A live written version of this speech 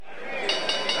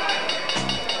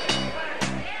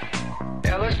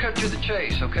to the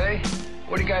chase, okay?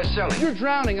 What are you guys selling? If you're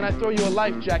drowning and I throw you a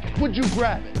life jacket, would you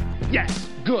grab it? Yes.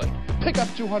 Good. Pick up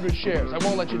 200 shares. I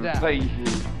won't let you down. Pay him.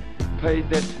 Pay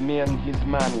that man his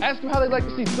money. Ask them how they'd like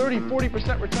to see 30,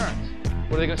 40% returns.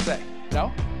 What are they going to say?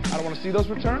 No? I don't want to see those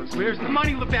returns? Where's the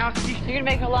money, Lebowski? You're going to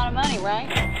make a lot of money,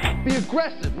 right? Be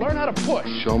aggressive. Learn how to push.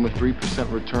 Show him a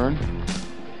 3% return,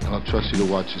 and I'll trust you to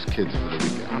watch his kids for the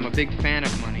weekend. I'm a big fan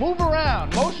of money. Move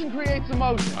around. Motion creates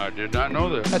emotion. I did not know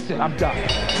that. That's it. I'm done.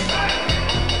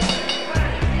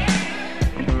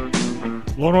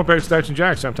 Lone Wolf X Stacks and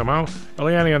Jacks. I'm Tom Howe.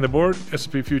 Eliani on the board.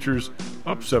 S&P futures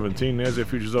up 17. NASDAQ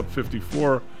futures up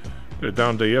 54. We had a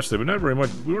down day yesterday, but not very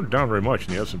much. We weren't down very much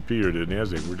in the S&P or the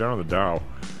NASDAQ. We're down on the Dow.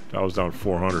 Dow was down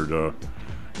 400. Dow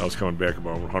was coming back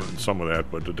about 100 and some of that,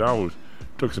 but the Dow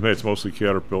took some hits, mostly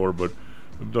Caterpillar, but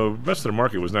the rest of the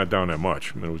market was not down that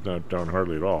much. I mean, it was not down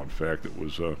hardly at all. In fact, it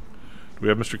was. Do we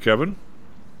have Mr. Kevin?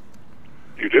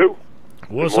 You do.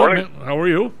 What's up, man? How are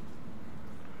you?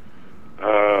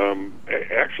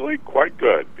 Actually, quite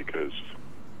good because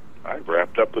I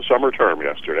wrapped up the summer term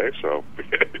yesterday, so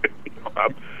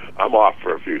I'm off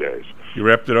for a few days. You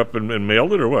wrapped it up and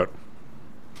mailed it, or what?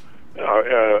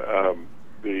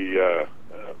 The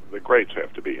grades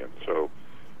have to be in, so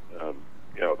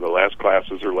the last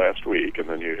classes are last week, and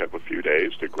then you have a few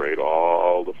days to grade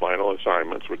all the final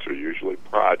assignments, which are usually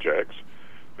projects.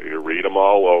 So you read them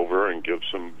all over and give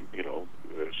some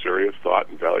serious thought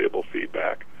and valuable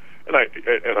feedback. And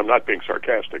I'm not being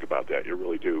sarcastic about that. You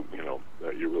really do,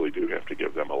 you really do have to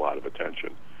give them a lot of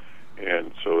attention.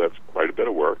 And so that's quite a bit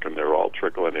of work, and they're all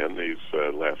trickling in these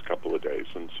last couple of days.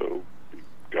 And so we've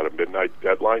got a midnight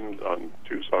deadline on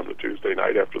the Tuesday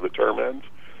night after the term ends.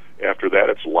 After that,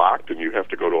 it's locked, and you have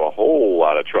to go to a whole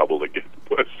lot of trouble to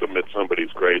submit somebody's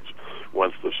grades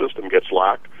once the system gets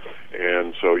locked.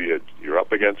 And so you're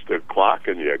up against the clock,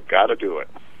 and you got to do it.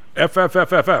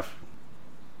 FFFFF.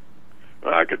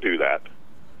 I could do that.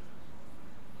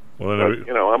 Well, then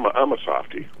but, I'm a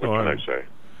softie. What can I say?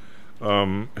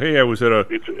 Hey, I was at a.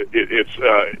 It's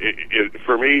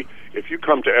for me. If you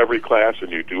come to every class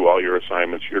and you do all your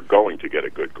assignments, you're going to get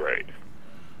a good grade.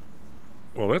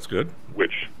 Well, that's good.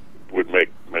 Which would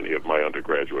make many of my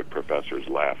undergraduate professors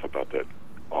laugh about that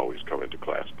always come into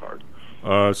class part.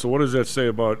 So what does that say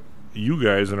about you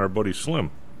guys and our buddy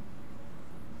Slim?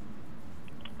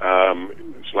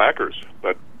 Slackers,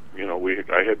 but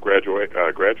I had graduate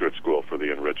school for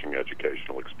the enriching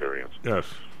educational experience.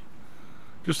 Yes.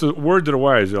 Just a word to the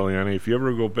wise, Eliani. If you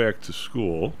ever go back to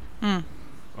school,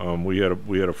 we had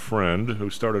a friend who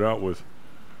started out with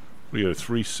a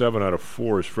 3.7 out of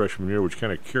 4 his freshman year, which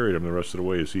kind of carried him the rest of the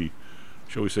way as he,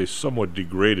 shall we say, somewhat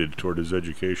degraded toward his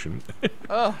education.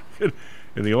 Oh.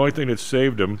 And the only thing that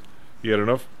saved him, he had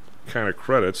enough kind of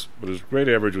credits, but his grade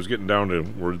average was getting down to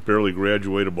where it's barely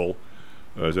graduatable.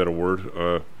 Is that a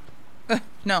word?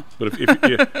 No. But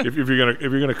if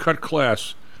you're gonna cut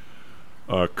class,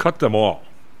 cut them all,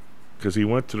 because he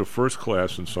went to the first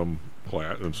class in some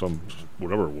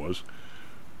whatever it was,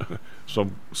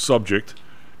 some subject,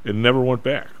 and never went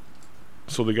back.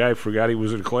 So the guy forgot he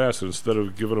was in class, and instead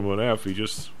of giving him an F, he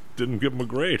just didn't give him a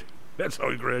grade. That's how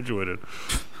he graduated.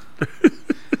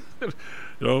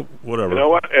 Whatever. You know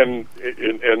what? And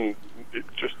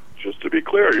just to be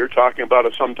clear, you're talking about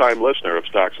a sometime listener of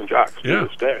Stocks and Jocks to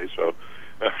this day. So,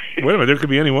 wait a minute, there could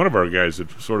be any one of our guys that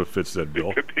sort of fits that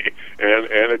bill. It could be, and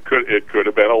it could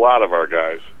have been a lot of our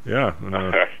guys. Yeah.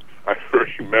 I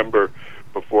remember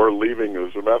before leaving the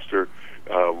semester,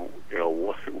 one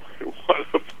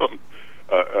of them,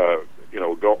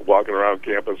 walking around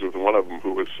campus with one of them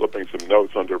who was slipping some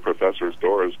notes under professors'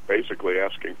 doors, basically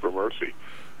asking for mercy.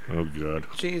 Oh God.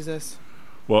 Jesus.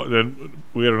 Well, then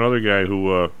we had another guy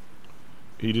who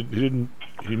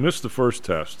he missed the first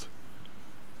test,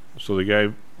 so the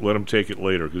guy let him take it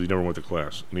later because he never went to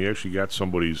class, and he actually got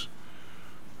somebody's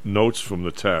notes from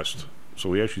the test,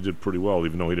 so he actually did pretty well,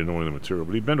 even though he didn't know any of the material.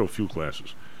 But he'd been to a few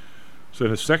classes. So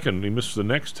in the second, he missed the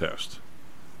next test,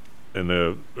 and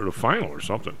or the final or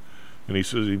something, and he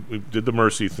says he did the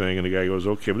mercy thing, and the guy goes,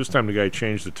 okay, but this time the guy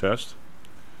changed the test.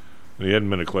 And he hadn't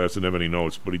been to class, didn't have any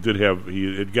notes, but he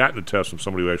had gotten a test from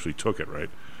somebody who actually took it,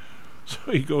 right? So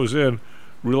he goes in,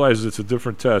 realizes it's a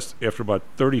different test. After about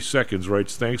 30 seconds,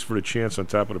 writes thanks for the chance on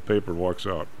top of the paper, and walks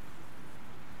out.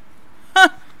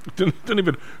 Didn't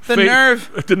even the fake, nerve.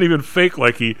 Didn't even fake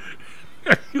like he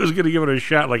was going to give it a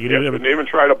shot. Like he didn't even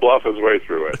try to bluff his way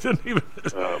through it.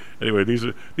 Anyway,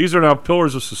 these are now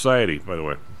pillars of society, by the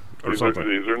way. These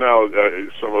are now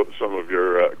some of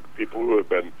your people who have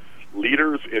been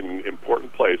leaders in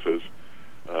important places,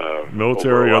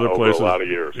 military, other places, over a lot of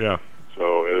years. Yeah.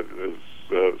 So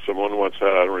someone once said,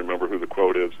 I don't remember who the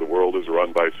quote is, the world is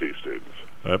run by C students.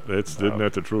 Isn't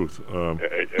that the truth?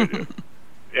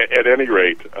 At any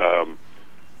rate,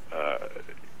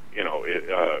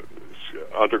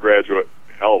 undergraduate,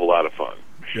 hell of a lot of fun.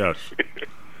 Yes.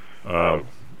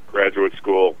 Graduate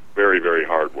school, very, very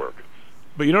hard work.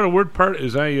 But the weird part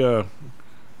is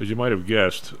as you might have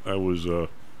guessed, I was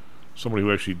somebody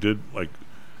who actually did,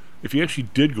 if you actually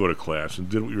did go to class and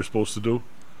did what you were supposed to do,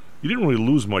 you didn't really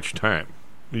lose much time.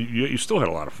 You still had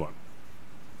a lot of fun.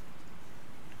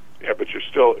 Yeah, but you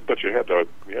had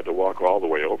to walk all the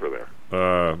way over there.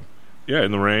 Yeah,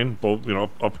 in the rain, both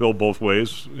uphill both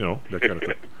ways, that kind of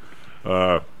thing.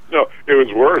 No, it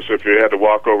was worse if you had to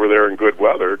walk over there in good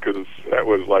weather, because that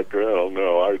was like, oh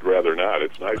no, I'd rather not.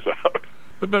 It's nice out.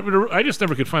 But I just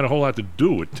never could find a whole lot to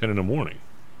do at 10 in the morning.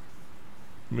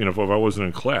 I mean, if I wasn't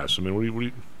in class, I mean, what do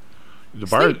you the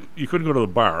bar? Sleep. You couldn't go to the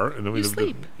bar, and then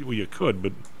sleep. Well, you could,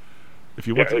 but if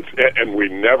you Yeah, went, and we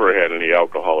never had any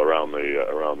alcohol around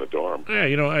the dorm. yeah,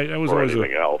 I was or always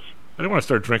anything else. I didn't want to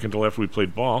start drinking until after we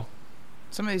played ball.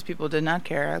 Some of these people did not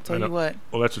care. I'll tell you what.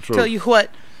 Well, that's the truth. Tell you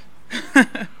what.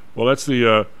 Well, that's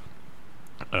the.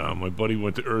 My buddy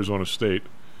went to Arizona State.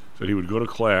 Said he would go to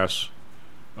class,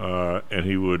 and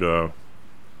he would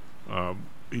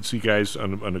he'd see guys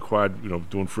on the quad,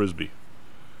 doing frisbee.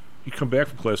 He'd come back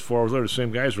from class 4 hours later. The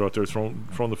same guys were out there throwing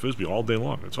the frisbee all day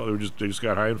long. That's all. They just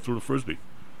got high and threw the frisbee.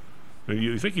 And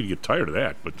you think you'd get tired of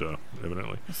that, but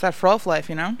evidently. It's that froth life,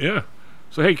 Yeah.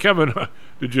 So hey, Kevin,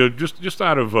 did you just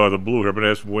out of the blue here? I'm going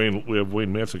to ask Wayne. We have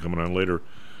Wayne Manson coming on later.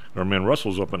 Our man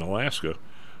Russell's up in Alaska.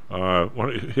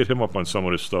 Want to hit him up on some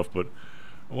of this stuff, but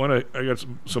I got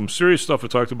some serious stuff to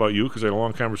talk about you, because I had a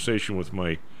long conversation with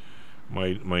my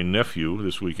nephew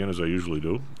this weekend, as I usually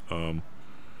do. But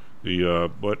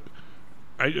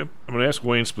I'm going to ask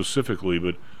Wayne specifically.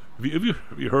 But have you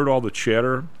heard all the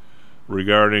chatter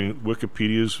regarding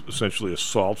Wikipedia's essentially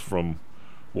assault from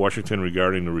Washington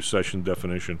regarding the recession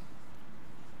definition?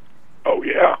 Oh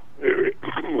yeah, it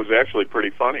was actually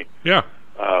pretty funny. Yeah.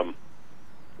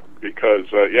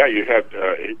 Because you had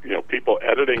people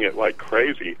editing it like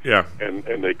crazy. Yeah.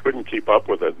 And they couldn't keep up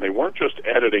with it. And they weren't just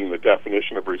editing the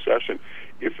definition of recession.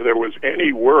 If there was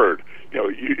any word,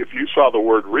 if you saw the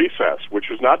word recess, which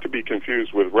is not to be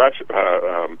confused with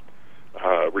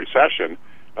recession,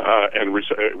 and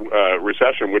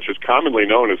recession, which is commonly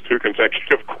known as 2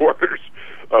 consecutive quarters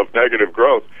of negative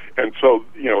growth. And so,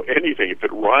 anything, if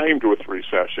it rhymed with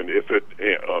recession, if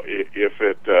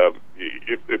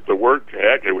the word,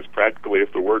 heck, it was practically,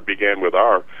 if the word began with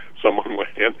R, someone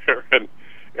went in there and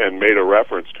made a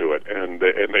reference to it, and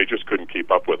they just couldn't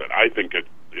keep up with it. I think it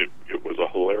was a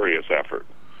hilarious effort.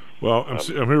 Well, I'm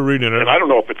here reading it, and I don't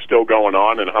know if it's still going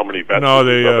on and how many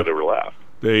vegetables there were left.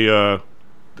 They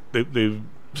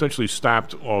essentially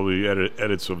stopped all the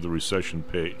edits of the recession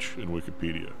page in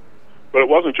Wikipedia. But it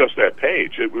wasn't just that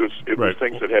page. It was Right.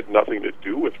 things that had nothing to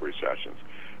do with recessions.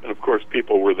 And of course,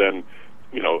 people were then,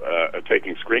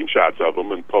 taking screenshots of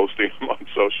them and posting them on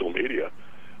social media.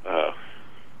 So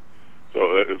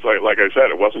it's like I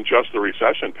said, it wasn't just the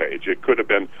recession page. It could have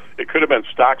been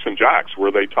Stocks and Jocks,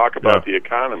 where they talk about the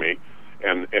economy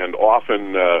and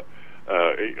often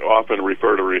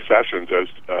refer to recessions as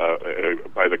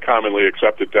by the commonly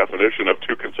accepted definition of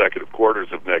 2 consecutive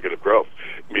quarters of negative growth.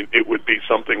 I mean, it would be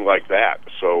something like that.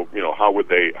 So, how would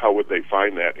they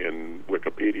find that in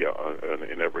Wikipedia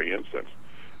in every instance?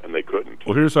 And they couldn't.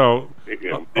 Well, here's how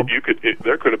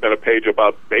there could have been a page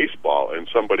about baseball, and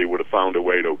somebody would have found a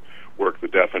way to work the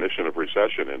definition of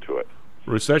recession into it.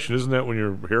 recession, isn't that when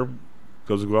your hair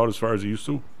doesn't go out as far as it used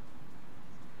to?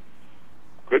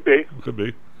 Could be. Could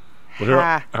be. Well,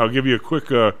 here, I'll give you a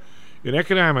quick... in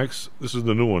economics, this is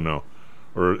the new one now,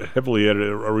 or heavily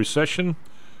edited, a recession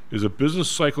is a business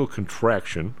cycle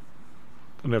contraction.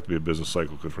 Doesn't have to be a business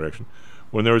cycle contraction.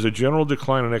 When there is a general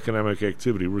decline in economic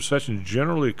activity, recessions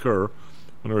generally occur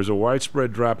when there is a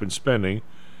widespread drop in spending,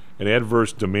 an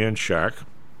adverse demand shock.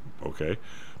 Okay.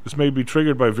 This may be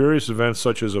triggered by various events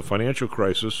such as a financial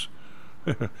crisis,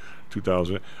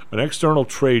 2000, an external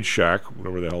trade shock,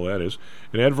 whatever the hell that is,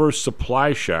 an adverse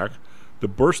supply shock, the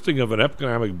bursting of an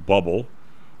economic bubble,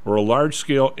 or a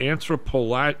large-scale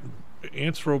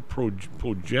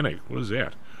anthropogenic, what is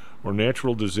that, or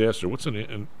natural disaster. What's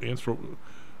an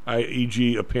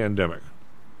e.g. a pandemic?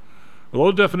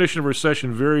 Although the definition of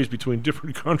recession varies between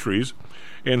different countries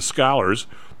and scholars,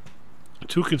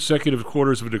 2 consecutive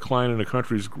quarters of a decline in a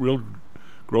country's real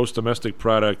gross domestic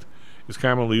product is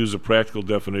commonly used as a practical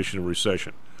definition of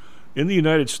recession. In the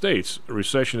United States, a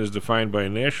recession is defined by a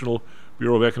National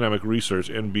Bureau of Economic Research,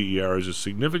 NBER, as a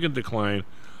significant decline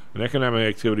in economic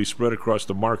activity spread across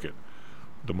the market.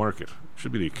 The market.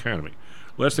 Should be the economy.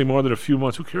 Lasting more than a few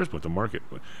months. Who cares about the market?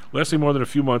 Lasting more than a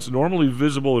few months. Normally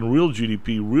visible in real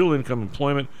GDP, real income,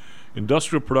 employment,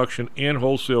 industrial production, and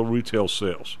wholesale retail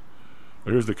sales.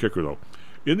 But here's the kicker, though.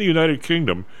 In the United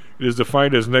Kingdom, it is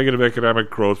defined as negative economic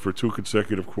growth for 2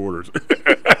 consecutive quarters.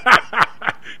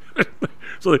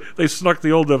 So they snuck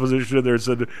the old definition in there and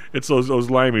said it's those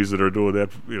limeys that are doing that.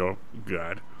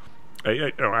 God,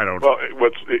 I don't. Well,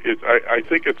 I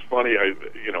think it's funny.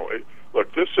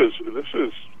 Look, this is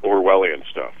Orwellian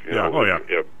stuff.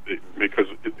 Because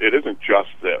it isn't just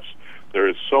this. There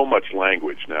is so much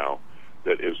language now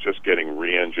that is just getting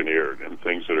re-engineered, and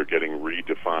things that are getting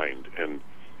redefined, and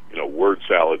word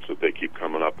salads that they keep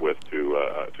coming up with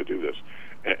to do this,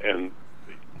 and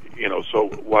so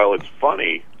while it's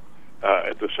funny,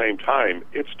 at the same time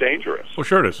it's dangerous. Well,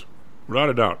 sure it is, without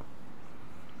a doubt.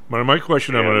 My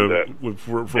question, I'm going to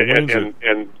for Wayne's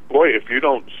and boy, if you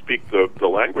don't speak the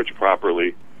language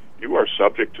properly, you are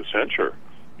subject to censure.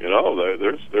 There's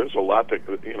a lot that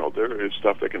there is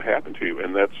stuff that can happen to you,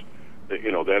 and that's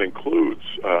that includes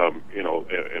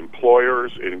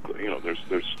employers.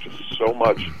 There's just so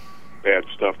much bad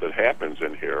stuff that happens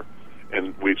in here,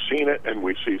 and we've seen it, and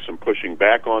we see some pushing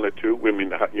back on it too. I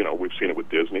mean, we've seen it with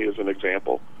Disney as an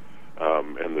example,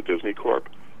 and the Disney Corp.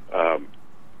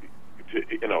 This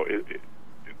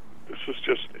is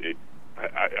just.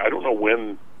 I don't know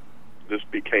when this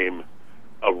became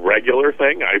a regular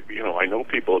thing. I know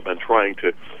people have been trying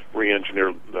to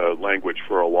re-engineer the language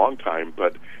for a long time,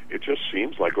 but it just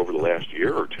seems like over the last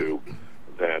year or two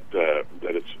that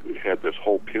it's had this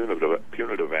whole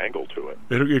punitive angle to it.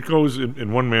 It goes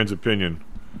in one man's opinion,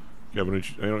 Kevin.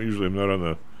 I don't usually. I'm not on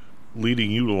the leading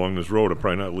you along this road. I'm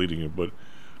probably not leading you, but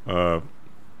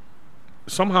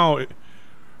somehow,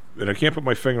 and I can't put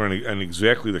my finger on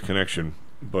exactly the connection,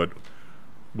 but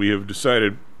we have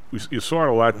decided. You saw it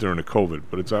a lot during the COVID,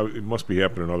 but it must be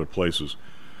happening in other places.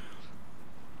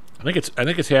 I think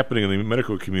it's happening in the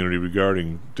medical community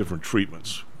regarding different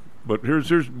treatments. But here's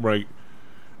where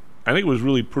I think it was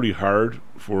really pretty hard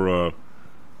for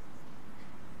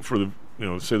the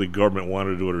say the government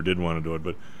wanted to do it or didn't want to do it,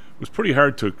 but it was pretty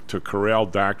hard to corral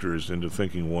doctors into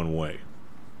thinking one way.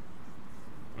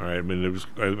 All right, I mean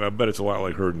I bet it's a lot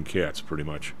like herding cats, pretty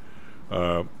much.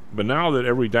 But now that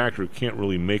every doctor can't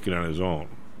really make it on his own,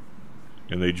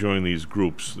 and they join these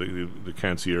groups, the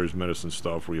concierge medicine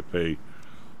stuff, where you pay,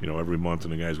 every month,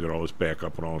 and the guy's got all this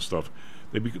backup and all this stuff.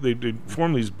 They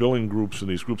form these billing groups, and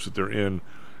these groups that they're in,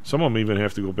 some of them even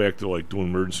have to go back to like doing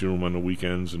emergency room on the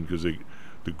weekends, and because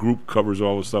the group covers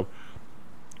all this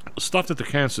stuff that the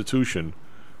Constitution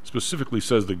specifically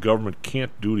says the government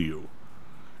can't do to you,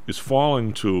 is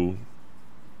falling to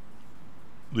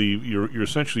you're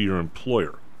essentially your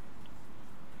employer.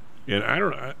 And I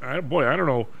don't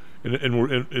know. And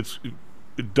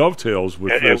it dovetails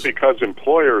with and this. Because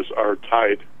employers are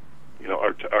tied,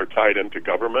 are tied into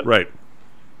government. Right.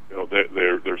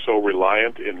 They're so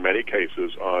reliant in many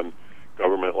cases on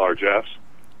government largesse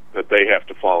that they have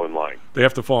to fall in line. They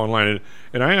have to fall in line,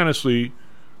 and I honestly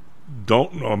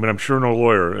don't know. I mean, I'm sure no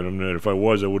lawyer, and if I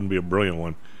was, I wouldn't be a brilliant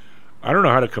one. I don't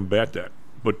know how to combat that,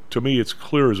 but to me, it's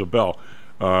clear as a bell.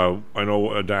 I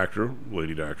know a doctor,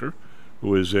 lady doctor,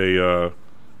 who is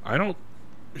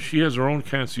she has her own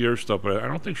concierge stuff, but I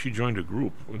don't think she joined a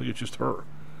group. I think it's just her.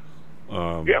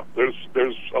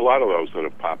 There's a lot of those that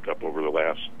have popped up over the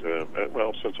last,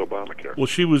 since Obamacare. Well,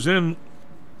 she was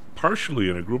partially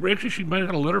in a group. Actually, she might have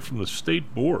got a letter from the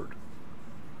state board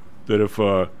that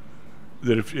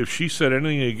if she said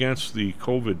anything against the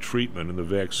COVID treatment and the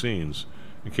vaccines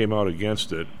and came out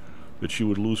against it, that she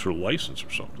would lose her license or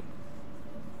something.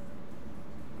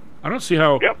 I don't see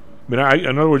how. Yep. I mean,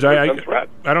 in other words, I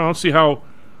don't see how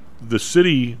the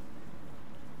city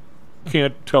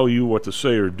can't tell you what to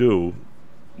say or do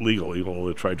legally, although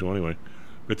they try to anyway.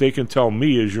 But they can tell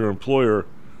me as your employer,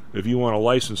 if you want a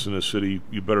license in the city,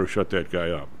 you better shut that guy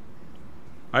up.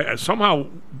 Somehow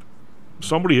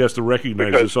somebody has to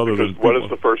recognize this other than what is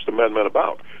the First Amendment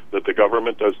about? That the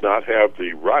government does not have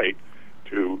the right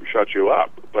to shut you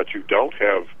up, but you don't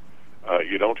have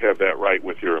that right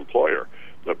with your employer.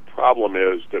 The problem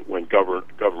is that when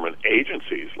government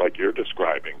agencies, like you're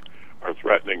describing, are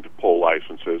threatening to pull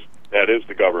licenses, that is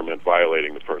the government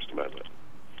violating the First Amendment.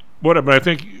 But I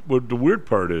think what the weird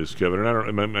part is, Kevin,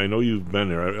 and I know you've been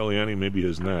there. Eliani maybe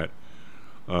has not.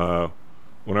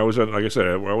 When I was like I said,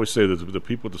 I always say that the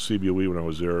people at the CBOE when I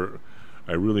was there,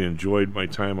 I really enjoyed my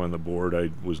time on the board.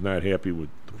 I was not happy with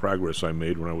the progress I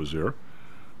made when I was there,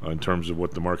 in terms of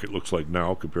what the market looks like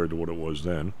now compared to what it was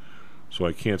then. So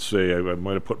I can't say I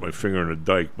might have put my finger in a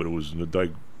dike, but it was in the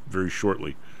dike very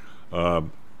shortly.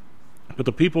 But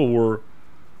the people were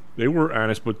They were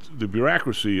honest, but the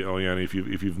bureaucracy, Eliani, if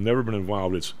you've never been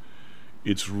involved,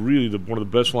 it's really one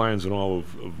of the best lines in all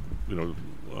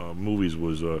of movies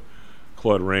was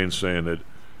Claude Rains saying that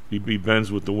he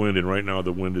bends with the wind, and right now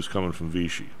the wind is coming from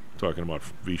Vichy, talking about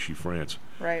Vichy, France.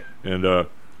 Right. And I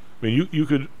mean, you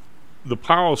could. The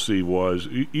policy was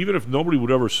even if nobody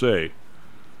would ever say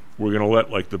we're going to let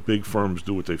like the big firms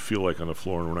do what they feel like on the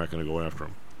floor, and we're not going to go after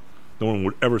them. No one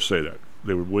would ever say that.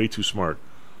 They were way too smart.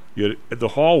 Yet at the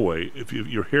hallway, if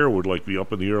your hair would like be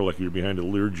up in the air like you're behind a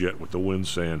Learjet with the wind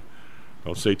saying,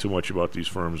 "Don't say too much about these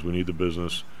firms. We need the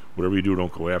business. Whatever you do,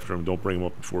 don't go after them. Don't bring them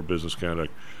up before business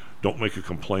conduct. Don't make a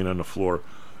complaint on the floor."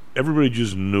 Everybody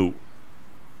just knew.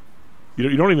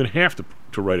 You don't even have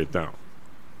to write it down.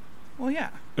 Well, yeah.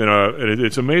 And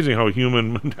it's amazing how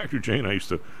human. Dr. Jane and I used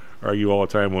to argue all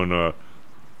the time when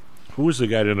who was the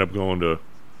guy that ended up going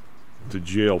to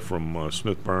jail from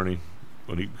Smith Barney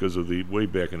because of the way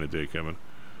back in the day, Kevin,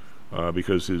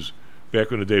 because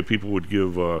back in the day people would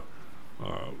give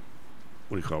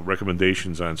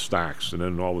recommendations on stocks, and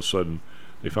then all of a sudden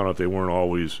they found out they weren't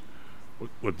always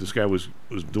what this guy was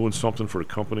doing something for the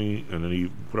company, and then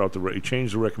he put out he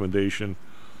changed the recommendation.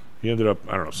 He ended up,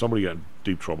 I don't know, somebody got in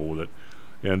deep trouble with it,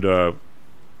 and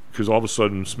because all of a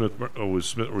sudden Smith or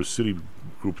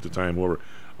Citigroup at the time, whoever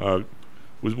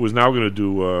was now going to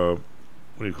do what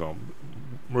do you call them?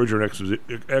 Mergers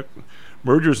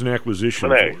and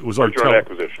acquisitions. It was like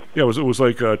acquisition. Yeah, it was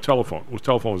like Telephone.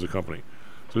 Telephone was a company.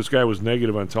 So this guy was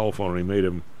negative on Telephone, and he made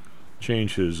him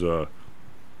change his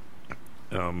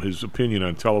opinion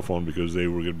on Telephone because they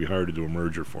were going to be hired to do a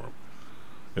merger for him.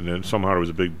 And then somehow there was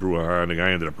a big brouhaha, and the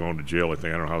guy ended up going to jail. I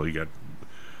think I don't know how he got.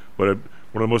 But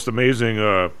one of the most amazing.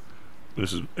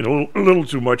 This is a little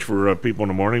too much for people in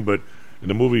the morning, but in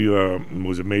the movie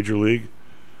was it Major League,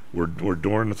 where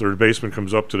Dorn, the third baseman,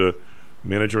 comes up to the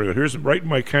manager and goes, "Here's right in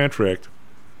my contract.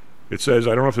 It says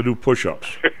I don't have to do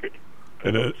push-ups."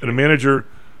 and the manager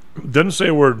doesn't say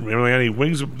a word. And he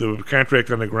wings the contract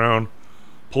on the ground,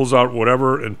 pulls out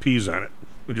whatever, and pees on it,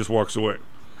 and just walks away.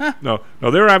 Huh. Now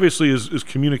there obviously is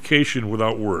communication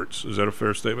without words. Is that a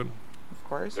fair statement? Of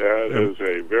course. That is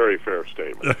a very fair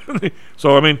statement.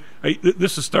 So, I mean,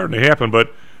 this is starting to happen,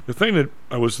 but the thing that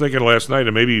I was thinking last night,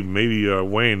 and maybe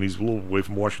Wayne, he's a little away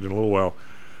from Washington a little while.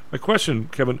 My question,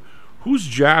 Kevin, whose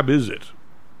job is it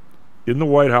in the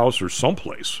White House or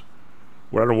someplace,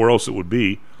 where I don't know where else it would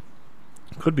be,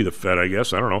 could be the Fed, I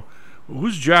guess, I don't know.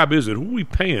 Whose job is it? Who are we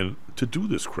paying to do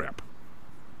this crap?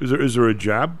 Is there a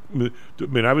job? I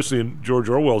mean, obviously in George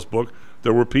Orwell's book,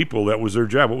 there were people that was their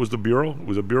job. What was the bureau? It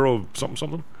was a bureau of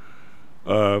something?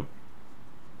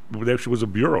 It actually was a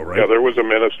bureau, right? Yeah, there was a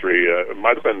ministry. It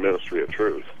might have been Ministry of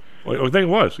Truth. Well, I think it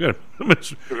was, yeah.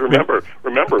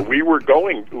 Remember, we were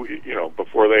going,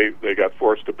 before they got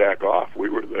forced to back off, we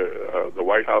were the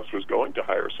White House was going to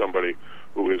hire somebody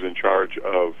who is in charge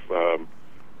of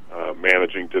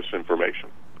managing disinformation.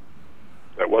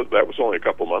 That was only a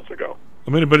couple months ago. I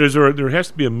mean, but there has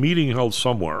to be a meeting held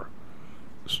somewhere,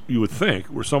 you would think,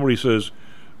 where somebody says,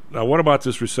 "Now, what about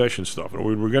this recession stuff?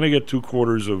 We're going to get 2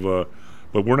 quarters of,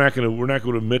 but we're not going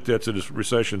to admit that to this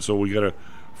recession. So we got to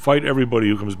fight everybody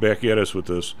who comes back at us with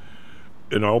this."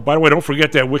 By the way, don't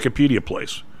forget that Wikipedia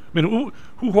place. I mean,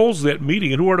 who holds that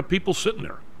meeting, and who are the people sitting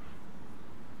there?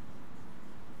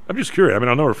 I'm just curious. I mean,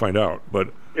 I'll never find out,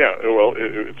 but yeah, well,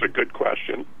 it's a good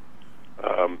question.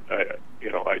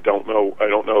 I don't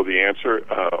know the answer.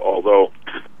 Although,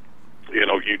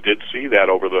 you did see that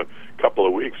over the couple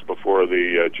of weeks before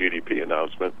the GDP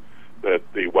announcement that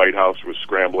the White House was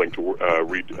scrambling to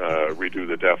redo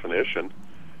the definition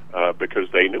because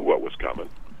they knew what was coming.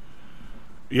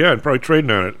 Yeah, and probably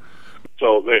trading on it.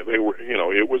 So they were,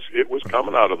 it was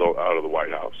coming out of the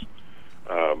White House.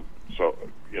 So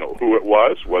who it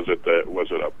was? Was it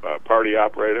a party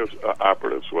operatives?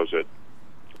 Was it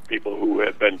people who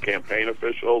had been campaign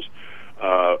officials,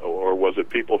 or was it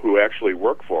people who actually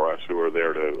work for us who are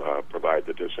there to provide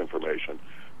the disinformation?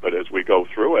 But as we go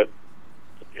through it,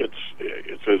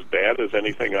 it's as bad as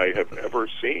anything I have ever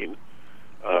seen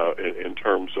in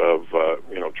terms of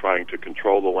trying to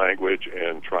control the language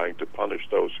and trying to punish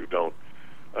those who don't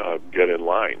get in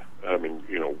line. I mean,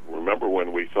 remember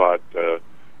when we thought the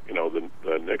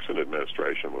Nixon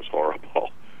administration was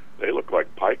horrible? They look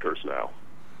like pikers now.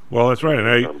 Well, that's right. And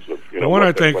in terms of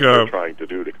what they're trying to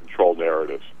do to control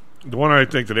narratives. The one I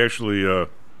think that actually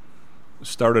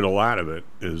started a lot of it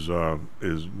is I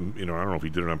don't know if he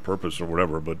did it on purpose or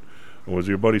whatever, but it was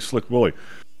your buddy Slick Willie.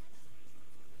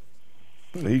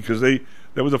 Because that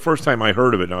was the first time I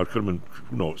heard of it. Now it could have been,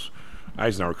 who knows,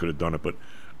 Eisenhower could have done it, but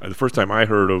the first time I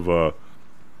heard of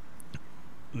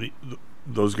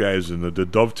those guys and the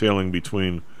dovetailing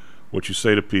between what you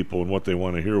say to people and what they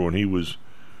want to hear. When he was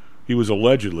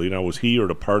allegedly, now was he or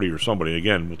the party or somebody,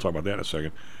 again, we'll talk about that in a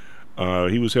second,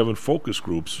 he was having focus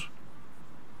groups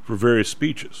for various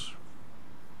speeches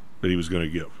that he was going to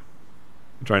give,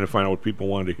 trying to find out what people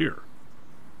wanted to hear,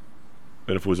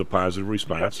 and if it was a positive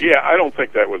response. Yeah, I don't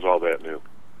think that was all that new.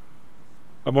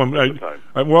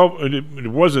 Well, it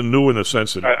wasn't new in the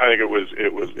sense that I think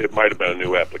it might have been a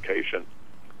new application.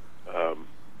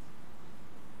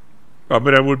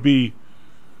 But it would be.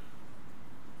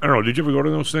 I don't know. Did you ever go to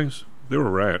those things? They were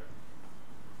rad.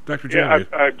 Dr. Jan,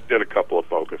 I did a couple of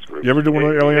focus groups. You ever do one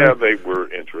of Eliana? Yeah, they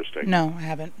were interesting. No, I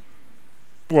haven't.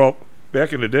 Well,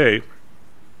 back in the day,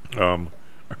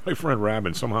 my friend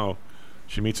Robin, somehow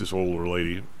she meets this older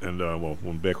lady, and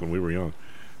back when we were young,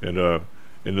 and the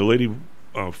lady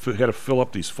had to fill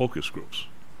up these focus groups,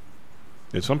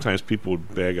 and sometimes people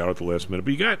would bag out at the last minute.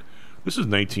 But this is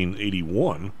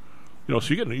 1981.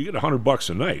 So you get $100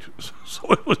 a night.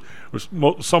 So it was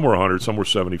some were 100, some were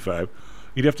 75.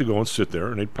 You'd have to go and sit there,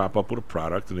 and they'd pop up with a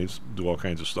product, and they'd do all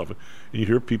kinds of stuff, and you'd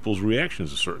hear people's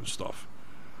reactions to certain stuff.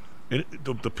 And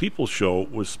the People's Show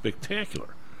was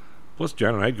spectacular. Plus,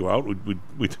 John and I'd go out.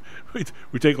 We'd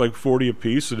take like 40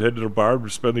 apiece and head to the bar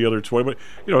and spend the other 20. But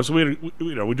so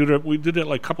we did that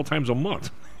like a couple times a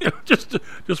month, just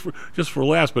for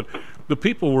laughs. But the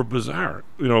people were bizarre.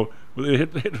 They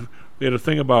had a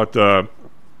thing about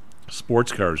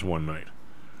sports cars one night,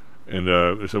 and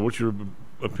they said, "What's your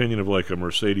opinion of like a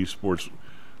Mercedes sports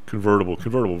convertible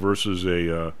versus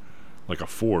a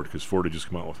Ford?" Because Ford had just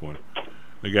come out with one.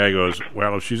 The guy goes,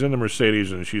 "Well, if she's in the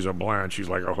Mercedes and she's a blonde, she's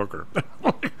like a hooker."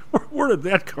 Where did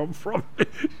that come from?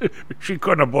 She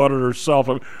couldn't have bought it herself.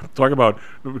 I'm talking about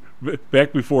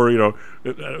back before, and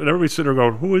everybody's sitting there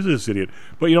going, "Who is this idiot?"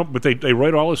 But they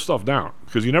write all this stuff down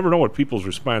because you never know what people's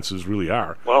responses really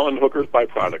are. Well, and hookers buy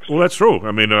products. Well, that's true.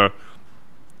 I mean,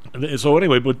 so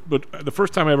anyway, but the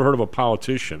first time I ever heard of a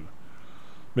politician,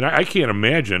 I can't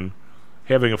imagine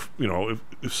having if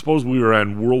suppose we were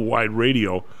on worldwide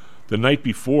radio the night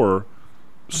before,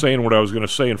 saying what I was going to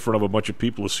say in front of a bunch of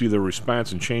people to see their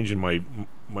response and changing my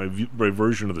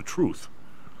version of the truth.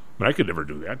 I could never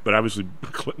do that, but obviously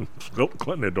Clinton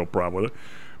had no problem with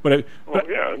it.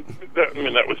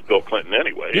 That was Bill Clinton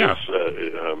anyway. Yeah,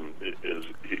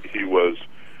 he was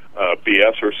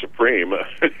BSer supreme,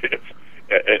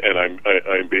 and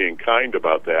I'm being kind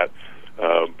about that.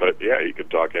 But yeah, he could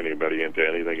talk anybody into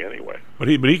anything anyway. But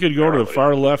he could go to the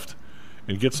far left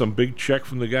and get some big check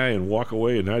from the guy and walk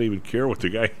away and not even care what the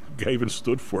guy even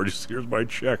stood for. Just, here's my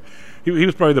check. He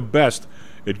was probably the best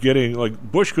at getting, like,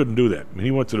 Bush couldn't do that.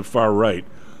 He went to the far right.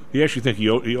 He actually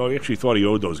thought he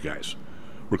owed those guys.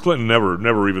 Where Clinton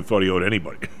never even thought he owed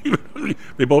anybody.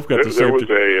 They both got the same.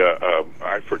 There was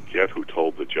I forget who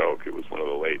told the joke. It was one of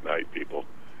the late night people.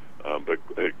 But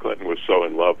Clinton was so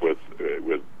in love with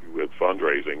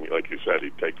fundraising, like you said,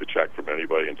 he'd take the check from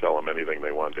anybody and tell them anything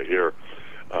they wanted to hear.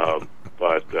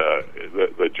 But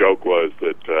the joke was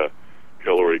that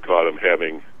Hillary caught him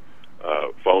having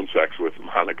phone sex with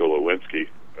Monica Lewinsky,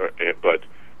 but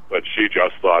she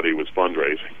just thought he was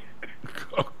fundraising.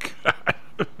 Oh God!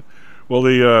 Well,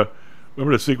 remember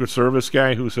the Secret Service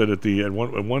guy who said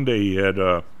one day he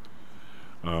had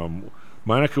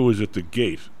Monica was at the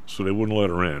gate, so they wouldn't let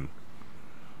her in.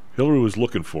 Hillary was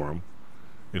looking for him,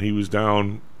 and he was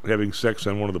down having sex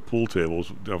on one of the pool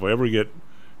tables. Now, if I ever get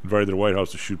invited to the White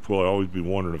House to shoot pool, I'd always be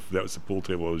wondering if that was the pool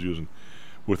table I was using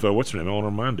with what's her name,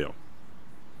 Eleanor Mondale.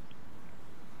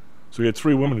 So he had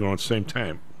three women going at the same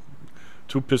time.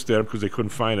 Two pissed at him because they couldn't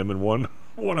find him, and one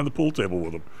on the pool table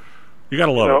with him. You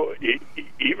gotta love it.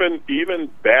 Even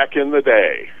back in the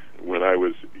day when I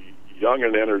was young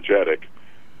and energetic,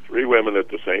 three women at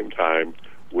the same time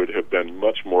would have been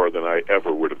much more than I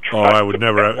ever would have tried. Oh, I would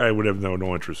never. I would have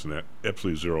no interest in that.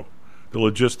 Absolutely zero. The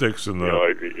logistics and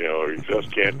you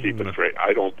just can't keep it straight.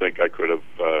 I don't think I could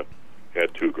have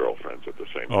had two girlfriends at the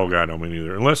same time. Oh God, no, me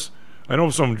neither. Unless I know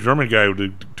some German guy who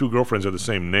did two girlfriends had the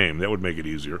same name. That would make it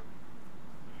easier.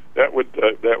 That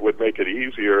would make it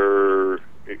easier.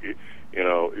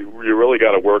 You really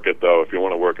got to work it though. If you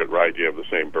want to work it right, you have the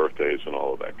same birthdays and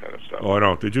all of that kind of stuff. Oh, I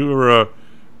don't. Did you ever?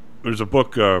 There's a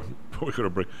book. We could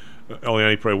have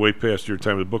Eliani, probably way past your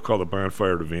time. There's a book called The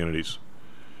Bonfire to Vanities,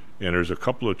 and there's a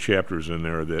couple of chapters in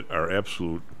there that are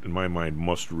absolute, in my mind,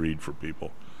 must read for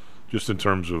people, just in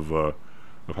terms of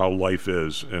how life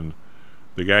is. And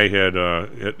the guy had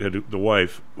the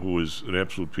wife who was an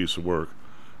absolute piece of work,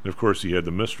 and of course he had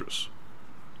the mistress.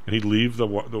 And he'd leave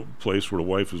the place where the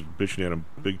wife was bitching at him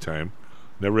big time,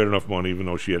 never had enough money, even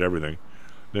though she had everything.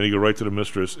 Then he'd go right to the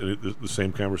mistress, and the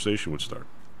same conversation would start.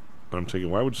 I'm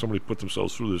thinking, why would somebody put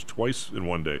themselves through this twice in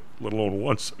one day, let alone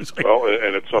once? It's like, well,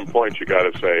 and at some point you got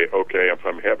to say, okay, if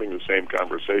I'm having the same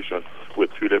conversation with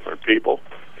two different people,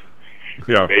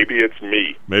 yeah, maybe it's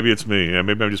me. Maybe it's me. Yeah,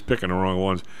 maybe I'm just picking the wrong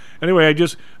ones. Anyway,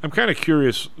 I'm kind of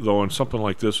curious though on something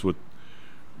like this with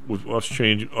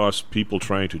us people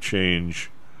trying to change,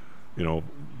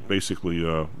 basically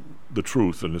the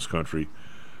truth in this country.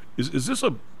 Is this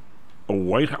a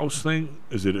White House thing?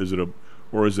 Is it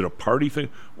a party thing?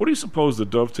 What do you suppose the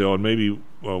dovetail, and maybe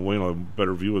Wayne will have a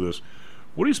better view of this,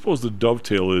 what do you suppose the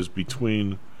dovetail is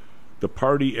between the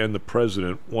party and the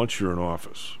president once you're in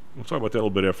office? We'll talk about that a little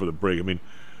bit after the break. I mean,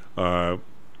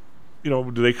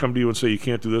 do they come to you and say you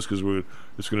can't do this because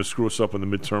it's going to screw us up in the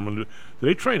midterm? Do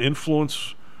they try and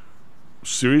influence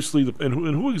seriously? And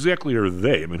who exactly are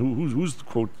they? I mean, who's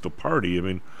quote the party? I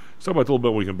mean, let's talk about that a little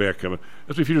bit when we come back, Kevin.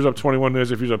 SP Futures up 21, NASDAQ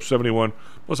Futures up 71.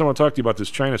 Plus, I want to talk to you about this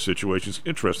China situation. It's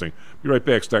interesting. Be right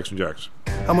back, Stocks and Jocks.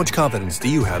 How much confidence do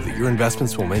you have that your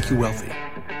investments will make you wealthy?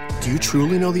 Do you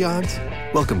truly know the odds?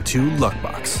 Welcome to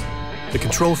Luckbox, the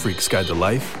control freak's guide to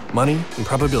life, money, and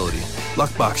probability.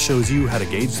 Luckbox shows you how to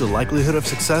gauge the likelihood of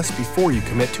success before you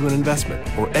commit to an investment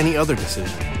or any other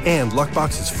decision. And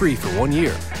Luckbox is free for 1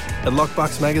 year at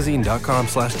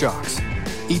luckboxmagazine.com/jocks.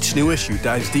 Each new issue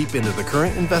dives deep into the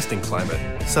current investing climate,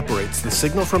 separates the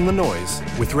signal from the noise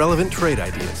with relevant trade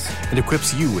ideas, and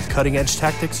equips you with cutting-edge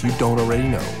tactics you don't already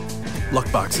know.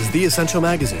 Luckbox is the essential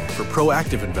magazine for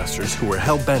proactive investors who are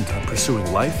hell-bent on pursuing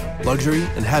life, luxury,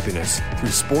 and happiness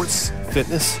through sports,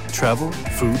 fitness, travel,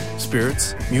 food,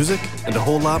 spirits, music, and a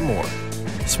whole lot more.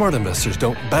 Smart investors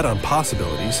don't bet on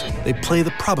possibilities, they play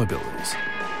the probabilities.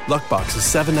 Luckbox is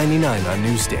 $7.99 on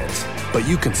newsstands, but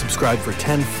you can subscribe for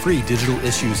 10 free digital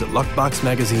issues at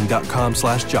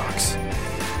luckboxmagazine.com/jocks.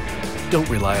 Don't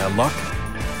rely on luck.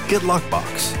 Get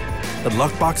Luckbox at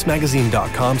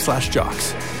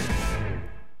luckboxmagazine.com/jocks.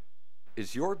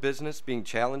 Is your business being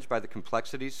challenged by the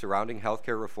complexities surrounding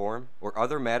healthcare reform or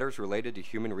other matters related to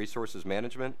human resources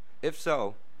management? If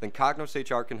so, then Cognos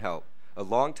HR can help. A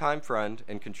longtime friend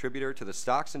and contributor to the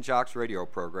Stocks and Jocks radio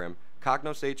program,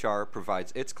 Cognos HR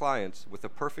provides its clients with a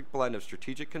perfect blend of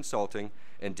strategic consulting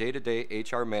and day-to-day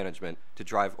HR management to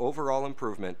drive overall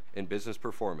improvement in business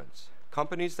performance.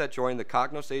 Companies that join the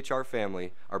Cognos HR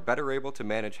family are better able to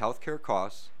manage healthcare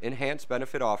costs, enhance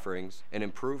benefit offerings, and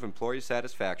improve employee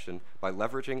satisfaction by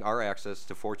leveraging our access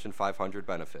to Fortune 500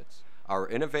 benefits. Our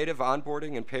innovative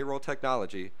onboarding and payroll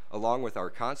technology, along with our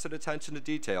constant attention to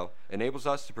detail, enables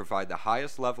us to provide the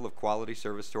highest level of quality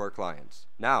service to our clients.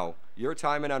 Now, your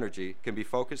time and energy can be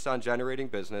focused on generating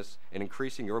business and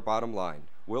increasing your bottom line.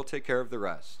 We'll take care of the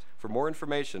rest. For more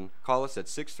information, call us at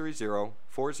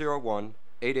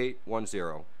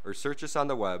 630-401-8810 or search us on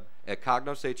the web at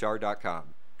cognoshr.com.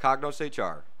 Cognos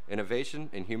HR, Innovation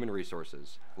in Human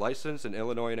Resources, licensed in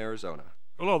Illinois and Arizona.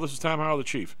 Hello, this is Tom Howell, the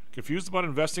Chief. Confused about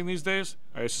investing these days?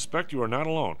 I suspect you are not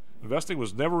alone. Investing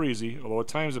was never easy, although at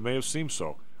times it may have seemed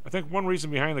so. I think one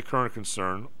reason behind the current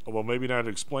concern, although maybe not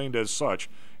explained as such,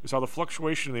 is how the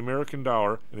fluctuation in the American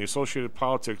dollar and the associated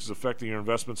politics is affecting your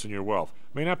investments and your wealth.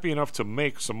 It may not be enough to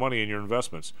make some money in your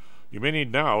investments. You may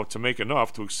need now to make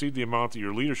enough to exceed the amount that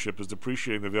your leadership is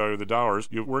depreciating the value of the dollars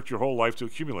you've worked your whole life to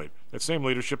accumulate. That same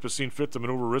leadership has seen fit to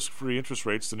maneuver risk-free interest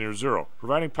rates to near zero.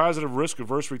 Providing positive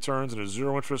risk-averse returns in a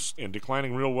zero-interest and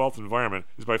declining real wealth environment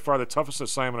is by far the toughest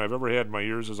assignment I've ever had in my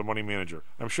years as a money manager.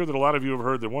 I'm sure that a lot of you have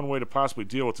heard that one way to possibly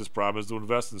deal with this problem is to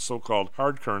invest in so-called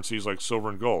hard currencies like silver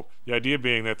and gold. The idea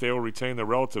being that they will retain their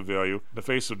relative value in the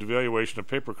face of devaluation of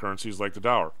paper currencies like the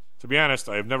dollar. To be honest,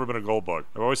 I have never been a gold bug.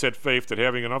 I've always had faith that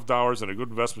having enough dollars and a good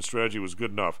investment strategy was good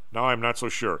enough. Now I'm not so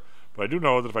sure. But I do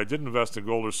know that if I did invest in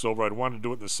gold or silver, I'd want to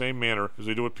do it in the same manner as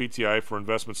we do with PTI for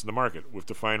investments in the market, with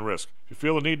defined risk. If you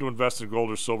feel the need to invest in gold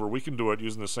or silver, we can do it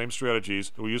using the same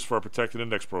strategies that we use for our protected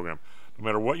index program. No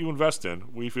matter what you invest in,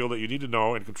 we feel that you need to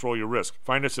know and control your risk.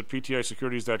 Find us at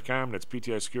PTIsecurities.com. That's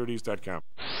PTIsecurities.com.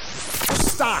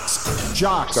 Stocks,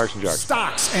 jocks, Stocks and Jocks.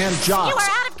 Stocks and jocks. You are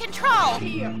out of control.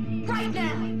 Here, right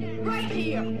now, right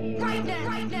here, right now,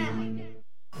 right now.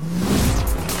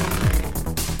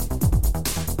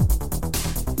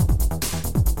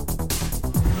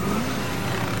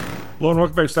 Hello and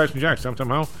welcome back to Stocks and Jocks. I'm Tom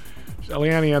Howell.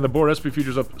 Eliani on the board. SP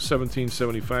Futures up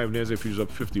 17.75. NASDAQ Futures up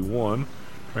 51.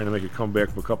 Trying to make a comeback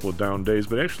from a couple of down days.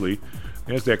 But actually,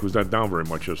 NASDAQ was not down very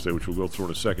much yesterday, which we'll go through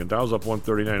in a second. Dow's up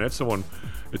 139. That's the one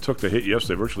it took the hit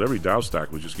yesterday. Virtually every Dow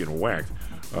stock was just getting whacked.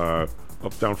 Up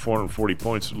down 440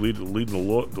 points. Leading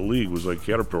the league was like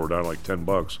Caterpillar down like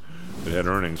 $10. It had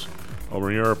earnings. Over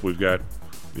in Europe, we've got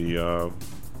the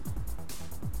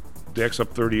DAX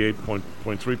up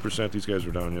 38.3%. These guys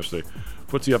were down yesterday.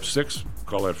 FTSE up 6.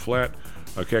 Call that flat.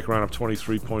 Kakran up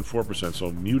 23.4%,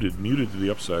 so muted to the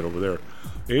upside over there.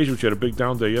 Asia, which had a big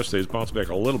down day yesterday, has bounced back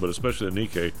a little bit, especially the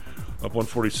Nikkei, up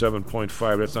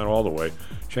 147.5. That's not all the way.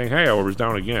 Shanghai, however, is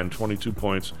down again, 22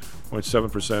 points,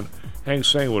 0.7%. Hang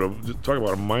Seng would talk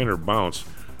about a minor bounce,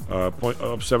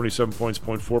 up 77 points,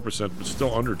 0.4%, but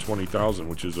still under 20,000,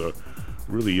 which is a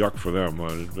really yuck for them.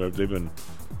 They've been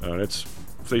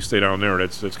if they stay down there,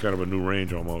 that's kind of a new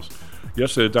range almost.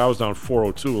 Yesterday, the Dow was down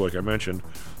 402, like I mentioned.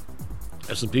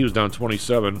 S&P was down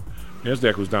 27.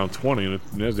 NASDAQ was down 20, and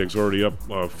NASDAQ's already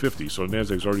up 50, so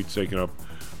NASDAQ's already taken up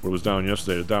what was down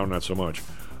yesterday. The Dow, not so much.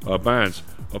 Bonds,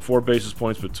 up 4 basis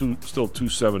points, but still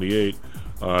 278.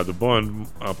 The bond,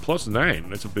 plus 9.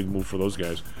 That's a big move for those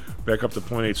guys. Back up to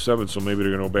 0.87, so maybe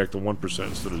they're going to go back to 1%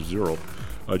 instead of 0.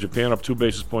 Japan up 2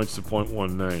 basis points to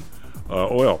 0.19.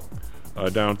 Oil,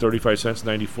 down 35 cents,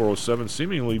 94.07,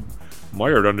 seemingly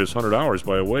mired under this 100 hours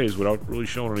by a ways without really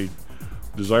showing any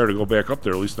desire to go back up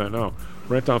there, at least not now.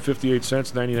 Brent down 58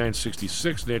 cents,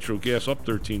 99.66. Natural gas up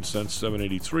 13 cents,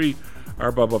 7.83.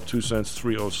 RBOB up 2 cents,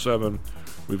 3.07.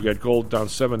 We've got gold down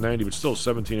 7.90, but still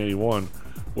 17.81,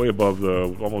 way above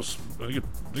the almost. I think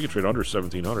it traded under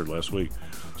 1,700 last week.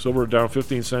 Silver down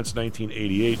 15 cents,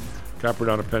 19.88. Copper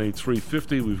down a penny,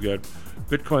 3.50. We've got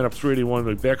Bitcoin up 381.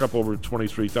 We're back up over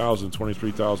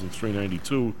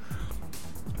 23,392.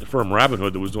 The firm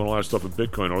Robinhood that was doing a lot of stuff with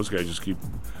Bitcoin, those guys just keep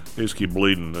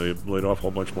bleeding. They laid off a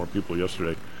whole bunch more people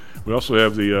yesterday. We also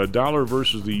have the dollar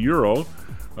versus the euro.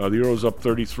 The euro's up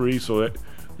 33, so that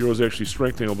euro's actually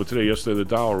strengthening a little bit today. Yesterday the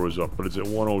dollar was up, but it's at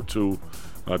 102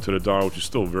 to the dollar, which is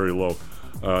still very low.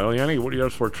 Eliani, what do you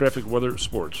have for traffic, weather,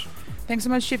 sports? Thanks so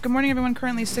much, Chief. Good morning, everyone.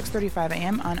 Currently 6:35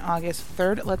 a.m. on August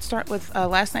 3rd. Let's start with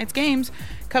last night's games.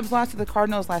 Cubs lost to the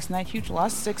Cardinals last night. Huge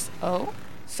loss, 6-0.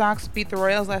 Sox beat the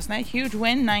Royals last night. Huge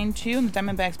win, 9-2. And the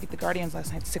Diamondbacks beat the Guardians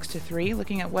last night, 6-3.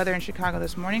 Looking at weather in Chicago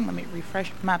this morning, let me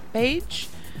refresh my page.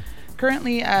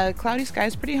 Currently, cloudy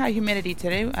skies, pretty high humidity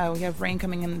today. We have rain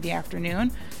coming in the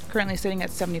afternoon. Currently sitting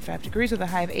at 75 degrees with a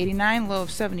high of 89, low of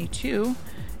 72.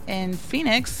 In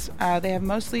Phoenix, they have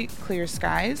mostly clear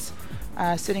skies,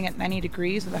 sitting at 90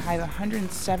 degrees with a high of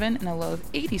 107 and a low of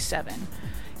 87.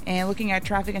 And looking at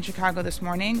traffic in Chicago this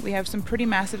morning, we have some pretty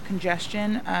massive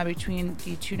congestion between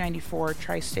the 294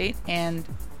 Tri-State and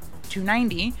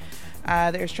 290.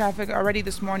 There's traffic already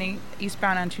this morning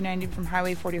eastbound on 290 from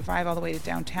Highway 45 all the way to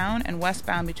downtown, and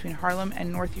westbound between Harlem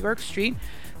and North York Street.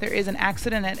 There is an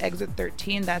accident at exit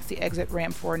 13. That's the exit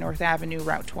ramp for North Avenue,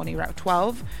 Route 20, Route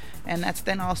 12. And that's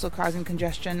then also causing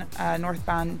congestion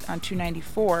northbound on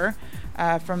 294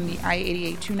 from the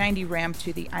I-88-290 ramp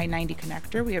to the I-90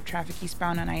 connector. We have traffic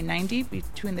eastbound on I-90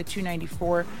 between the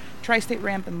 294 Tri-State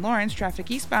ramp and Lawrence. Traffic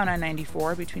eastbound on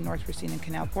 94 between North Racine and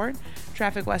Canalport.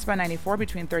 Traffic westbound 94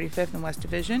 between 35th and West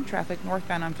Division. Traffic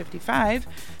northbound on 55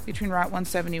 between Route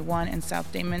 171 and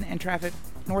South Damon. And traffic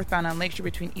northbound on Lakeshore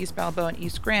between East Balboa and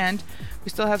East Grand. We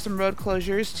still have some road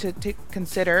closures to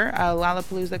consider.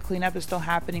 Lollapalooza cleanup is still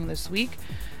happening this week.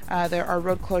 There are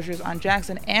road closures on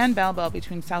Jackson and Balboa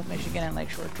between South Michigan and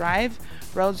Lakeshore Drive.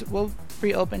 Roads will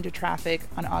reopen to traffic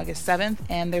on August 7th.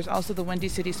 And there's also the Windy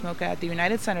City Smoke at the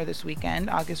United Center this weekend,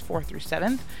 August 4th through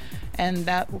 7th. And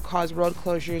that will cause road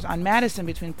closures on Madison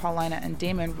between Paulina and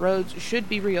Damon. Roads should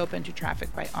be reopened to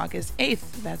traffic by August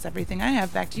 8th. That's everything I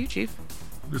have. Back to you, Chief.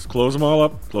 Just close them all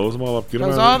up. Close them all up.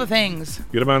 Close all the things.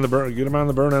 Get them on the burn. Get them on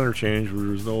the burn interchange.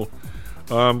 There's no.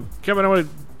 Kevin, I want to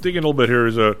dig in a little bit here.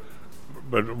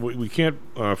 But we can't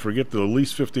forget the at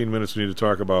least 15 minutes we need to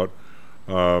talk about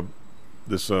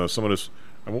this. Some of this.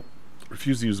 I won't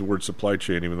refuse to use the word supply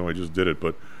chain, even though I just did it.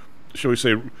 But shall we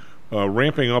say,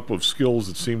 ramping up of skills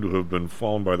that seem to have been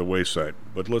fallen by the wayside.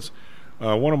 But let's.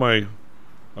 One of my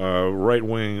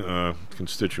right-wing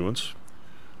constituents.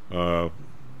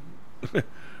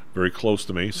 Very close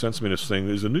to me, sends me this thing.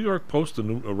 Is the New York Post a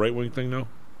right-wing thing now?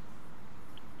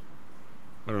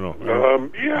 I don't know.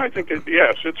 Yeah, I think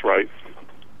yes, it's right.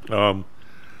 And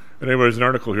anyway, there's an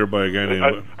article here by a guy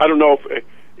named... I don't know if...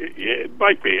 It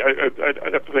might be.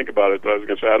 I'd have to think about it. I was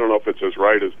going to say, I don't know if it's as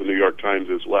right as the New York Times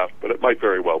is left, but it might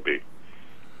very well be.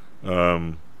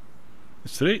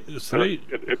 It's today...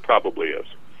 It probably is.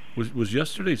 Was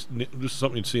yesterday's... This is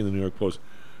something you'd see in the New York Post.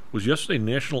 Was yesterday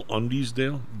National Undies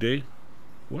Day?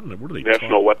 What are they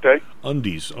National what day?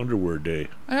 Undies, Underwear Day.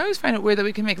 I always find it weird that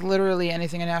we can make literally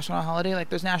anything a national holiday. Like,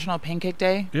 there's National Pancake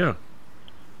Day. Yeah.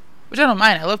 Which I don't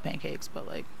mind. I love pancakes, but,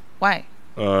 like, why?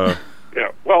 Yeah.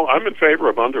 Well, I'm in favor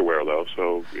of underwear, though,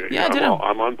 so yeah,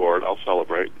 I'm on board. I'll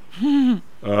celebrate. Look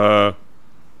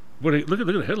at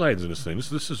the headlines in this thing.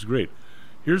 This is great.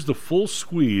 Here's the full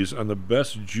squeeze on the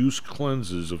best juice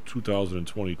cleanses of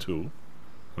 2022.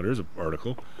 Well, there's an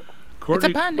article. It's a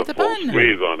pun. It's a pun.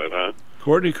 Squeeze on it, huh?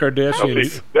 Kourtney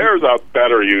Kardashian. There's a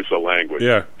better use of language.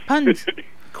 Yeah. Puns.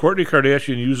 Kourtney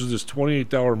Kardashian uses this $28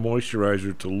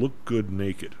 moisturizer to look good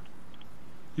naked.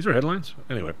 These are headlines?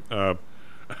 Anyway,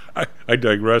 I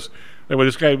digress. Anyway,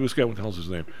 this guy, what the hell's his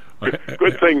name?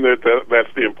 Good thing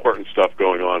that's the important stuff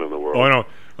going on in the world. Oh, I know.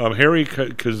 Harry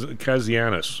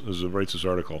Kazianis writes this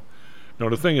article. Now,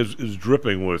 the thing is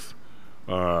dripping with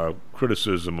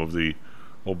criticism of the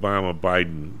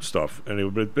Obama-Biden stuff, and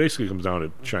it basically comes down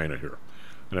to China here.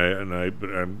 I'm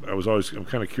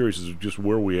kind of curious as to just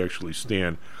where we actually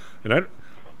stand. And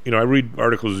I read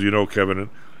articles, as you know, Kevin, and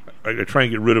I try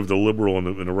and get rid of the liberal and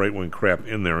the right wing crap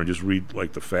in there and just read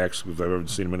like the facts because I haven't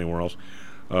seen them anywhere else.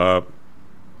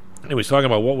 Anyway, he's talking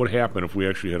about what would happen if we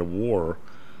actually had a war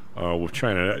with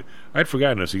China. I'd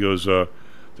forgotten this. He goes, to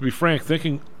be frank,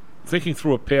 thinking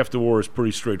through a path to war is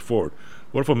pretty straightforward.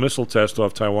 What if a missile test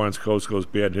off Taiwan's coast goes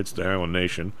bad and hits the island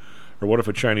nation? Or what if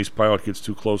a Chinese pilot gets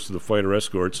too close to the fighter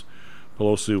escorts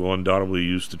Pelosi will undoubtedly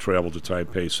use to travel to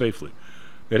Taipei safely?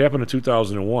 That happened in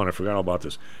 2001. I forgot all about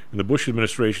this. And the Bush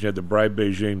administration had to bribe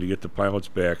Beijing to get the pilots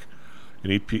back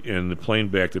and the plane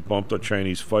back that bumped a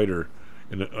Chinese fighter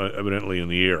evidently in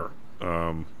the air.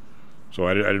 So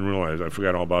I didn't realize. I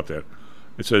forgot all about that.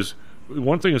 It says,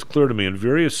 one thing is clear to me. In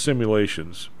various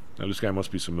simulations, now this guy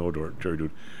must be some military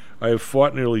dude, I have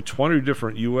fought nearly 20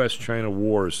 different U.S.-China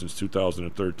wars since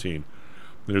 2013. And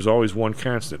there's always one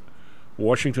constant.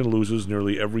 Washington loses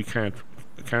nearly every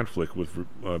conflict with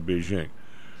Beijing.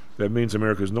 That means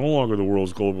America is no longer the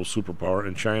world's global superpower,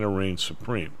 and China reigns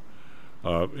supreme.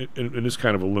 In this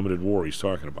kind of a limited war he's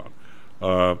talking about.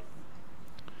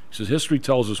 He says, history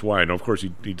tells us why. Now, of course,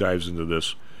 he dives into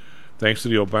this. Thanks to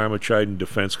the Obama-Biden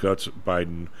defense cuts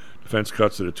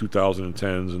of the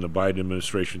 2010s and the Biden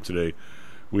administration today,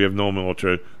 we have no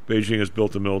military. Beijing has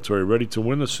built a military ready to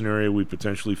win the scenario we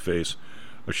potentially face,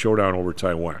 a showdown over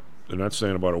Taiwan. They're not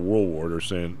saying about a world war. They're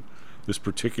saying this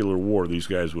particular war these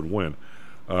guys would win.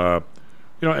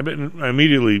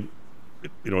 Immediately,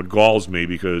 it galls me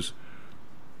because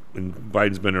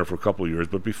Biden's been there for a couple of years.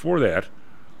 But before that,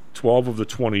 12 of the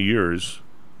 20 years,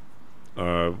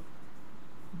 the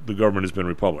government has been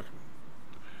Republican.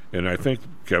 And I think,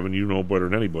 Kevin, you know better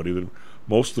than anybody that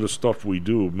most of the stuff we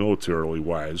do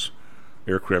militarily-wise,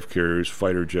 aircraft carriers,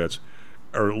 fighter jets,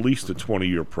 are at least a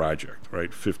 20-year project,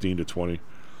 right? 15 to 20.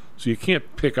 So you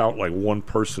can't pick out like one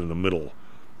person in the middle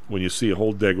when you see a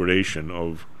whole degradation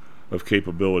of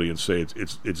capability and say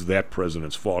it's that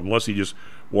president's fault, unless he just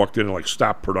walked in and like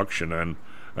stopped production on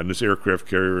this aircraft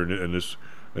carrier and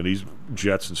these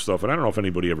jets and stuff. And I don't know if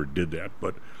anybody ever did that,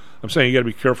 but I'm saying you got to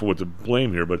be careful with the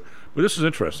blame here. But this is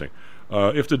interesting.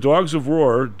 If the dogs of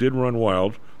war did run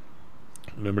wild,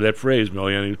 remember that phrase,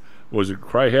 Meliani? Was it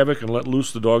cry havoc and let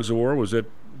loose the dogs of war? Was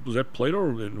that Plato?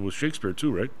 And it was Shakespeare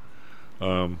too, right?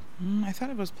 I thought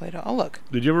it was Plato. Oh, look.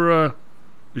 Did you ever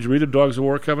did you read The Dogs of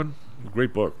War, Kevin?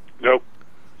 Great book. Nope.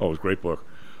 Oh, it was a great book.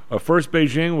 First,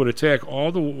 Beijing would attack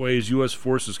all the ways U.S.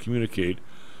 forces communicate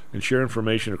and share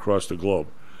information across the globe.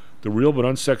 The real but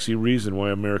unsexy reason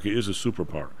why America is a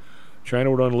superpower.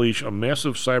 China would unleash a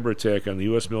massive cyber attack on the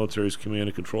U.S. military's command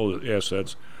and control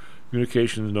assets,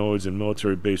 communications nodes, and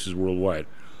military bases worldwide.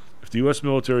 If the U.S.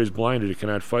 military is blinded, it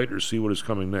cannot fight or see what is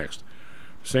coming next.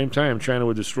 At the same time, China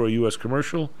would destroy U.S.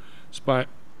 commercial, spy...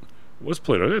 What's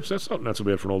Plato? That's not so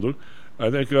bad for an old dude.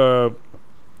 I think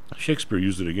Shakespeare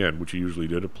used it again, which he usually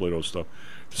did, at Plato's stuff.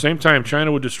 At the same time,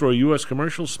 China would destroy U.S.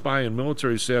 commercial, spy, and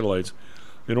military satellites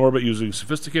in orbit using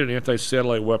sophisticated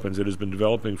anti-satellite weapons it has been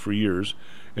developing for years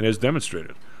and has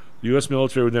demonstrated. The U.S.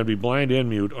 military would then be blind and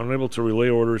mute, unable to relay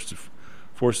orders to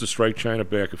force to strike China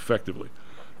back effectively.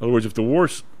 In other words, if the war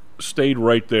stayed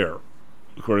right there,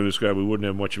 according to this guy, we wouldn't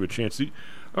have much of a chance. I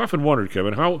often wondered,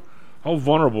 Kevin, how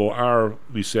vulnerable are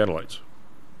these satellites?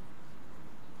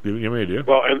 You have any idea?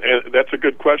 Well, and that's a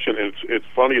good question. It's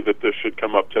funny that this should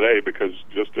come up today because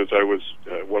just as I was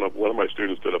one of my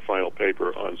students did a final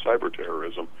paper on cyber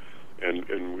terrorism, and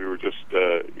we were just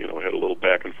had a little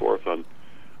back and forth on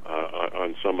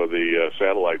some of the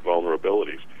satellite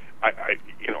vulnerabilities.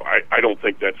 I don't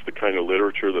think that's the kind of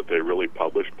literature that they really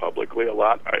publish publicly a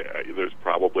lot. There's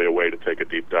probably a way to take a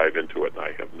deep dive into it, and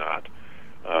I have not.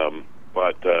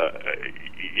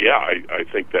 I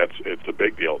think it's a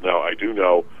big deal. Now, I do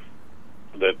know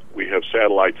that we have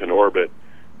satellites in orbit,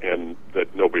 and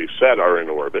that nobody said are in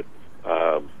orbit,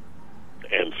 and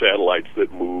satellites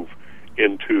that move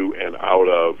into and out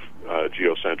of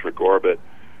geocentric orbit,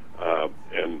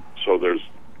 and so there's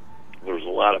a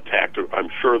lot of I'm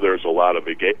sure there's a lot of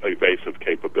evasive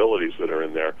capabilities that are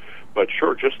in there. But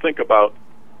sure, just think about,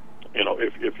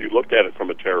 if you looked at it from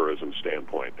a terrorism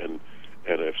standpoint, and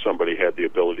and if somebody had the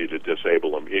ability to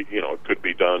disable them, it could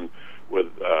be done with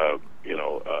a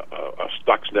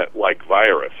Stuxnet-like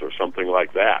virus or something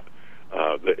like that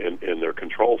in their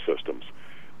control systems.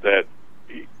 That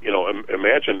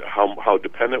imagine how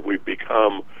dependent we've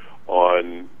become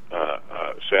on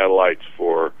satellites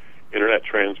for internet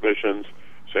transmissions,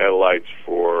 satellites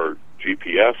for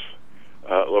GPS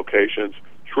locations.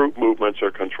 Troop movements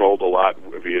are controlled a lot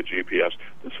via GPS.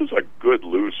 This is a good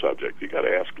Lou subject. You got to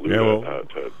ask Lou to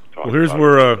talk. Well, here's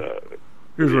about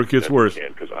where it gets worse.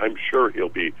 Because I'm sure he'll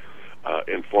be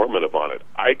informative on it.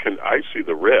 I see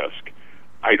the risk.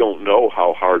 I don't know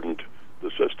how hardened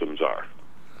the systems are.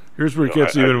 Here's where it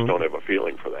gets I even. just don't have a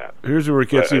feeling for that. Here's where it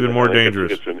gets even more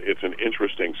dangerous. It's an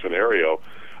interesting scenario.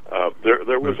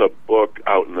 There was a book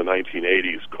out in the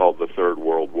 1980s called The Third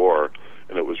World War,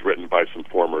 and it was written by some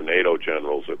former NATO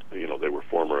generals. That they were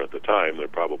former at the time. They're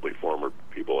probably former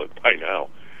people by now,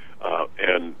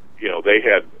 and they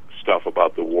had stuff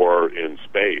about the war in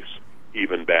space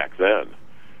even back then.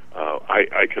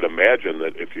 I could imagine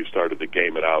that if you started to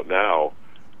game it out now,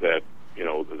 that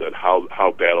that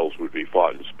how battles would be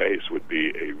fought in space would be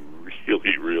a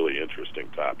really, really interesting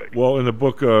topic. Well, in the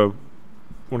book,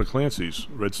 one of Clancy's,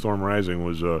 Red Storm Rising,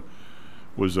 was a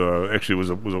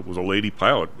lady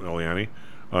pilot, Eliani,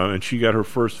 and she got her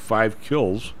first 5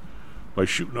 kills by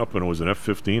shooting up, and it was an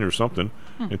F-15 or something,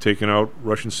 and taking out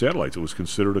Russian satellites. It was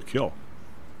considered a kill.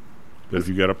 That if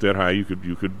you got up that high, you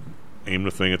could aim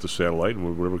the thing at the satellite,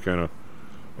 and whatever kind of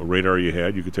a radar you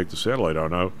had, you could take the satellite out.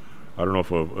 Now, I don't know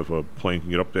if a plane can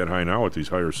get up that high now with these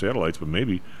higher satellites, but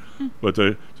maybe. But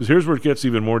here's where it gets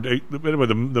even more.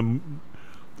 The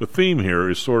theme here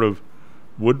is sort of,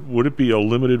 would it be a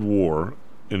limited war?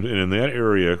 And in that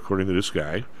area, according to this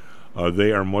guy,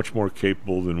 they are much more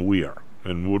capable than we are.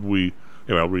 And would we?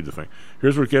 Anyway, I'll read the thing.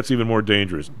 Here's where it gets even more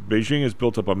dangerous. Beijing has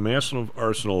built up a massive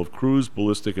arsenal of cruise,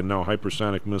 ballistic, and now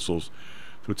hypersonic missiles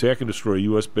to attack and destroy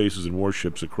U.S. bases and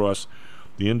warships across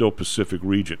the Indo-Pacific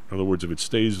region. In other words, if it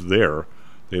stays there,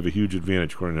 they have a huge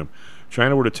advantage, according to him.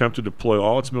 China would attempt to deploy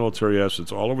all its military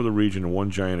assets all over the region in one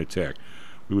giant attack.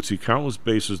 We would see countless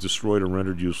bases destroyed or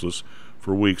rendered useless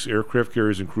for weeks, aircraft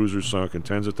carriers and cruisers sunk, and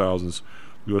tens of thousands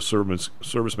of U.S.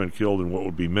 servicemen killed in what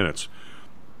would be minutes.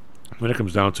 Then it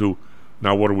comes down to,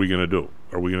 now what are we going to do?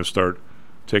 Are we going to start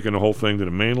taking the whole thing to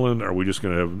the mainland? Are we just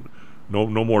going to have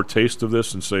no more taste of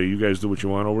this and say, you guys do what you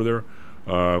want over there?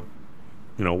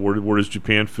 Where does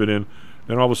Japan fit in?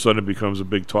 Then all of a sudden it becomes a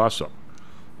big toss-up.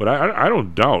 But I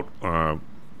don't doubt,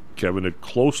 Kevin, that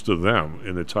close to them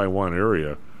in the Taiwan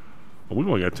area, we've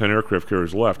only got 10 aircraft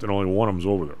carriers left, and only one of them's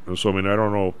over there. And so, I mean, I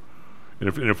don't know. And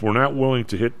if we're not willing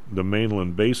to hit the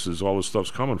mainland bases, all this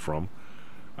stuff's coming from,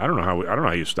 I don't know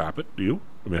how you stop it. Do you?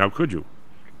 I mean, how could you?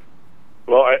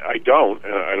 Well, I don't.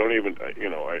 I don't even.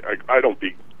 I don't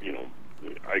be.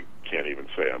 I can't even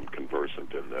say I'm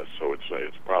conversant in this. So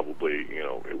it's probably.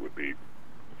 It would be.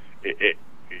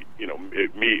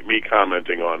 Me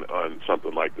commenting on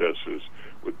something like this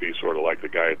would be sort of like the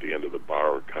guy at the end of the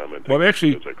bar commenting. Well,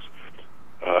 actually, on physics.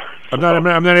 I'm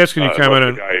not asking you to comment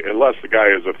on. Unless the guy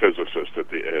is a physicist at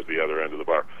the other end of the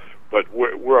bar. But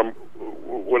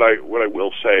what I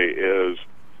will say is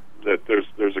that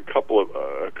there's a couple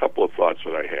of thoughts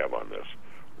that I have on this.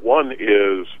 One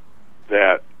is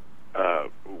that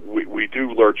we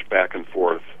do lurch back and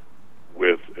forth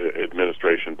with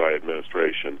administration by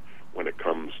administration when it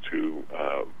comes to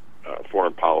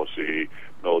foreign policy,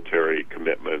 military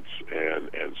commitments,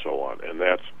 and so on, and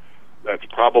that's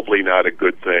probably not a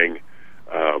good thing.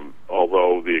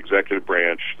 Although the executive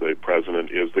branch, the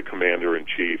president, is the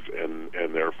commander-in-chief,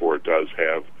 and therefore does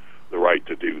have the right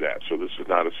to do that. So this is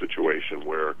not a situation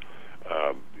where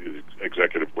the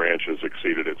executive branch has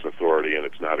exceeded its authority, and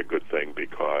it's not a good thing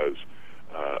because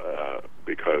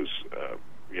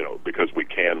we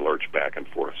can lurch back and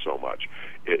forth so much.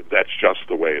 That's just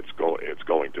the way it's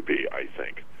going to be, I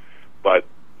think. But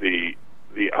the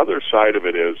other side of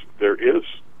it is there is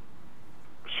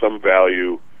some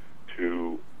value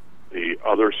to the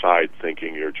other side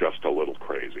thinking you're just a little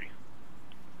crazy.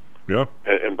 Yeah.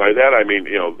 And by that I mean,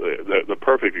 the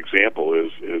perfect example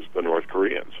is the North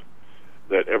Koreans.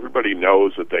 That everybody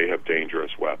knows that they have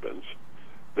dangerous weapons.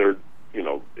 They're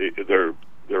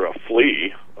a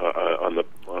flea on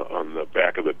the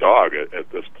back of the dog at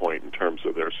this point in terms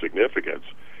of their significance,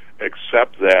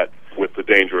 except that with the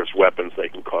dangerous weapons they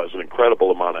can cause an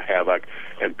incredible amount of havoc,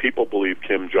 and people believe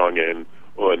Kim Jong-un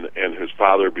and his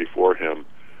father before him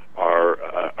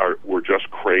were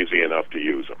just crazy enough to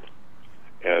use them,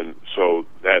 and so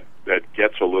that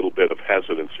gets a little bit of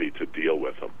hesitancy to deal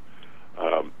with them.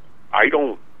 I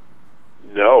don't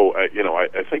know.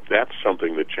 I think that's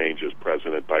something that changes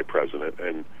president by president,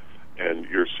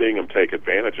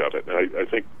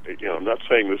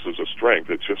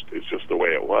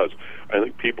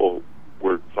 people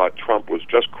thought Trump was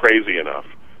just crazy enough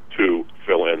to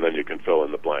fill in, then you can fill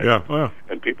in the blank. Yeah, oh, yeah.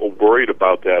 And people worried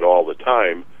about that all the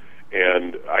time.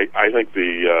 And I think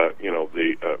the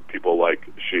people like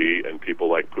Xi and people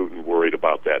like Putin worried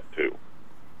about that too.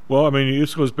 Well, I mean,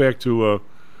 this goes back to.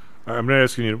 I'm not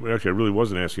asking you. Actually, I really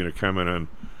wasn't asking you to comment on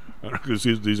because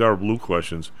these are blue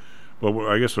questions. But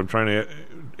I guess what I'm trying to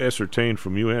ascertain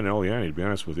from you and Eliani, to be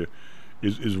honest with you,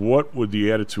 is what would the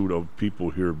attitude of people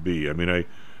here be? I mean, I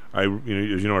as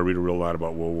you know, I read a real lot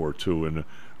about World War II, and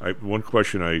one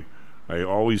question I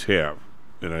always have,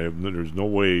 and there's no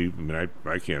way. I mean,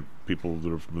 I can't. People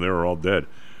that are from there are all dead.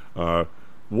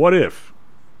 What if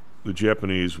the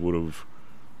Japanese would have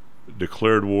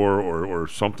declared war or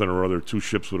something or other? Two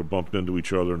ships would have bumped into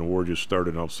each other, and the war just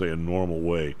started, I'll say, a normal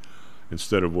way,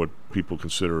 instead of what people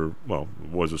consider, well,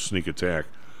 was a sneak attack.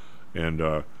 And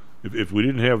if we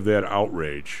didn't have that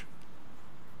outrage,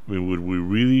 I mean, would we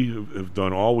really have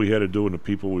done all we had to do, and the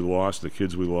people we lost, the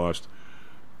kids we lost?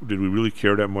 Did we really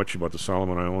care that much about the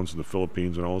Solomon Islands and the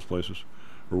Philippines and all those places?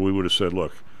 Or we would have said,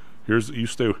 look, you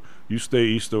stay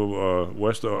east of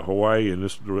west of Hawaii, and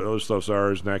the other stuff's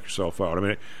ours. Knock yourself out. I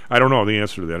mean, I don't know the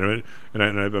answer to that. I mean,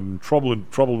 and I'm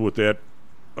troubled with that,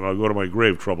 and I'll go to my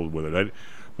grave troubled with it.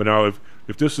 But now,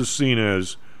 if this is seen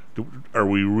as, are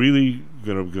we really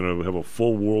gonna have a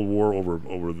full world war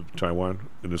over Taiwan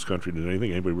in this country? Does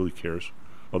anybody really cares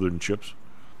other than chips?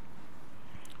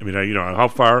 I mean, how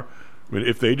far? I mean,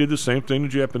 if they did the same thing the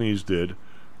Japanese did,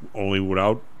 only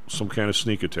without some kind of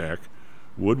sneak attack,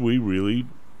 would we really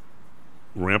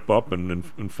ramp up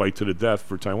and fight to the death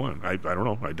for Taiwan? I don't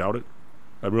know. I doubt it.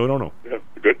 I really don't know. Yeah,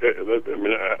 good. I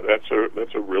mean,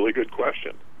 that's a really good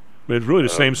question. I mean, it's really the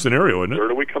same scenario, isn't it? Where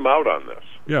do we come out on this?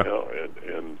 Yeah.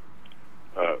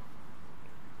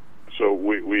 So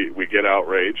we get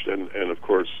outraged, and of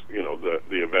course, the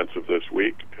events of this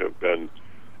week have been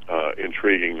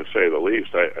intriguing to say the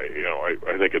least.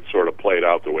 I think it sort of played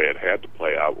out the way it had to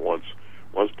play out. Once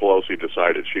Pelosi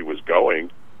decided she was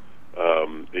going,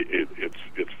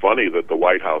 it's funny that the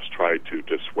White House tried to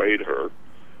dissuade her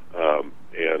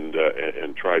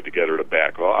and tried to get her to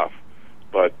back off,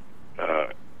 but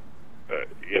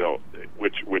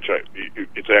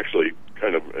it's actually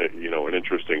kind of an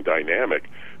interesting dynamic.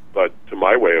 But to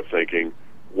my way of thinking,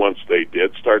 once they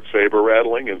did start saber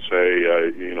rattling and say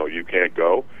you can't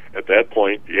go, at that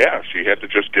point, yeah, she had to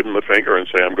just give him the finger and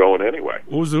say, I'm going anyway.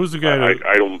 Who's the guy? I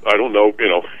don't know.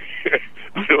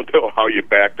 I don't know how you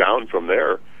back down from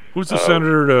there. Who's the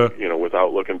senator?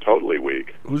 Without looking totally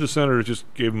weak. Who's the senator that just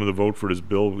gave him the vote for this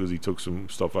bill because he took some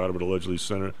stuff out of it, allegedly?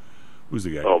 Senator. Who's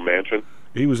the guy? Oh, Manchin.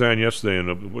 He was on yesterday,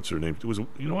 and what's her name? It was,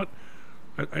 you know what?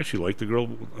 I actually liked the girl.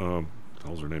 What the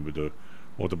hell's her name?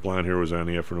 But the blonde hair was on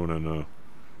the afternoon. And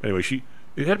anyway,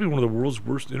 it had to be one of the world's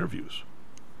worst interviews.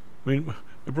 I mean,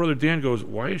 my brother Dan goes,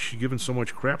 why is she giving so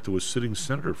much crap to a sitting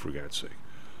senator, for God's sake?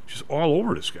 She's all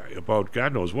over this guy about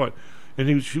God knows what.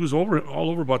 And she was all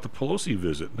over about the Pelosi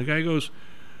visit. And the guy goes,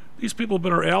 these people have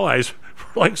been our allies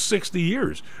for like 60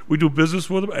 years. We do business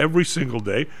with them every single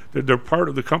day. They're part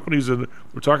of the companies that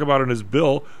we're talking about in his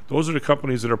bill. Those are the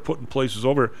companies that are putting places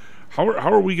over. How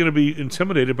are we going to be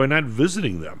intimidated by not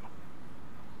visiting them?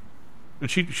 And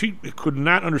she could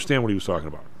not understand what he was talking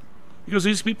about. Because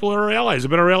these people are our allies. They've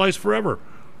been our allies forever.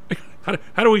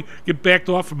 How do we get backed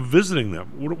off from visiting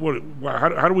them?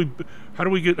 How do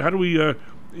we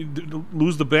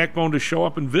lose the backbone to show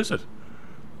up and visit?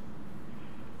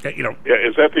 Yeah,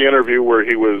 is that the interview where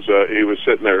he was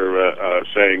sitting there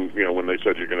saying, when they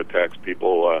said you're going to tax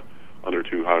people under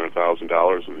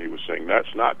 $200,000, and he was saying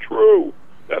that's not true,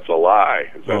 that's a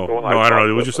lie. Is that the one? No, I don't know.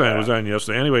 It was just saying it was on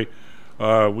yesterday. Anyway,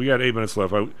 we got 8 minutes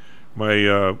left. What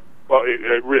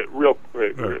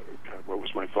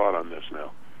was my thought on this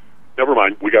now? Never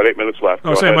mind. We got 8 minutes left. I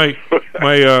was saying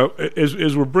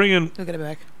as we're bringing, we'll get it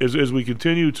back. As we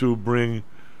continue to bring,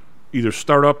 either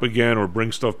start up again or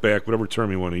bring stuff back, whatever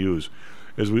term you want to use,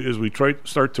 as we try to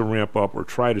start to ramp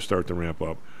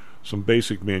up some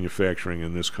basic manufacturing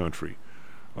in this country.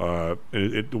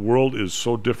 The world is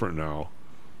so different now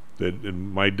that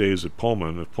in my days at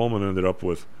Pullman, if Pullman ended up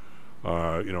with,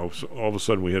 so all of a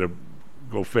sudden we had to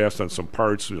go fast on some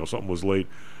parts, something was late,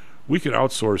 we could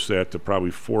outsource that to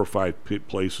probably 4 or 5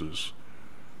 places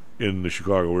in the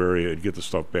Chicago area and get the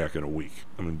stuff back in a week.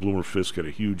 I mean, Bloomer Fisk had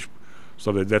a huge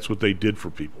stuff. That's what they did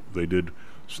for people. They did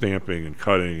stamping and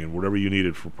cutting and whatever you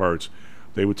needed for parts.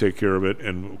 They would take care of it,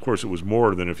 and of course it was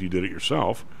more than if you did it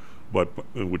yourself,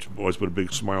 which always put a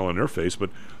big smile on their face.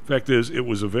 But the fact is, it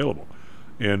was available.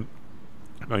 And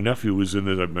my nephew is in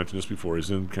this, I've mentioned this before, is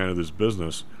in kind of this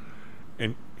business.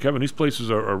 And Kevin, these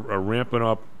places are ramping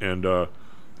up, and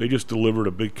they just delivered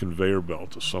a big conveyor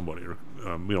belt to somebody. Or,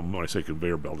 when I say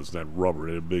conveyor belt, it's not rubber.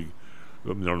 It's a big,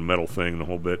 metal thing, the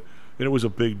whole bit. And it was a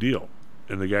big deal.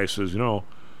 And the guy says, the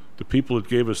people that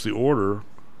gave us the order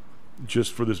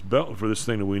just for this belt, for this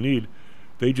thing that we need,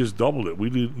 they just doubled it. We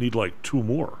need like 2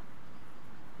 more.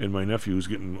 And my nephew, who's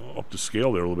getting up to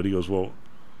scale there a little bit, he goes, well,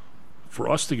 for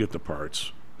us to get the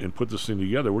parts and put this thing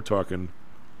together, we're talking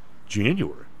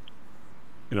January.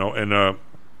 And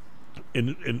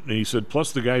he said,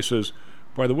 plus the guy says,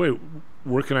 by the way,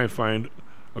 where can I find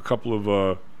a couple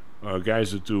of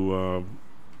guys that do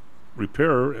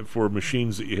repair for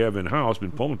machines that you have in-house?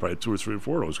 Been Pullman probably 2 or 3 or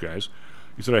 4 of those guys.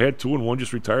 He said, I had 2 and one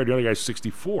just retired. The other guy's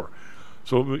 64.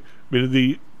 So,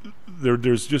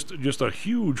 there's just a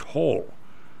huge hole,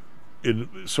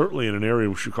 certainly in an area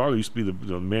where Chicago used to be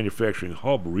the manufacturing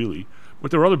hub, really.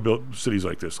 But there are other cities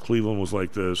like this. Cleveland was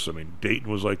like this. Dayton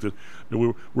was like this.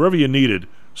 Wherever you needed,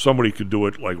 somebody could do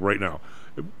it like right now.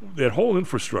 That whole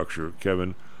infrastructure,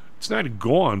 Kevin, it's not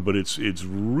gone, but it's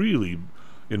really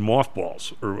in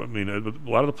mothballs. A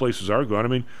lot of the places are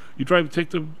gone. You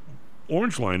take the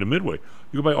Orange Line to Midway.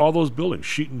 You go by all those buildings,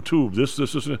 sheet and tube, this.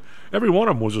 Every one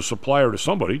of them was a supplier to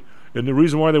somebody, and the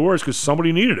reason why they were is because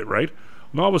somebody needed it, right?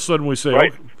 And all of a sudden we say,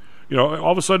 right.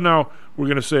 All of a sudden now we're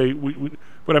going to say,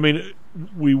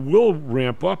 we will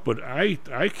ramp up, but I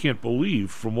can't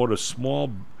believe from what a small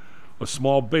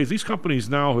base. These companies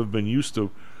now have been used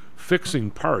to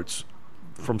fixing parts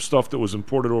from stuff that was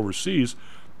imported overseas,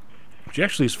 which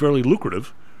actually is fairly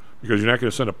lucrative because you're not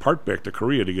going to send a part back to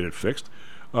Korea to get it fixed.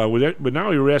 But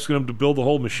now you're asking them to build the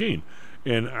whole machine,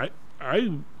 and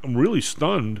I'm really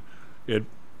stunned at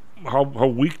how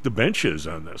weak the bench is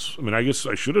on this. I guess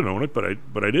I should have known it, but I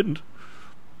didn't.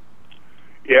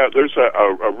 Yeah, there's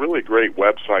a really great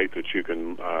website that you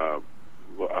can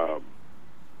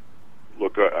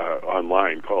look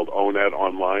online called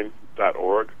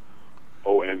onetonline.org,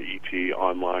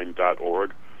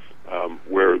 onetonline.org,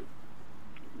 where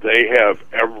they have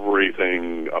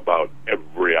everything about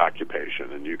every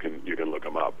occupation, and you can look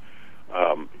them up,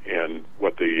 and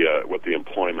what the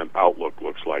employment outlook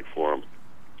looks like for them.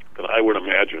 And I would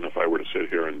imagine if I were to sit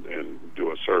here and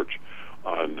do a search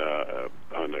on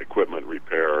equipment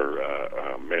repair,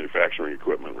 manufacturing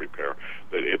equipment repair,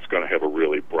 that it's going to have a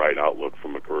really bright outlook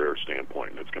from a career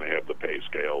standpoint. And it's going to have the pay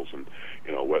scales, and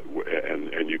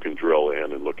and you can drill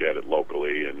in and look at it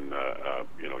locally, and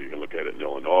you can look at it in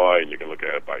Illinois, and you can look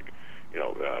at it by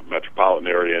metropolitan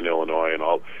area in Illinois, and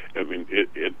all.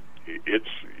 It's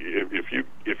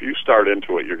if you start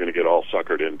into it, you're going to get all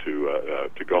suckered into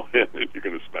to go in, and you're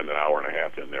going to spend an hour and a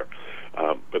half in there.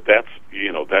 But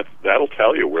that'll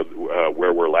tell you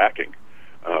where we're lacking.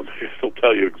 It'll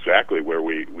tell you exactly where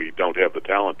we don't have the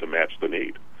talent to match the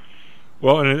need.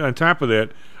 Well, and on top of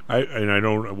that,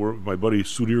 my buddy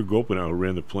Sudhir Gopinath, who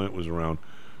ran the plant, was around.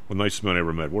 One of the nicest men I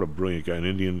ever met. What a brilliant guy,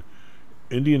 an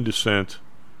Indian descent.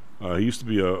 He used to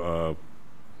be an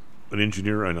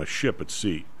engineer on a ship at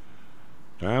sea.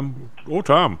 Tom,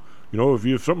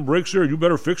 if something breaks there, you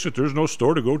better fix it. There's no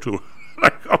store to go to.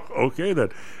 Okay,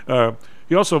 then.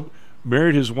 He also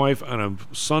married his wife on a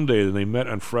Sunday, and they met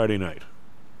on Friday night.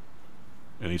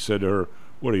 And he said to her,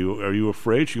 "What are you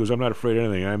afraid?" She goes, "I'm not afraid of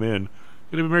anything. I'm in."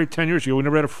 They've been married 10 years ago. We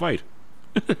never had a fight.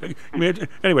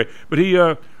 Anyway, but he.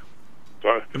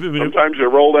 Sometimes you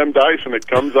roll them dice, and it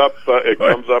comes up.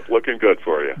 Comes up looking good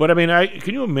for you. But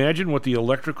can you imagine what the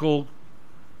electrical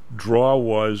draw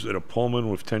was at a Pullman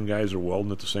with 10 guys are welding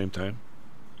at the same time?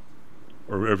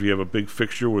 Or if you have a big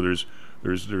fixture where there's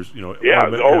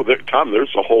Tom,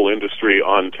 there's a whole industry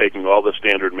on taking all the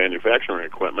standard manufacturing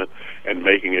equipment and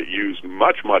making it use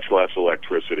much less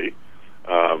electricity,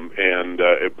 and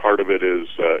part of it is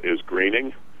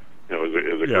greening,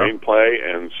 is a green play,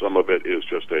 and some of it is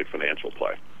just a financial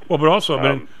play. Well, but also,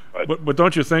 but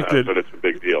don't you think that? But it's a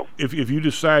big deal. If you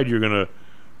decide you're going to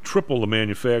triple the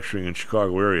manufacturing in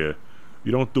Chicago area,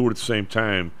 you don't do it at the same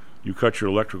time. You cut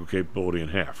your electrical capability in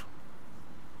half.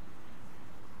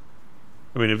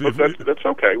 That's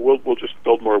okay. We'll just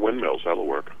build more windmills. That'll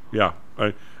work. Yeah.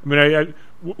 What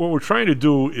we're trying to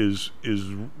do is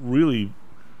really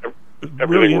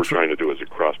everything we're trying to do is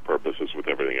at cross purposes with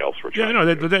everything else we're trying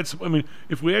to do. That's.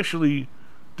 If we actually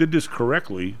did this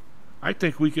correctly, I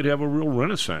think we could have a real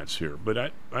renaissance here. But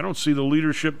I don't see the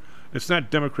leadership. It's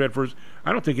not Democrat first.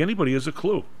 I don't think anybody has a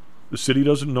clue. The city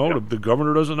doesn't know. The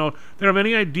governor doesn't know. They don't have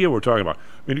any idea what we're talking about.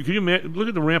 Can you look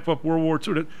at the ramp up World War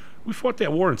II? We fought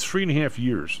that war in 3.5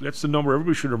 years. That's the number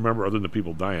everybody should remember, other than the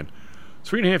people dying.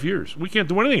 3.5 years. We can't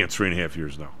do anything in 3.5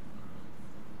 years now.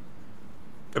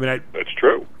 That's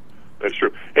true. That's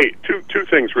true. Hey, two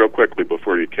things real quickly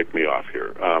before you kick me off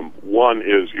here. One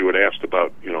is you had asked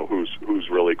about who's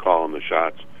really calling the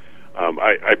shots.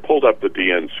 I pulled up the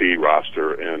DNC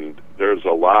roster, and there's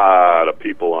a lot of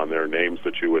people on there, names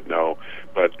that you would know,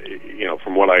 but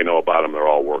from what I know about them, they're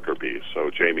all worker bees. So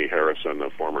Jamie Harrison, a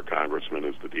former congressman,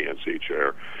 is the DNC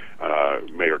chair.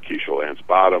 Mayor Keisha Lance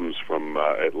Bottoms from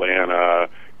Atlanta,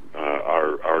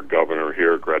 our governor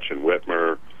here, Gretchen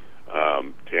Whitmer,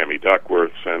 Tammy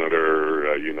Duckworth,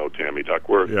 Senator, Tammy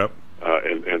Duckworth, yep.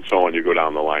 And so on. You go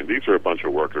down the line. These are a bunch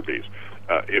of worker bees.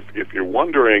 If you're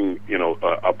wondering,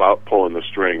 about pulling the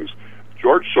strings,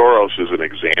 George Soros is an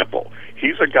example.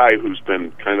 He's a guy who's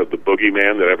been kind of the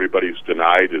boogeyman that everybody's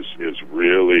denied is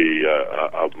really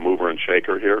a mover and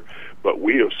shaker here. But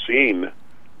we have seen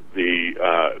the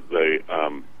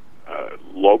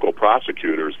local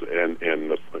prosecutors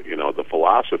and the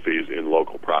philosophies in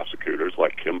local prosecutors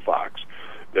like Kim Foxx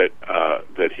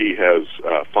that he has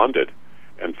funded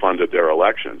their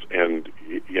elections, and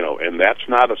that's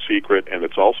not a secret, and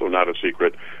it's also not a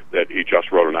secret that he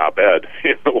just wrote an op-ed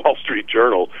in the Wall Street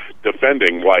Journal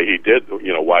defending why he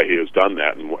has done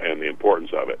that and the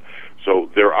importance of it. So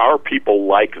there are people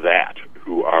like that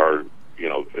who are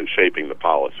shaping the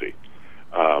policy,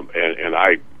 and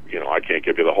I can't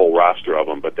give you the whole roster of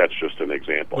them, but that's just an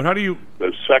example. But how do you?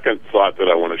 The second thought that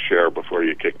I want to share before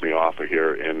you kick me off of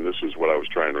here, and this is what I was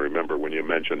trying to remember when you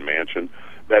mentioned Manchin,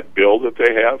 that bill that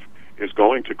they have is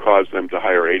going to cause them to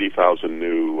hire 80,000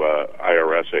 new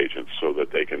IRS agents so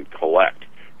that they can collect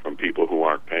from people who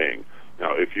aren't paying.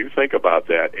 Now, if you think about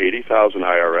that, 80,000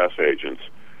 IRS agents,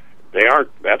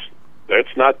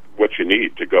 that's not what you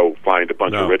need to go find a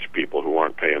bunch of rich people who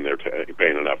aren't paying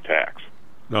paying enough tax.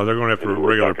 No, they're going after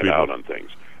regular people. Out on things.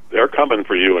 They're coming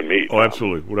for you and me. Oh,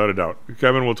 absolutely, without a doubt.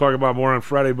 Kevin, we'll talk about more on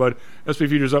Friday, bud. SP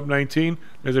Futures up 19,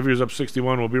 SP Futures up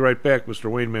 61. We'll be right back, Mr.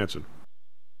 Wayne Manson.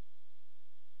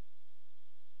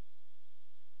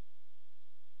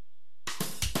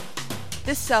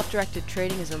 This self-directed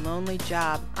trading is a lonely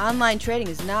job. Online trading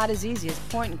is not as easy as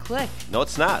point and click. No,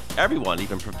 it's not. Everyone,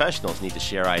 even professionals, need to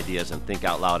share ideas and think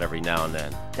out loud every now and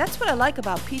then. That's what I like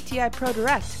about PTI Pro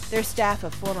Direct. Their staff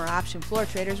of former option floor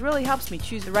traders really helps me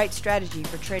choose the right strategy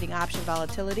for trading option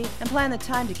volatility and plan the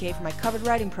time decay for my covered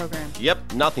writing program.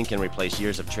 Yep, nothing can replace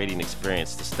years of trading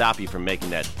experience to stop you from making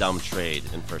that dumb trade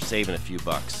and for saving a few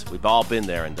bucks. We've all been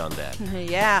there and done that.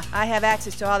 Yeah, I have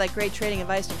access to all that great trading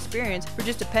advice and experience for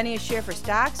just a penny a share for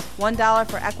stocks,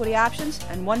 $1 for equity options,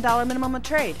 and $1 minimum a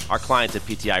trade. Our clients at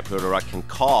PTI Pro Direct can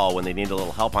call when they need a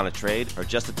little help on a trade or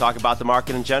just to talk about the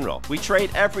market in general. We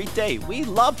trade every day. We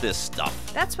love this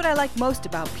stuff. That's what I like most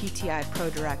about PTI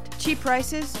Pro Direct. Cheap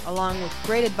prices, along with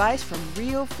great advice from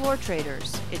real floor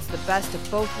traders. It's the best of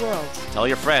both worlds. Tell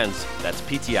your friends. That's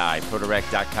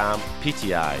PTIProDirect.com,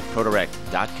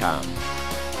 PTIProDirect.com.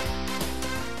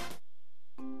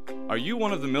 Are you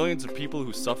one of the millions of people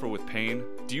who suffer with pain?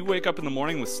 Do you wake up in the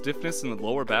morning with stiffness in the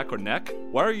lower back or neck?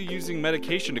 Why are you using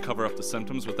medication to cover up the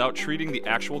symptoms without treating the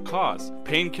actual cause?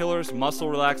 Painkillers, muscle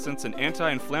relaxants, and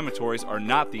anti-inflammatories are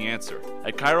not the answer.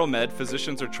 At ChiroMed,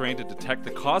 physicians are trained to detect the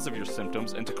cause of your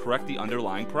symptoms and to correct the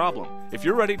underlying problem. If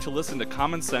you're ready to listen to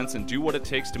common sense and do what it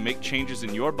takes to make changes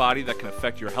in your body that can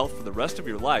affect your health for the rest of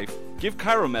your life, give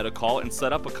ChiroMed a call and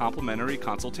set up a complimentary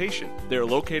consultation. They are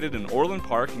located in Orland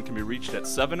Park and can be reached at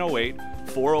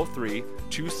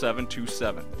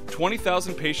 708-403-2727.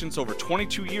 20,000 patients over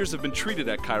 22 years have been treated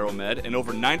at ChiroMed, and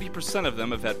over 90% of them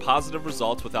have had positive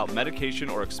results without medication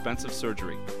or expensive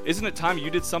surgery. Isn't it time you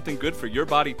did something good for your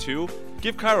body too?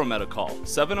 Give ChiroMed a call,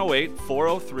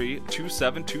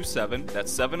 708-403-2727.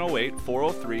 That's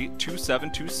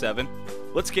 708-403-2727.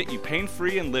 Let's get you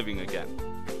pain-free and living again.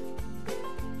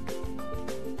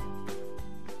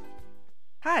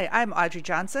 Hi, I'm Audrey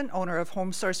Johnson, owner of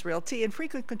Home Source Realty and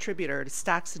frequent contributor to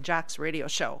Stocks and Jocks radio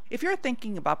show. If you're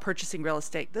thinking about purchasing real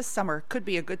estate this summer, could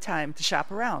be a good time to shop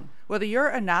around. Whether you're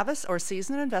a novice or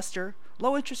seasoned investor,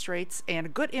 low interest rates and a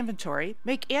good inventory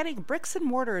make adding bricks and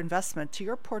mortar investment to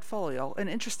your portfolio an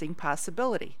interesting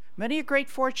possibility. Many a great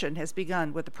fortune has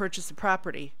begun with the purchase of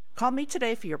property. Call me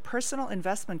today for your personal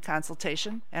investment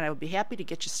consultation, and I will be happy to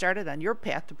get you started on your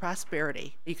path to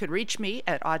prosperity. You can reach me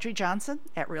at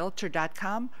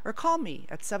audreyjohnson@realtor.com or call me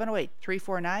at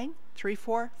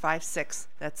 708-349-3456.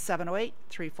 That's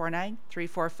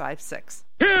 708-349-3456.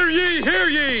 Hear ye, hear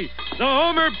ye! The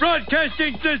Homer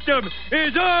Broadcasting System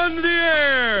is on the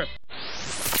air!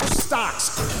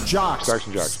 Stocks, jocks. Stocks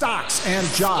and jocks. Stocks and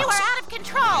jocks. You are out of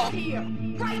control! Here,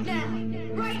 right now,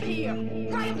 right here,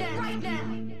 right now, right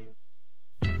now.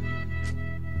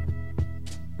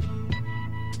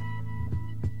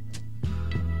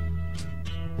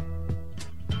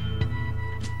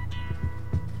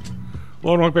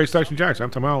 Hello and welcome back to Stocks and Jocks.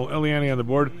 I'm Tom Eliani on the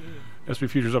board. S&P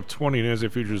futures up 20,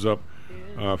 NASDAQ futures up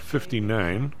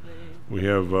 59. We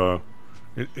have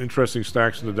interesting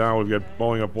stocks in the Dow. We've got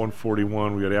Boeing up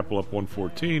 141. We got Apple up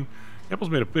 114.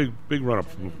 Apple's made a big run up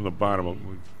from the bottom. We'll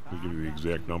give you the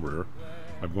exact number here.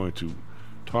 I'm going to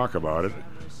talk about it.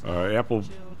 Apple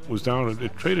was down.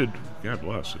 It traded, God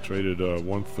bless, it traded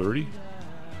 130.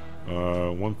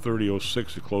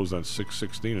 130.06. It closed on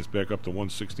 616. It's back up to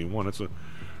 161. It's a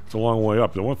long way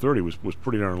up. The 130 was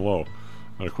pretty darn low.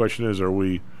 The question is, are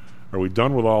we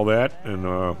done with all that and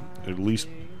at least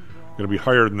going to be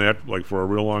higher than that, like for a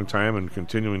real long time, and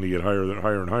continuing to get higher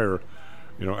and higher?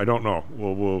 You know, I don't know.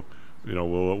 We'll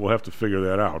have to figure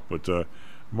that out. But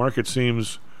market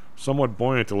seems somewhat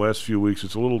buoyant the last few weeks.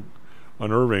 It's a little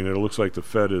unnerving that it looks like the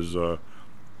Fed is. I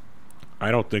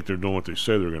don't think they're doing what they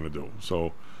say they're going to do.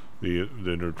 So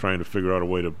they're trying to figure out a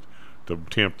way to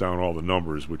tamp down all the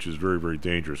numbers, which is very, very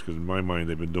dangerous, because in my mind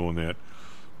they've been doing that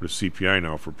with CPI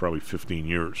now for probably 15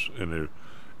 years, and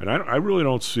I really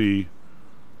don't see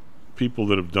people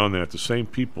that have done that. The same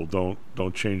people don't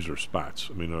change their spots.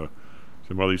 I mean, my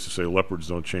mother used to say leopards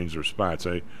don't change their spots.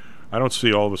 I don't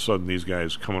see all of a sudden these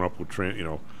guys coming up with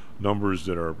numbers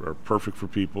that are perfect for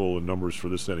people and numbers for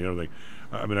this, that, and the other thing.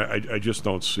 I mean, I just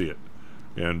don't see it.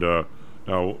 And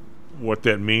now what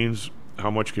that means, how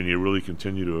much can you really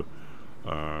continue to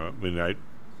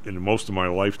in most of my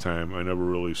lifetime, I never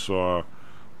really saw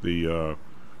the.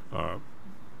 I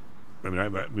shouldn't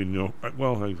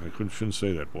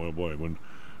say that. Boy, oh boy, when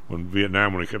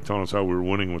Vietnam, when they kept telling us how we were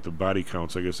winning with the body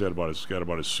counts, I guess that got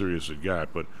about as serious as it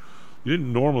got. But you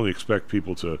didn't normally expect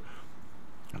people to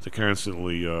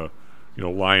constantly,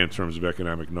 lie in terms of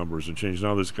economic numbers and change.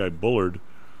 Now this guy Bullard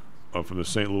from the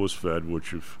St. Louis Fed,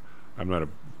 which I'm not a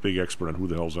big expert on who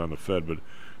the hell's on the Fed, but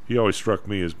he always struck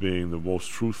me as being the most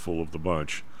truthful of the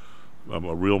bunch. I'm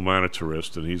a real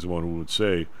monetarist, and he's the one who would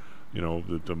say,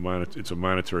 that it's a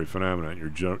monetary phenomenon,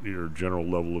 your general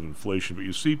level of inflation. But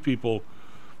you see people,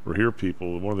 or hear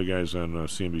people, one of the guys on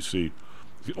CNBC,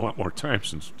 a lot more time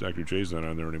since Dr. J's not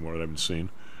on there anymore that I haven't seen,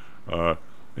 and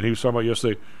he was talking about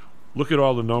yesterday, look at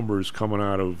all the numbers coming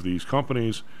out of these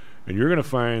companies, and you're going to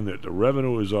find that the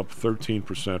revenue is up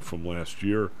 13% from last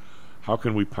year. How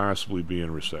can we possibly be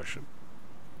in recession?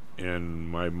 And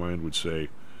my mind would say,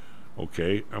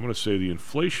 okay, I'm going to say the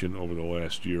inflation over the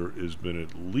last year has been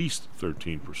at least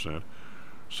 13%.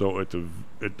 So at the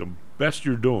best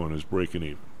you're doing is breaking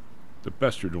even. The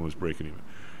best you're doing is breaking even.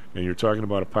 And you're talking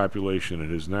about a population that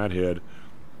has not had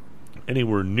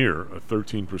anywhere near a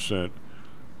 13%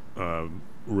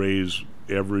 raise,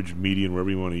 average, median,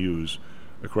 whatever you want to use,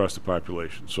 across the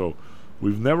population. So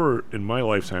we've never, in my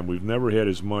lifetime, had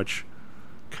as much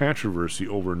controversy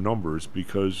over numbers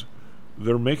because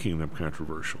they're making them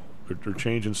controversial. They're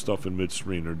changing stuff in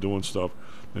midstream. They're doing stuff,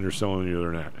 and they're selling you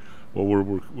they're not. Well,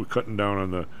 we're cutting down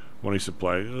on the money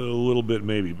supply a little bit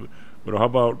maybe, but how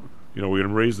about we're going to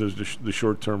raise the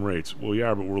short-term rates? Well,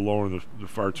 yeah, but we're lowering the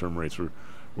far-term rates.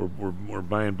 We're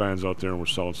buying bonds out there and we're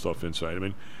selling stuff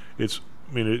inside. It's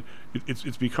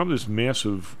become this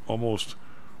massive almost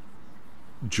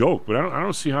joke, but I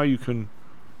don't see how you can.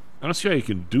 I don't see how you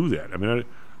can do that. On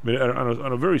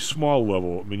a very small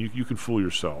level, you can fool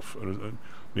yourself.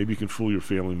 Maybe you can fool your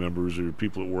family members or your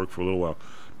people at work for a little while.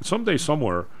 But someday,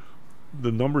 somewhere,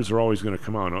 the numbers are always going to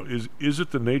come out. Now, is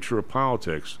it the nature of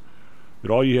politics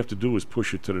that all you have to do is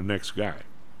push it to the next guy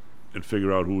and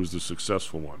figure out who is the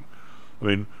successful one?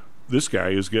 This guy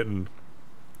is getting.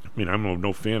 I'm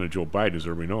no fan of Joe Biden, as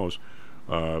everybody knows,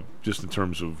 just in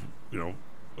terms of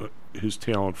his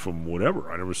talent from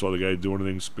whatever. I never saw the guy do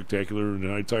anything spectacular in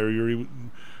an entire year,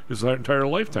 his entire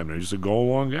lifetime. He's just a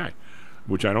go-along guy,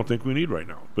 which I don't think we need right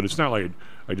now. But it's not like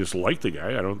I just like the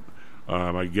guy. I don't.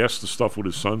 I guess the stuff with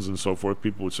his sons and so forth,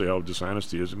 people would say how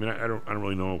dishonest he is. I don't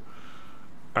really know.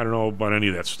 I don't know about any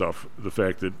of that stuff. The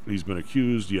fact that he's been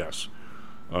accused, yes,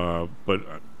 but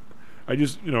I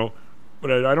just but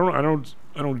I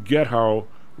don't get how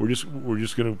we're just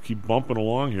going to keep bumping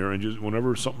along here, and just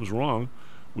whenever something's wrong,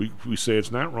 we say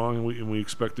it's not wrong, and we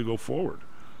expect to go forward.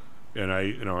 And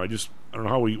I don't know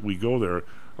how we go there.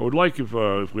 I would like if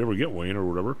we ever get Wayne or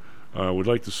whatever, would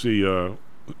like to see.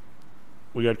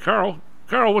 We got Carl.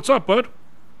 Carl, what's up, bud?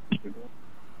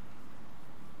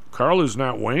 Carl is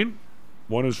not Wayne.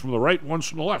 One is from the right, one's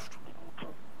from the left.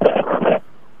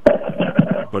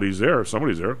 But he's there.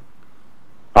 Somebody's there.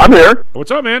 I'm here.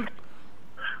 What's up, man?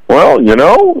 Well,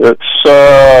 it's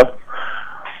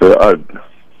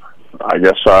I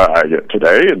guess I get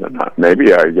today, and then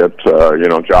maybe I get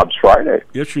Jobs Friday.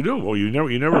 Yes, you do. Well, you're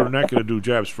never not going to do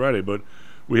Jobs Friday, but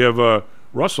we have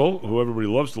Russell, who everybody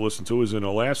loves to listen to, is in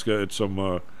Alaska at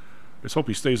some Let's hope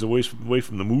he stays away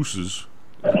from the mooses.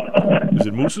 Is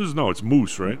it mooses? No, it's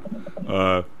moose, right?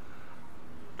 I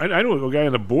know a guy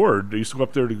on the board. They used to go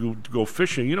up there to go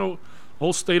fishing. You know, the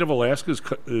whole state of Alaska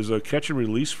is a catch and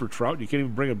release for trout. You can't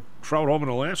even bring a trout home in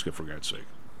Alaska, for God's sake.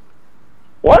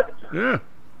 What? Yeah.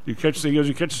 You catch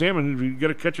salmon, you got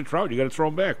to catch a trout. You got to throw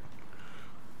them back.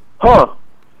 Huh.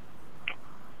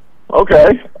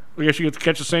 Okay. I guess you get to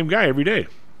catch the same guy every day.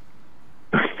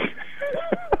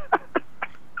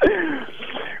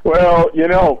 Well, you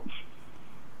know,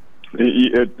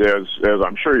 as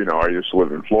I'm sure you know, I used to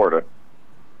live in Florida,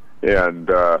 and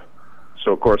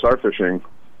so of course our fishing.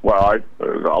 Well,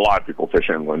 a lot of people fish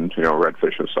inland, you know,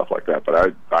 redfish and stuff like that.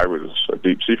 But I was a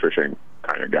deep sea fishing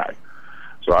kind of guy,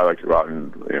 so I like to go out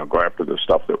and go after the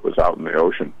stuff that was out in the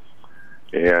ocean.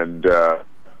 And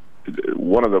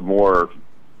one of the more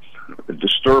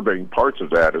disturbing parts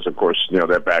of that is, of course,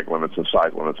 that bag limits and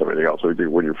size limits, everything else. So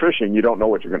when you're fishing, you don't know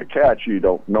what you're going to catch. You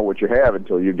don't know what you have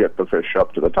until you get the fish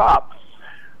up to the top.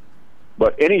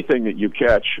 But anything that you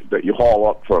catch that you haul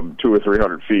up from 200 or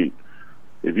 300 feet,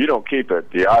 if you don't keep it,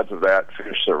 the odds of that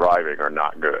fish surviving are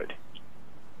not good.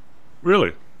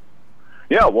 Really?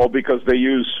 Yeah, well, because so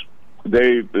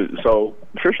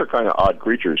fish are kind of odd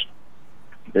creatures.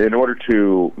 In order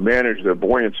to manage their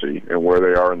buoyancy and where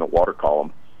they are in the water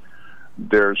column,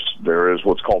 there is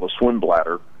what's called a swim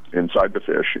bladder inside the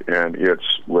fish, and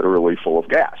it's literally full of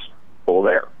gas, full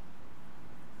of air.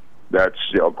 That's,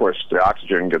 of course, the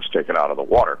oxygen gets taken out of the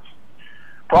water.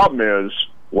 Problem is,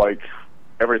 like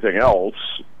everything else,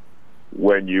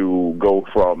 when you go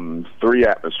from 3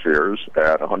 atmospheres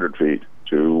at 100 feet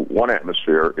to 1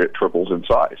 atmosphere, it triples in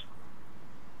size.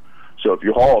 So if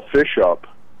you haul a fish up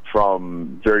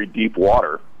from very deep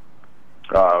water,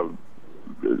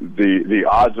 the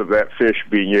odds of that fish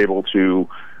being able to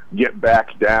get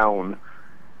back down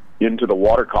into the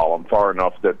water column far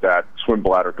enough that swim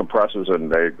bladder compresses and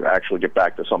they actually get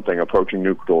back to something approaching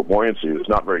neutral buoyancy is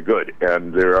not very good.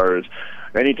 And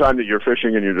anytime that you're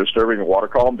fishing and you're disturbing the water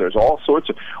column, there's all sorts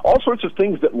of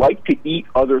things that like to eat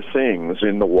other things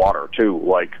in the water too,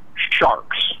 like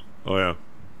sharks. Oh yeah.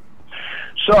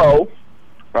 So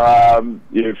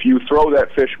if you throw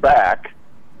that fish back,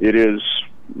 it is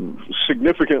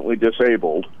significantly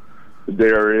disabled.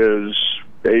 There is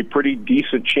a pretty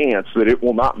decent chance that it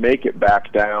will not make it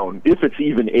back down, if it's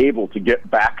even able to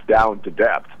get back down to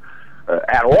depth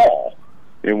at all,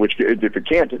 in which if it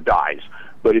can't, it dies.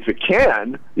 But if it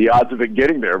can, the odds of it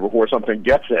getting there before something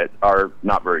gets it are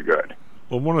not very good.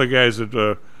 Well, one of the guys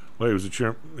that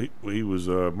he was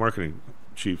a marketing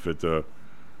chief at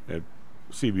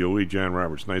CBOE, John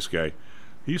Roberts, nice guy.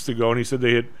 He used to go and he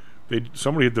said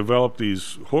somebody had developed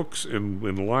these hooks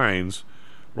and lines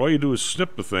where all you do is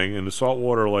snip the thing and the salt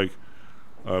water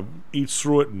eats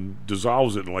through it and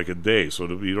dissolves it in like a day, so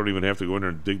that you don't even have to go in there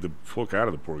and dig the hook out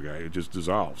of the poor guy. It just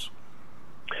dissolves.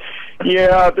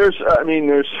 Yeah, if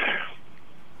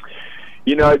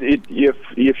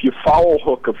you foul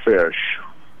hook a fish,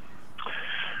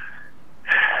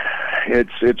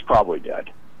 it's probably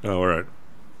dead. Oh, all right.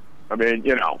 I mean,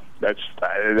 that's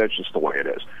just the way it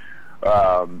is.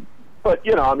 But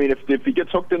if he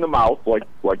gets hooked in the mouth like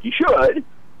he should,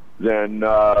 then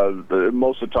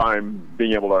most of the time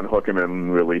being able to unhook him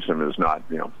and release him is not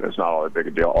it's not all that big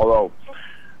a deal. Although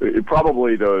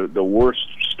probably the worst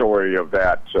story of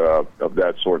that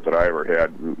sort that I ever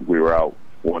had, we were out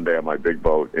one day on my big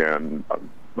boat and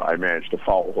I managed to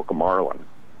foul hook a marlin,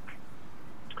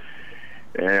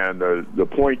 and the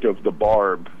point of the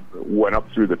barb went up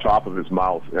through the top of his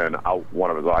mouth and out one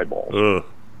of his eyeballs. Ugh.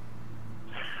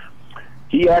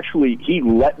 He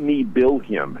let me bill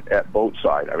him at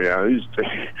boatside. I mean,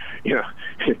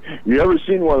 you ever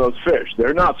seen one of those fish?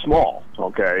 They're not small,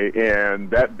 okay? And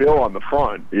that bill on the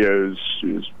front is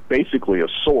basically a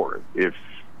sword. If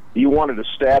he wanted to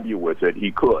stab you with it,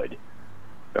 he could.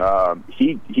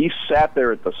 He sat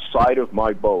there at the side of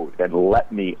my boat and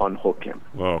let me unhook him.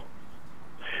 Wow.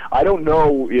 I don't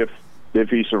know if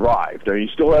he survived. I mean,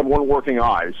 he still had one working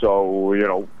eye, so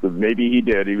maybe he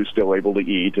did. He was still able to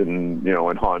eat and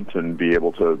and hunt and be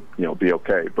able to be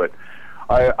okay. But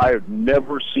I have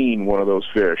never seen one of those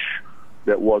fish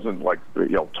that wasn't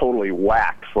totally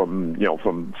whacked from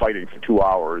fighting for 2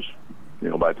 hours.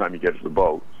 By the time you get to the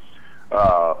boat,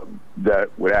 that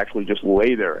would actually just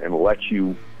lay there and let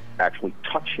you actually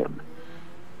touch him.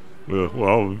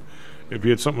 Well, if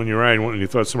you had something in your eye and you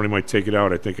thought somebody might take it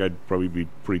out, I think I'd probably be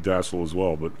pretty docile as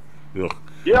well. But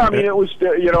yeah, I mean, it was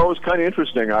it was kind of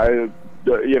interesting.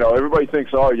 Everybody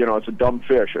thinks, it's a dumb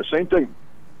fish. Same thing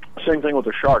with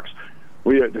the sharks.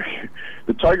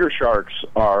 the tiger sharks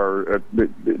are.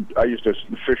 I used to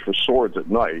fish for swords at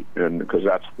night, and because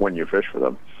that's when you fish for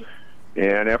them.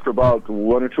 And after about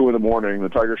 1 or 2 in the morning, the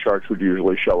tiger sharks would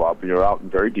usually show up. You're out in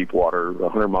very deep water,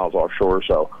 100 miles offshore or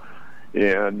so,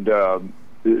 and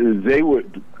they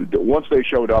would. Once they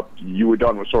showed up, you were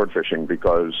done with sword fishing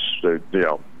because the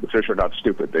fish are not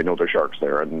stupid. They know there's sharks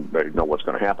there, and they know what's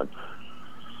going to happen.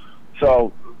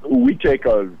 So we take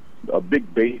a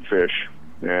big bait fish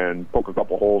and poke a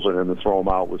couple holes in it and throw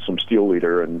them out with some steel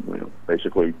leader and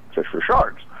basically fish for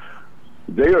sharks.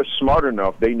 They are smart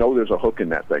enough. They know there's a hook in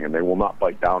that thing, and they will not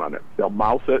bite down on it. They'll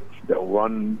mouth it. They'll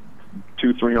run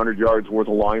 200-300 yards worth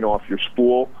of line off your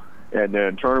spool, and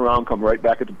then turn around, come right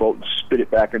back at the boat, and spit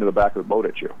it back into the back of the boat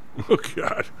at you. Oh,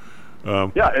 God.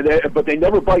 But they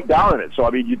never bite down on it. So, I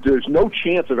mean, there's no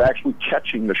chance of actually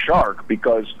catching the shark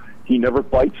because he never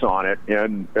bites on it,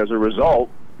 and as a result,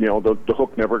 the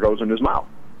hook never goes in his mouth.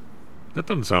 That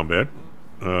doesn't sound bad.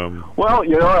 Well,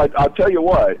 I'll tell you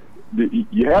what.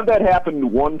 You have that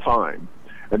happen one time,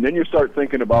 and then you start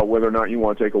thinking about whether or not you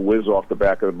want to take a whiz off the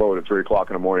back of the boat at 3 o'clock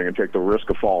in the morning and take the risk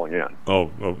of falling in.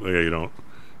 Oh yeah, you don't.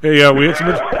 Hey, we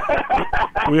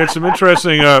had some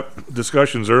interesting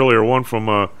discussions earlier. One from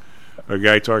a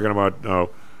guy talking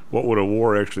about what would a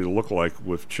war actually look like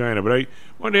with China. But I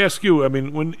wanted to ask you. I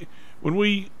mean, when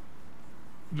we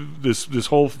this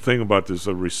whole thing about this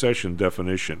recession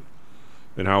definition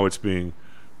and how it's being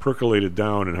percolated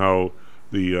down and how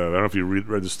I don't know if you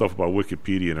read the stuff about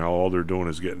Wikipedia and how all they're doing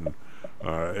is getting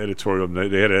editorial.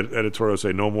 They had editorial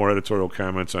say no more editorial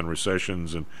comments on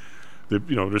recessions, and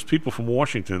there's people from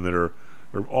Washington that are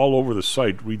all over the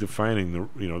site redefining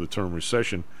the term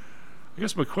recession. I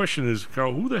guess my question is,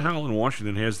 Carl, who the hell in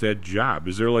Washington has that job?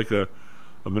 Is there like a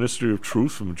Ministry of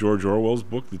Truth from George Orwell's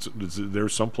book? Is there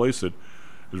someplace that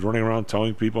is running around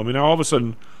telling people? I mean, now all of a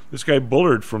sudden this guy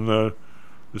Bullard from the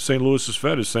St. Louis's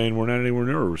Fed is saying we're not anywhere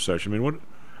near a recession. I mean,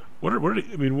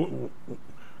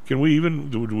 can we even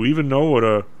do we even know what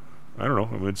I don't know.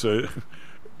 I mean,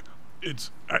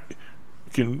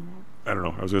 I don't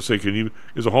know. I was going to say,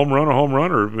 is a home run a home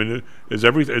run, or I mean, is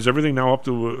everything now up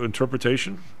to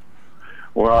interpretation?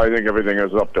 Well, I think everything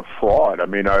is up to fraud. I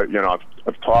mean,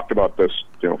 I've talked about this,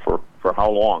 for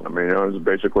how long? I mean, it's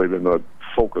basically been the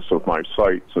focus of my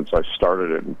site since I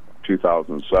started it in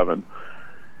 2007.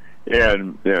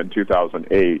 And in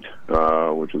 2008,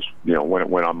 which is when it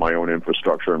went on my own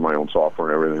infrastructure and my own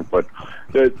software and everything. But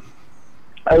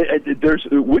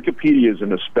Wikipedia is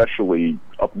an especially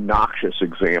obnoxious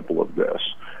example of this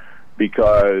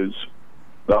because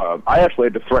I actually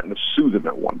had to threaten to sue them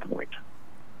at one point.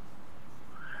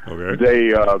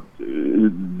 Okay.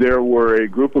 There were a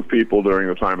group of people during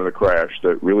the time of the crash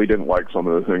that really didn't like some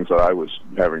of the things that I was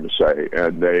having to say,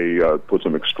 and they put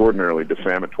some extraordinarily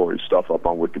defamatory stuff up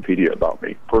on Wikipedia about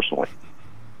me personally.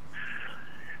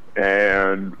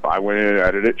 And I went in and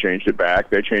edited it, changed it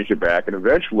back. They changed it back, and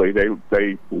eventually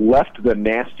they left the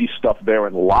nasty stuff there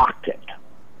and locked it.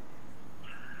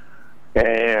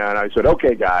 And I said,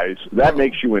 "Okay, guys, that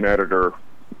makes you an editor.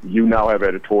 You now have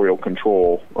editorial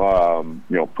control.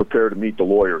 Prepare to meet the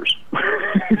lawyers."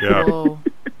 Yeah.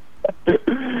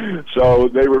 So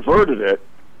they reverted it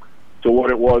to what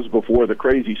it was before the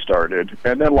crazy started,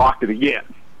 and then locked it again.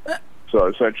 So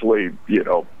essentially,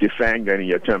 defanged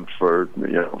any attempt for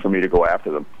me to go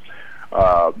after them.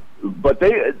 But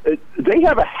they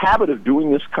have a habit of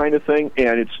doing this kind of thing,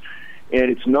 and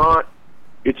it's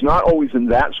not always in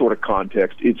that sort of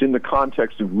context. It's in the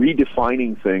context of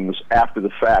redefining things after the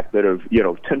fact that are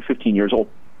 10, 15 years old.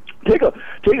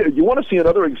 You want to see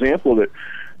another example of it?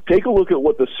 Take a look at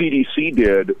what the CDC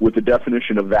did with the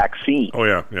definition of vaccine. Oh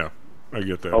yeah, I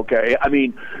get that. Okay, I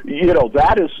mean,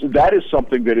 that is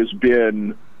something that has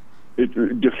been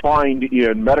defined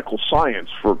in medical science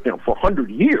for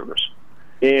 100 years.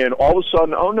 And all of a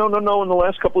sudden, oh no, in the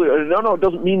last couple of years, no, it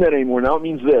doesn't mean that anymore. Now it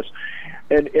means this.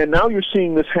 And now you're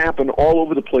seeing this happen all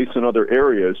over the place in other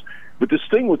areas. But this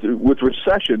thing with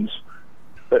recessions,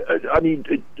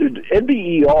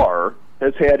 NBER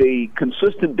has had a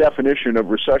consistent definition of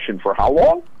recession for how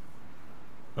long?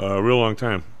 A real long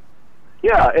time.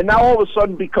 Yeah, and now all of a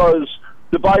sudden, because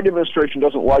the Biden administration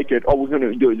doesn't like it, we're going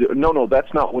to do it. No,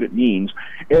 that's not what it means.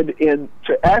 And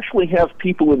to actually have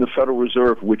people in the Federal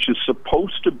Reserve, which is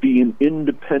supposed to be an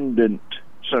independent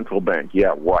central bank,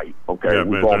 yeah, right. Okay, yeah,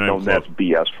 we've all known that's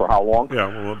BS for how long? Yeah,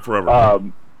 well,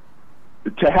 forever.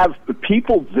 To have the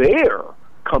people there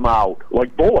come out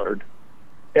like Bullard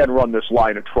and run this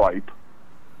line of tripe,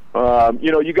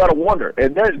 you got to wonder.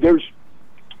 And there's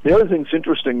the other thing that's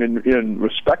interesting in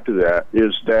respect to that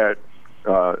is that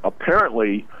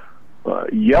apparently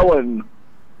Yellen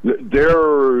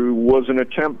There was an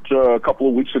attempt a couple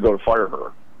of weeks ago to fire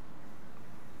her.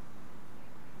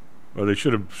 Well, they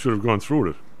should have gone through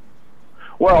with it.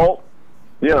 Well,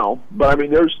 but I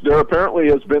mean, there apparently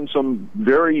has been some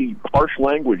very harsh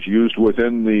language used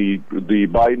within the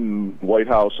Biden White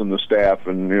House and the staff,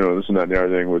 and this and that and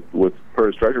everything with her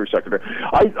as Treasury Secretary.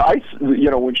 I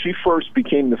when she first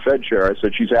became the Fed chair, I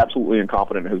said she's absolutely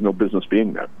incompetent and has no business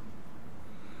being there.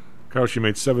 Carl, she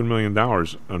made $7 million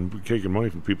on taking money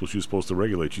from people she's supposed to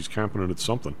regulate. She's competent at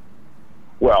something.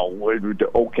 Well,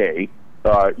 okay,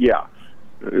 yeah.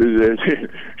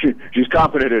 She's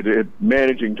competent at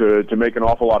managing to make an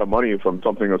awful lot of money from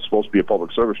something that's supposed to be a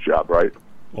public service job, right?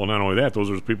 Well, not only that, those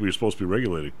are the people you're supposed to be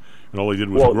regulating. And all they did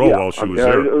was grow while she was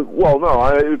there. Well,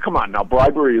 no, come on. Now,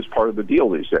 bribery is part of the deal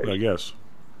these days. I guess.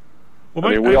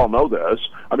 Well, we all know this.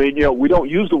 I mean, we don't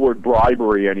use the word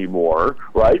bribery anymore,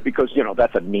 right? Because,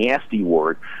 that's a nasty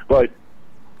word. But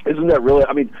isn't that really,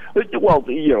 I mean, well,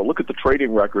 look at the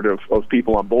trading record of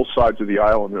people on both sides of the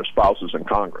aisle and their spouses in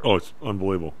Congress. Oh, it's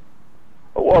unbelievable.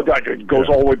 Well, it goes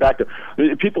all the way back to,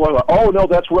 people are like, oh, no,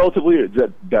 that's relatively,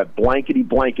 that blankety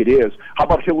blanket is. How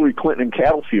about Hillary Clinton and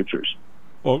cattle futures?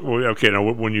 Well, okay,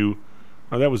 now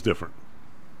that was different.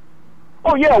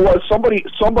 Oh yeah, well,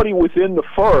 somebody within the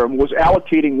firm was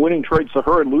allocating winning trades to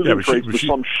her and losing trades to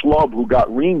some schlub who got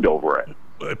reamed over it.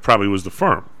 It probably was the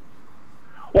firm.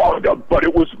 Well,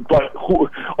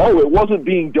 it wasn't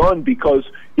being done because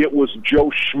it was Joe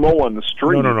Schmo on the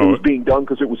street. No. It was being done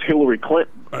because it was Hillary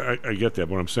Clinton. I get that.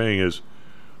 What I'm saying is,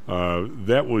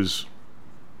 that was,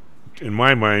 in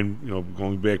my mind,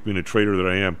 going back being a trader that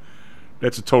I am,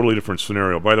 that's a totally different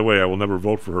scenario. By the way, I will never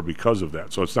vote for her because of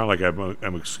that. So it's not like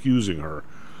I'm excusing her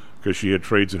because she had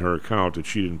trades in her account that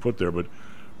she didn't put there, but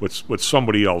what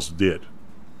somebody else did.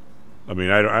 I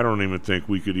mean, I don't even think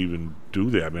we could even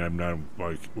do that. I mean, I'm not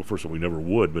like, well, first of all, we never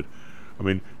would, but I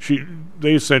mean,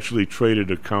 they essentially traded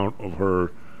account of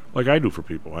her like I do for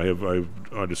people. I have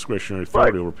a discretionary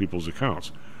authority over people's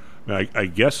accounts. I mean, I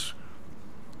guess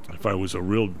if I was a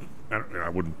real, I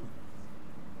wouldn't.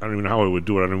 I don't even know how I would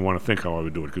do it. I don't even want to think how I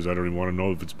would do it because I don't even want to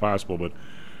know if it's possible. But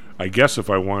I guess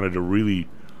if I wanted to really,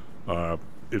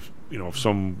 if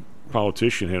some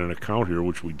politician had an account here,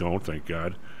 which we don't, thank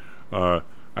God, I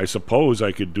suppose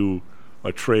I could do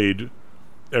a trade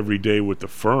every day with the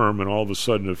firm, and all of a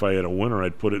sudden, if I had a winner,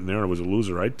 I'd put it in there. And it was a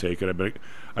loser, I'd take it.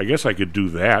 I guess I could do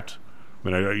that. I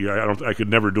mean, I could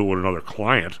never do it with another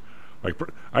client. Like,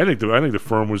 I think the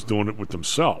firm was doing it with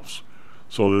themselves.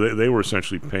 So they were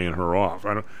essentially paying her off.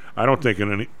 I don't think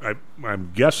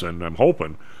I'm guessing, I'm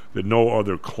hoping that no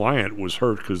other client was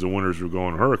hurt because the winners were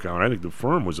going to her account. I think the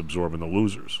firm was absorbing the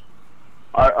losers.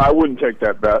 I wouldn't take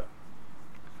that bet.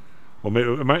 Well,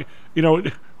 maybe,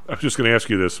 I'm just going to ask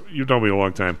you this. You've known me a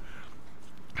long time.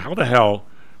 How the hell,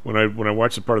 when I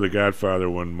watched the part of The Godfather,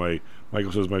 when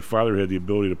Michael says my father had the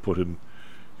ability to put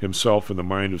himself in the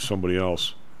mind of somebody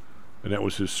else, and that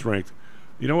was his strength.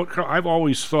 You know what, Carl? I've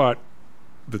always thought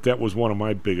that was one of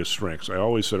my biggest strengths. I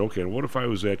always said, okay, what if I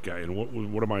was that guy, and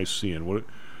what am I seeing?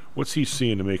 What's he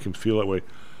seeing to make him feel that way?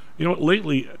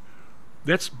 Lately,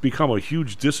 that's become a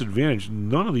huge disadvantage.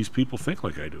 None of these people think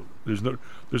like I do. There's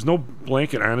no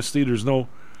blanket honesty. I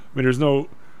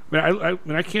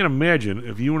can't imagine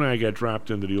if you and I got dropped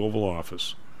into the Oval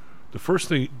Office, the first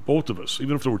thing, both of us,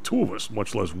 even if there were two of us,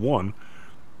 much less one,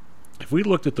 if we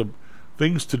looked at the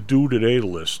things to do today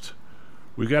list,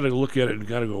 we got to look at it and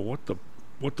got to go, what the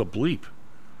bleep?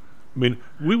 I mean,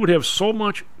 we would have so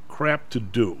much crap to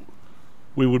do.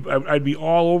 I'd be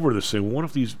all over this thing. What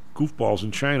if these goofballs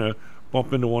in China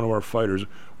bump into one of our fighters?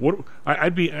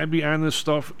 I'd be on this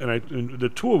stuff, and the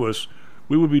two of us,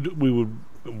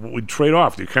 we'd trade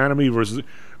off the economy versus.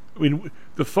 I mean,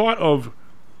 the thought of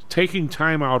taking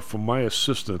time out from my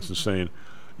assistants and saying,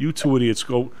 "You two idiots,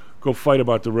 go fight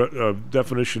about the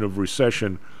definition of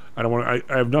recession. I don't want.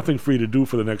 I have nothing for you to do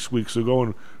for the next week, so go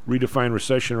and redefine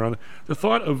recession around." The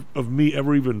thought of me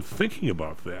ever even thinking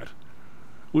about that.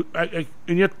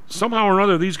 And yet, somehow or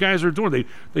another, these guys are doing it.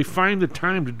 They find the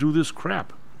time to do this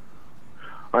crap.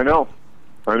 I know.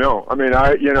 I mean,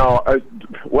 I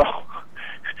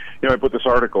put this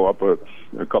article up a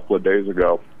couple of days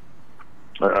ago.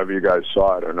 I don't know if you guys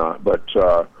saw it or not, but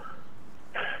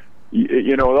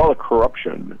with all the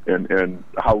corruption and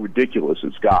how ridiculous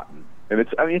it's gotten, and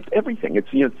it's everything. It's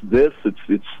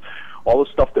all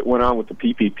the stuff that went on with the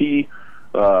PPP.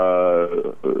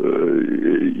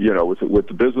 With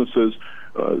the businesses,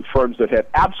 firms that had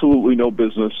absolutely no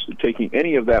business taking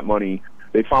any of that money,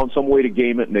 they found some way to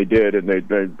game it, and they did, and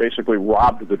they basically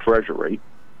robbed the Treasury.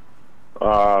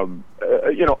 I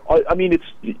mean,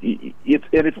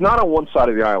 it's not on one side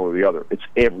of the aisle or the other. It's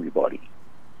everybody.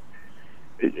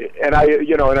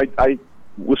 I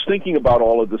was thinking about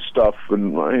all of this stuff,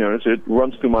 and it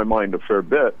runs through my mind a fair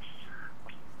bit.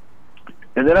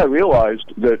 And then I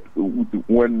realized that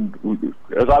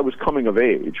as I was coming of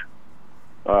age,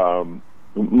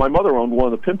 my mother owned one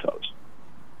of the Pintos.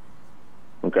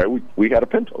 Okay, we had a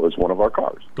Pinto as one of our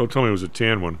cars. Don't tell me it was a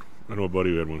tan one. I know a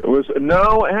buddy who had one. It was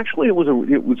actually it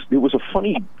was a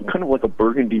funny, kind of like a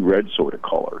burgundy red sort of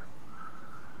color.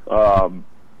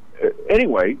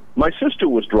 Anyway, my sister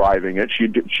was driving it. She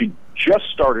just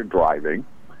started driving,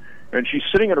 and she's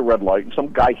sitting at a red light, and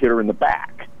some guy hit her in the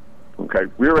back. Okay,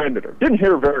 rear-ended her. Didn't hit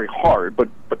her very hard, but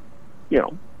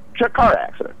car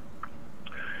accident.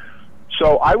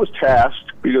 So I was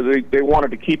tasked, because they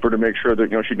wanted to keep her to make sure that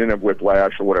she didn't have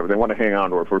whiplash or whatever. They wanted to hang on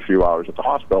to her for a few hours at the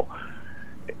hospital.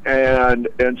 And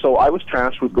so I was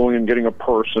tasked with going and getting a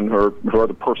purse and her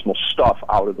other personal stuff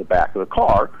out of the back of the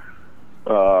car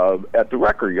at the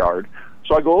wrecker yard.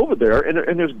 So I go over there,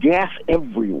 and there's gas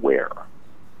everywhere.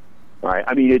 Right?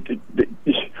 I mean,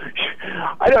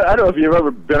 I don't know if you've ever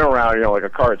been around, like a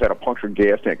car that's had a punctured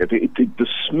gas tank. The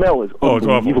smell is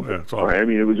unbelievable. Yeah, it's awful. Right? I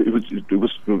mean, it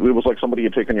was like somebody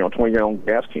had taken 20-gallon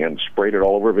gas can and sprayed it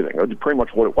all over everything. That's pretty much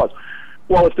what it was.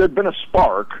 Well, if there'd been a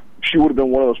spark, she would have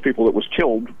been one of those people that was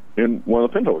killed in one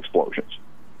of the Pinto explosions.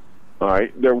 All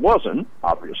right, there wasn't,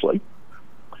 obviously.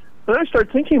 And I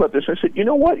started thinking about this. I said, you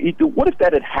know what? What if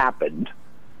that had happened?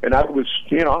 And I was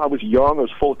young. I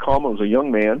was full of cum. I was a young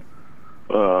man.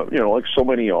 Like so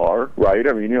many are, right?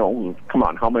 I mean, come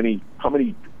on, how many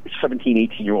 17,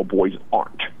 18-year-old boys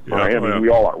aren't? Yeah, right? I mean, we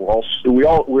all are. We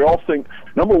all think.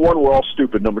 Number one, we're all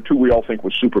stupid. Number two, we all think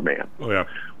we're Superman. Oh yeah.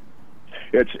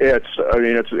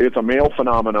 It's a male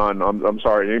phenomenon. I'm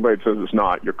sorry, anybody that says it's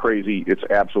not, you're crazy. It's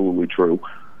absolutely true.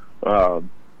 And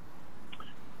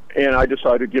I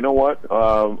decided, you know what?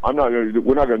 We're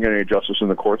not going to get any justice in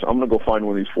the courts. I'm going to go find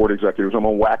one of these Ford executives. I'm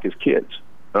going to whack his kids.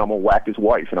 And I'm going to whack his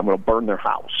wife, and I'm going to burn their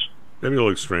house. Maybe a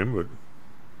little extreme, but...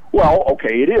 Well,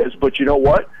 okay, it is, but you know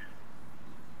what?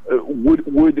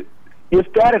 Would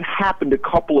if that had happened a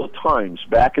couple of times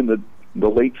back in the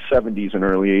late 70s and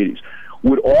early 80s,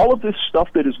 would all of this stuff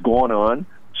that has gone on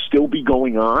still be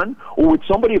going on? Or would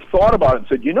somebody have thought about it and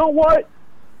said, you know what?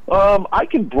 I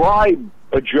can bribe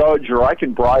a judge, or I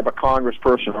can bribe a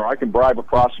congressperson, or I can bribe a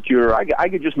prosecutor. I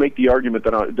could just make the argument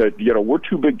that we're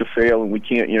too big to fail, and we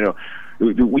can't,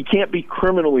 we can't be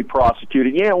criminally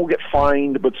prosecuted. Yeah, we'll get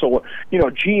fined, but so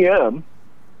GM,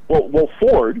 well,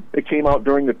 Ford. It came out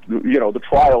during the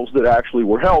trials that actually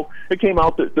were held. It came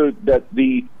out that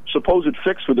the supposed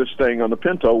fix for this thing on the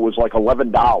Pinto was like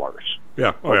 $11.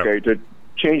 Yeah. Oh, okay. Yeah. To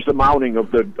change the mounting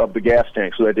of the gas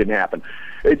tank, so that didn't happen.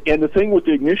 And the thing with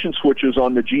the ignition switches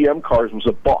on the GM cars was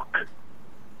 $1.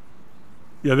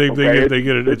 Yeah, they get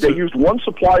it. They used one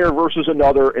supplier versus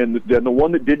another, and then the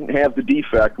one that didn't have the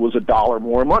defect was $1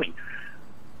 more money.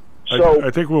 So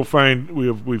I think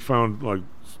we found like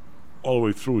all the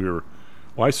way through here.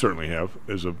 Well, I certainly have,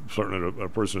 as a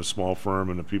person in a small firm,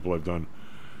 and the people I've done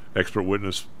expert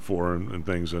witness for and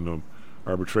things in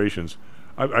arbitrations.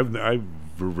 I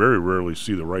very rarely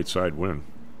see the right side win.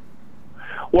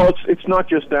 Well, it's not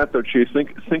just that though, Chief.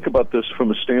 Think about this from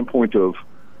a standpoint of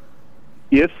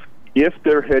if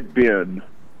there had been,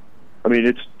 I mean,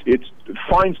 it's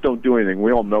fines don't do anything.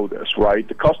 We all know this, right?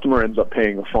 The customer ends up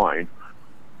paying a fine.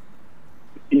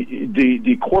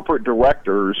 The corporate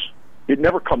directors, it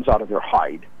never comes out of their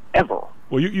hide ever.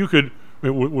 Well, you could, I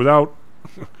mean, without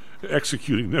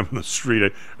executing them in the street.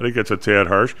 I think that's a tad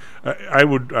harsh. I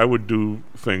would do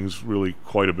things really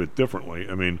quite a bit differently.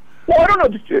 I mean, well, I don't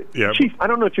know, Chief. I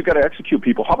don't know if you got to execute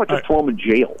people. How about just throw them in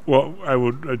jail? Well, I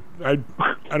would. I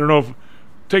don't know if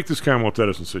take this Commonwealth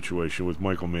Edison situation with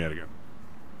Michael Madigan.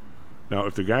 Now,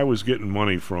 if the guy was getting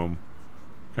money from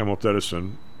Commonwealth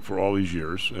Edison for all these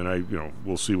years, and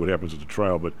we'll see what happens at the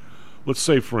trial, but let's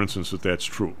say, for instance, that that's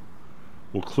true.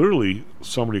 Well, clearly,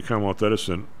 somebody at Commonwealth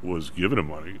Edison was giving him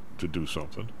money to do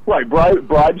something. Right.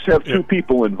 Bribes have two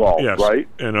people involved, yes. Right?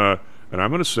 And I'm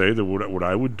going to say that what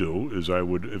I would do is I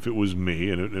would, if it was me,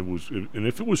 and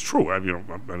if it was true,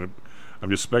 I'm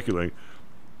just speculating.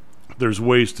 There's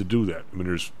ways to do that. I mean,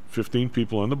 there's 15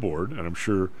 people on the board, and I'm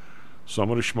sure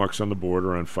some of the schmucks on the board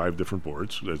are on 5 different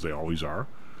boards, as they always are.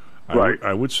 Right.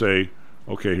 I would say,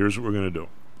 okay, here's what we're going to do.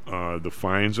 The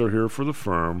fines are here for the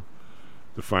firm.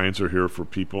 The fines are here for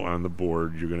people on the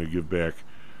board. You're going to give back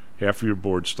half of your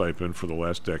board stipend for the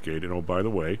last decade. And, oh, by the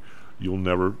way, you'll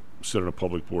never sit on a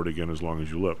public board again as long as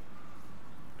you live.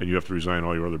 And you have to resign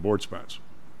all your other board spots.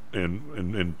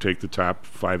 And take the top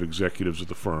 5 executives of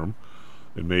the firm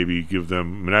and maybe give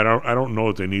them... I mean, I don't know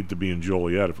that they need to be in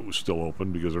Joliet if it was still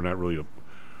open, because they're not really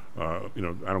I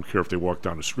don't care if they walk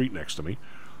down the street next to me,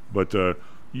 but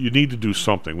you need to do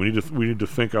something. We need to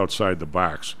think outside the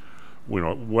box.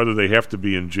 Whether they have to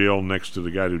be in jail next to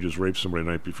the guy who just raped somebody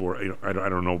the night before. I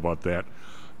don't know about that,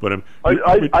 but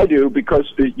I do,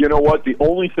 because you know what? The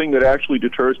only thing that actually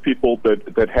deters people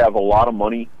that have a lot of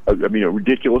money, a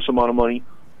ridiculous amount of money.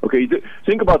 Okay,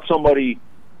 think about somebody.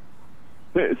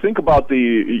 Think about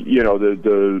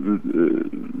the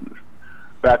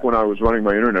back when I was running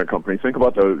my internet company. Think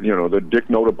about the Dick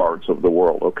Notabards of the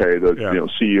world. Okay,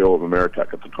 CEO of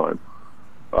Ameritech at the time.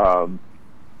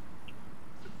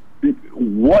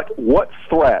 What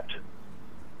threat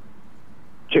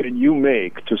can you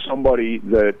make to somebody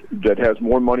that has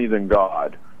more money than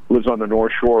God, lives on the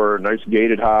North Shore, nice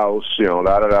gated house,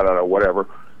 whatever,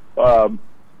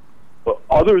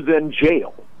 other than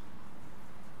jail?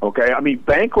 Okay,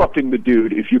 bankrupting the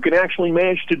dude, if you can actually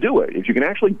manage to do it, if you can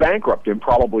actually bankrupt him,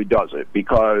 probably does it,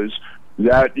 because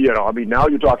that, now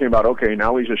you're talking about, okay,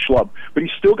 now he's a schlub, but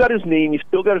he's still got his name, he's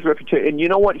still got his reputation, and you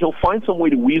know what? He'll find some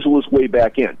way to weasel his way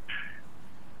back in.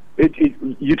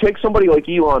 You take somebody like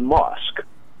Elon Musk,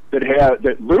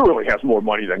 that literally has more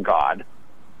money than God,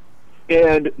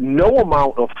 and no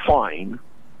amount of fine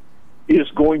is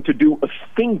going to do a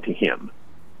thing to him.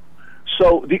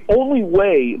 So the only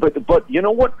way, but you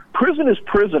know what? Prison is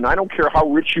prison. I don't care how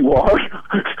rich you are.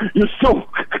 you're still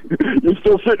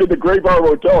sitting in the Gray Bar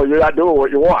Hotel. You're not doing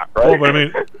what you want,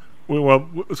 right? Well,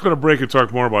 let's go to break and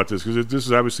talk more about this, because this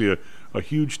is obviously a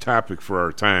huge topic for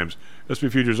our times. S&P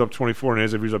futures up 24 and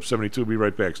NASDAQ futures up 72. Be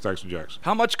right back. Stocks and Jocks.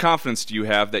 How much confidence do you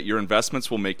have that your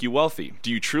investments will make you wealthy? Do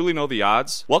you truly know the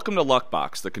odds? Welcome to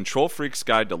Luckbox, the control freak's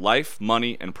guide to life,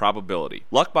 money, and probability.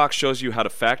 Luckbox shows you how to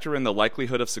factor in the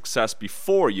likelihood of success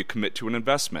before you commit to an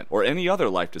investment or any other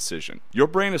life decision. Your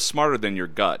brain is smarter than your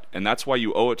gut, and that's why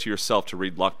you owe it to yourself to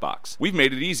read Luckbox. We've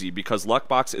made it easy because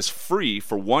Luckbox is free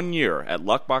for 1 year at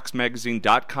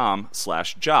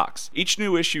luckboxmagazine.com/jocks. Each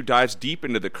new issue dives deep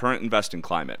into the current investing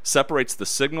climate, separates the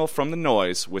signal from the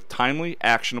noise with timely,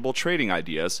 actionable trading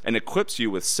ideas, and equips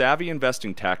you with savvy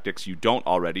investing tactics you don't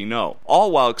already know,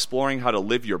 all while exploring how to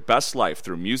live your best life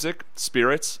through music,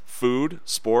 spirits, food,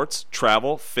 sports,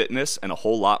 travel, fitness, and a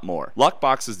whole lot more.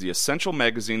 Luckbox is the essential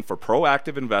magazine for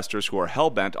proactive investors who are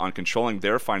hell-bent on controlling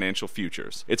their financial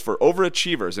futures. It's for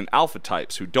overachievers and alpha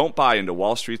types who don't buy into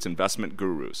Wall Street's investment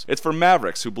gurus. It's for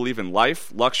mavericks who believe in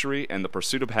life, luxury, and the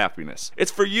pursuit of happiness.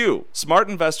 It's for you. Smart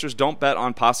investors don't bet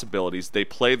on possibilities, they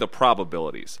play the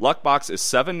probabilities. Luckbox is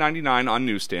 $7.99 on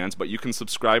newsstands, but you can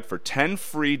subscribe for 10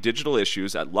 free digital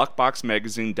issues at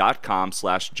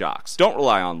luckboxmagazine.com/jocks. Don't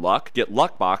rely on luck. Get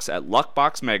Luckbox at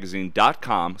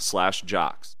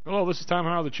luckboxmagazine.com/jocks. Hello, this is Tom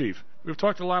Howell, the Chief. We've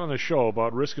talked a lot on the show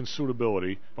about risk and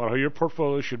suitability, about how your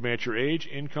portfolio should match your age,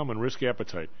 income, and risk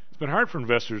appetite. It's been hard for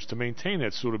investors to maintain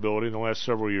that suitability in the last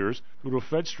several years due to a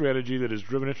Fed strategy that has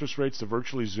driven interest rates to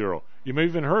virtually zero. You may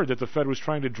have even heard that the Fed was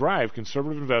trying to drive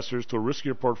conservative investors to a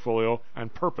riskier portfolio on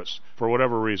purpose, for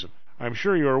whatever reason. I'm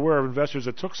sure you're aware of investors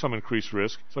that took some increased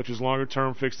risk, such as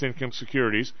longer-term fixed-income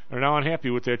securities, and are now unhappy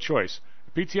with that choice.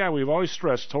 At PTI, we've always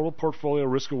stressed total portfolio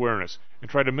risk awareness and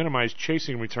tried to minimize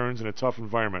chasing returns in a tough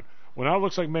environment. Well, now it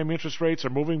looks like maybe interest rates are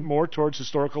moving more towards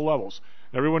historical levels.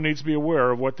 Everyone needs to be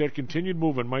aware of what that continued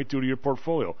movement might do to your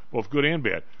portfolio, both good and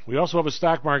bad. We also have a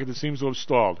stock market that seems to have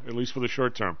stalled, at least for the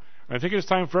short term. I think it's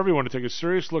time for everyone to take a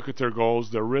serious look at their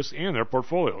goals, their risks, and their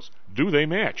portfolios. Do they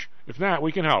match? If not,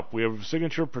 we can help. We have a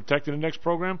Signature Protected Index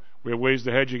program. We have ways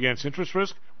to hedge against interest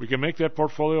risk. We can make that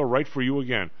portfolio right for you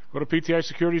again. Go to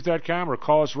PTIsecurities.com or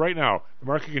call us right now. The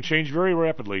market can change very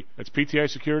rapidly. That's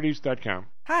PTIsecurities.com.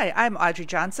 Hi, I'm Audrey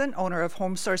Johnson, owner of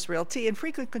Home Source Realty and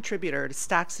frequent contributor to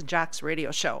Stocks and Jocks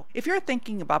radio show. If you're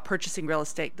thinking about purchasing real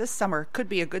estate, this summer could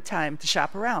be a good time to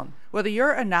shop around. Whether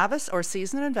you're a novice or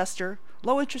seasoned investor,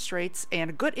 low interest rates, and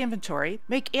a good inventory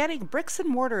make adding bricks and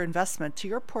mortar investment to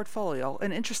your portfolio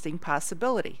an interesting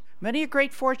possibility. Many a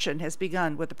great fortune has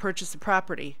begun with the purchase of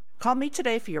property. Call me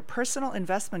today for your personal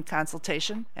investment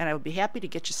consultation, and I would be happy to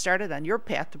get you started on your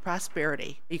path to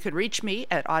prosperity. You can reach me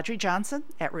at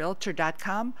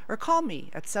audreyjohnson@realtor.com or call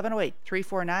me at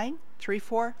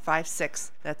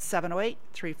 708-349-3456. That's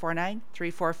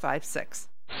 708-349-3456.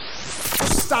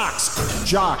 Stocks,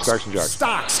 jocks. Stocks and Jocks.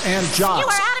 Stocks and Jocks. You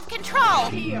are out of control.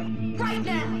 Here, right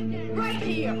now, right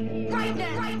here, right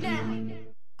now, right now.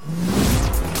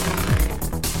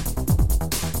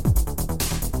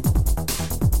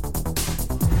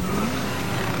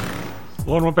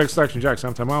 Hello and welcome back to Stocks and Jocks.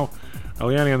 I'm Tom Howell.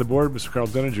 Aliani on the board. Mr. Carl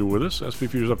Denninger with us. S&P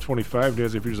futures up 25.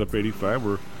 NASDAQ futures up 85.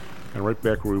 We're and right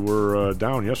back where we were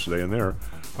down yesterday in there.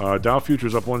 Dow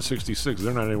futures up 166.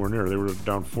 They're not anywhere near. They were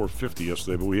down 450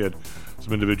 yesterday, but we had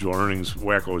some individual earnings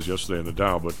wackos yesterday in the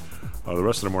Dow. But the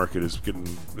rest of the market has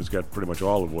got pretty much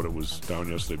all of what it was down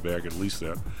yesterday back, at least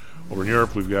that. Over in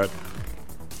Europe, we've got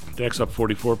DAX up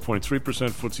 44.3%,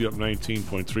 FTSE up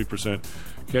 19.3%,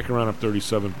 CAC around up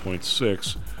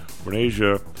 37.6%. We're in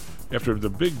Asia. After the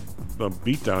big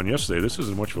beatdown yesterday, this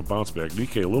isn't much of a bounce back.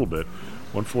 Nikkei a little bit,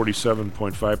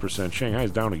 147.5%.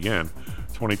 Shanghai's down again,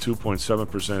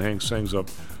 22.7%. Hang Seng's up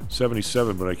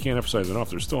 77, but I can't emphasize enough,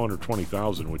 they're still under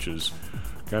 20,000, which is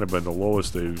kind of been the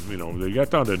lowest they got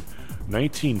down to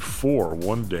 19.4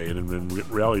 one day and then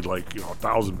rallied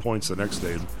 1,000 points the next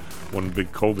day, one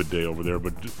big COVID day over there.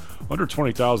 But under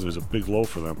 20,000 is a big low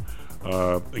for them.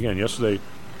 Again, yesterday,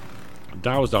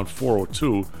 Dow was down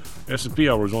 402. S&P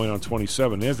was only down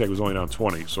 27. NASDAQ was only down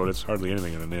 20, so that's hardly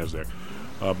anything in the NASDAQ.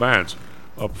 Bonds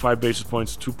up 5 basis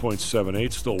points,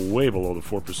 2.78, still way below the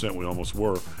 4% we almost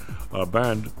were.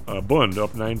 Bund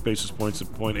up 9 basis points at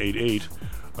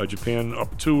 0.88. Japan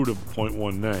up 2 to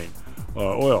 0.19.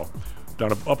 Oil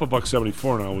down up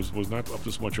 $1.74 now, was not up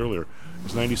this much earlier.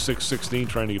 It's 96.16,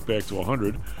 trying to get back to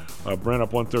 100. Brent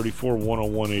up 134,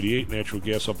 101.88. Natural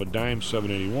gas up a dime,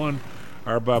 7.81.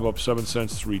 RBOB up 7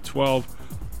 cents, 3.12.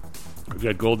 We've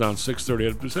got gold down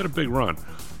 6.30. It's had a big run,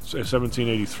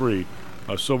 17.83.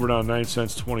 Silver down 9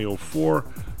 cents,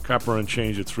 20.04. Copper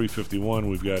unchanged at 3.51.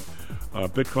 We've got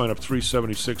Bitcoin up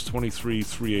 3.76,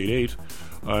 23.388.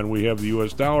 And we have the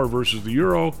U.S. dollar versus the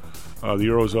euro. The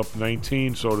euro is up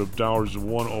 19, so the dollar is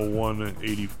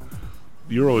 101.80.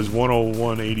 The euro is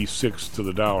 101.86 to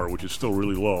the dollar, which is still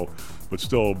really low, but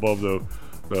still above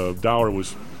the dollar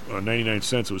was 99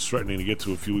 cents. It was threatening to get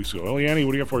to a few weeks ago. Eliani,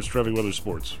 what do you got for us, traffic, weather,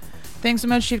 sports? Thanks so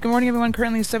much, Chief. Good morning, everyone.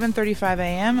 Currently 7:35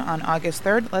 a.m. on August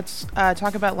 3rd. Let's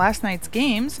talk about last night's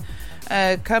games.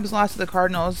 Cubs lost to the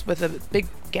Cardinals with a big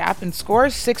gap in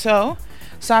scores, 6-0.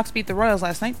 Sox beat the Royals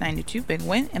last night, 9-2, big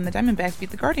win. And the Diamondbacks beat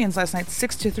the Guardians last night,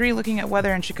 6-3. Looking at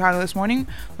weather in Chicago this morning,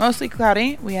 mostly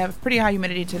cloudy. We have pretty high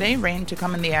humidity today. Rain to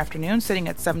come in the afternoon, sitting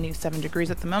at 77 degrees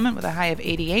at the moment with a high of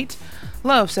 88,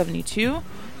 low of 72.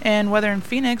 And weather in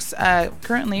Phoenix,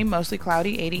 currently mostly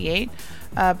cloudy, 88.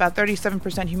 About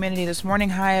 37% humidity this morning,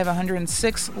 high of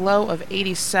 106, low of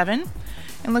 87.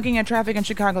 And looking at traffic in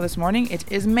Chicago this morning, it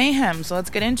is mayhem, so let's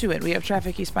get into it. We have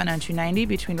traffic eastbound on 290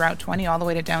 between Route 20 all the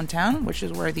way to downtown, which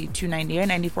is where the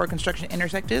 290-I-94 construction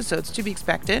intersect is, so it's to be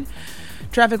expected.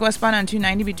 Traffic westbound on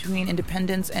 290 between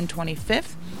Independence and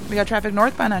 25th. We got traffic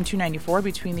northbound on 294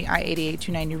 between the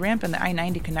I-88-290 ramp and the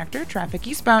I-90 connector. Traffic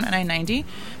eastbound on I-90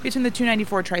 between the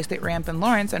 294 Tri-State ramp and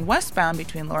Lawrence, and westbound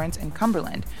between Lawrence and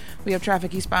Cumberland. We have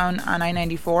traffic eastbound on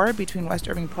I-94 between West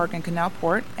Irving Park and Canal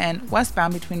Port, and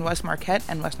westbound between West Marquette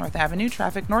and West North Avenue.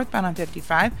 Traffic northbound on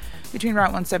 55 between Route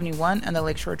 171 and the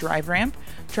Lakeshore Drive ramp.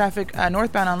 Traffic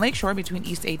northbound on Lakeshore between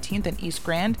East 18th and East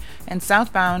Grand, and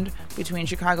southbound between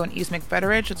Chicago and East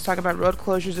McFetteridge. Let's talk about road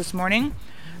closures this morning.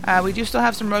 We do still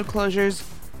have some road closures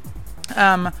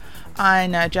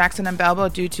on Jackson and Balboa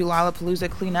due to Lollapalooza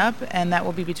cleanup, and that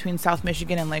will be between South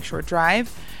Michigan and Lakeshore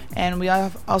Drive. And we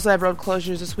also have road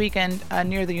closures this weekend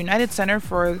near the United Center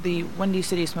for the Windy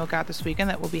City Smokeout this weekend.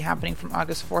 That will be happening from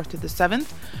August 4th to the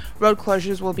 7th. Road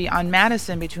closures will be on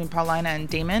Madison between Paulina and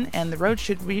Damon, and the road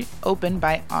should reopen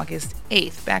by August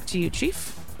 8th. Back to you,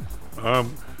 Chief.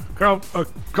 Carl, a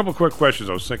couple quick questions.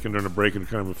 I was thinking during the break and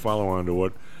kind of a follow-on to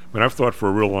what I've thought for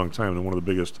a real long time that one of the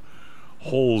biggest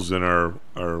holes in our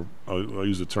I'll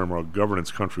use the term, our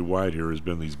governance countrywide here has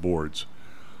been these boards.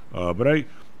 But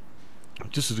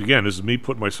this is me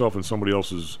putting myself in somebody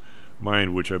else's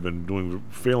mind, which I've been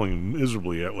failing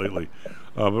miserably at lately.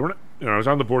 But I was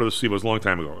on the board of the CBO. It was a long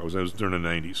time ago. I was during the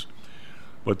 90s.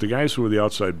 But the guys who were the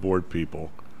outside board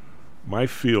people, my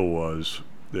feel was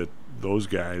that those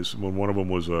guys, when one of them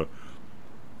was a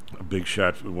big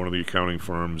shot for one of the accounting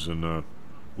firms, and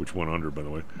which went under, by the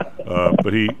way.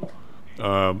 But he,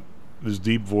 his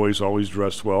deep voice, always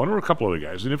dressed well. And there were a couple other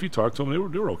guys. And if you talked to them,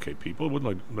 they were okay people. It wasn't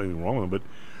like anything wrong with them.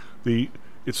 But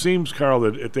it seems, Carl,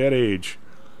 that at that age,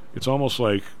 it's almost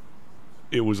like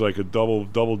it was like a double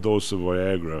dose of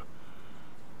Viagra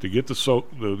to get the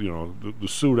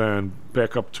suit on,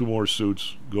 pack up 2 more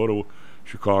suits, go to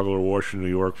Chicago or Washington, New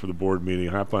York for the board meeting,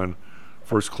 hop on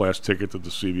first-class ticket that the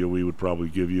CBOE would probably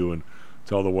give you, and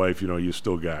tell the wife, you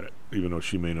still got it, even though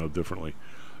she may know differently.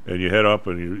 And you head up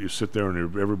and you sit there and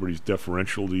everybody's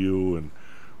deferential to you and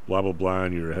blah, blah, blah,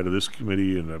 and you're head of this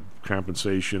committee and the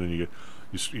compensation, and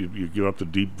you give up the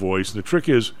deep voice. And the trick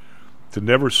is to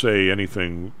never say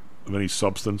anything of any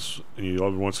substance, and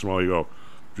every once in a while you go,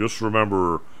 just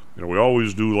remember we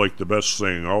always do like the best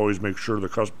thing. Always make sure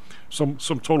the some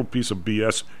total piece of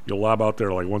BS you lob out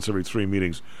there like once every 3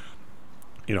 meetings.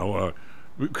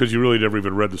 Because you really never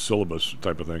even read the syllabus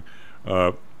type of thing.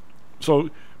 But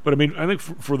I mean, I think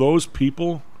for those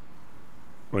people,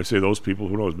 when I say those people,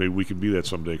 who knows? Maybe we can be that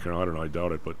someday, Colonel. I don't know. I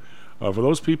doubt it. But for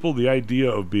those people, the idea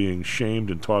of being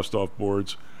shamed and tossed off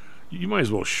boards, you might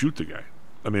as well shoot the guy.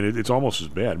 I mean, it's almost as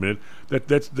bad. I mean,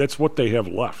 that's what they have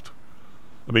left.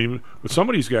 I mean, with some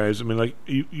of these guys, I mean, like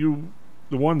the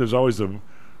one there's always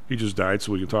he just died,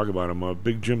 so we can talk about him.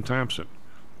 Big Jim Thompson.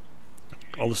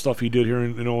 All the stuff he did here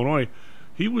in Illinois,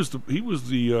 he was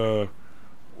the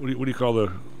what do you call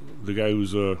the guy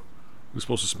who's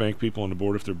supposed to spank people on the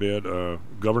board if they're bad?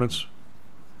 Governance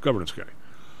guy.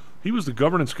 He was the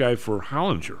governance guy for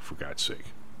Hollinger, for God's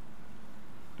sake.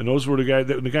 And those were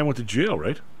the guy went to jail,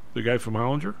 right? The guy from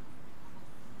Hollinger.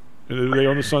 And are they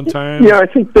on the Sun Times? Yeah, I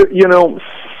think that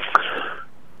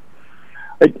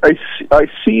I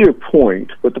see your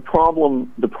point, but the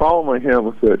problem I have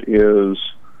with it is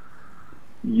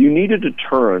you need a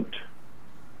deterrent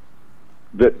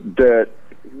that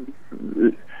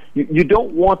you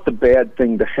don't want the bad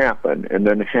thing to happen and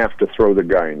then have to throw the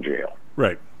guy in jail.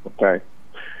 Right. Okay.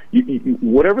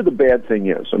 Whatever the bad thing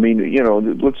is, I mean,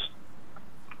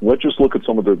 let's just look at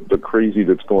some of the crazy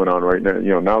that's going on right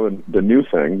now. Now the new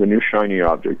thing, the new shiny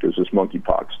object is this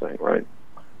monkeypox thing, right?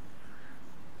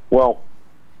 Well,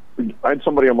 I had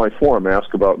somebody on my forum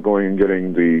ask about going and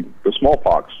getting the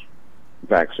smallpox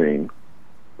vaccine,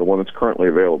 the one that's currently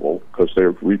available, because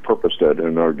they've repurposed it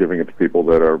and are giving it to people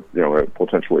that are, at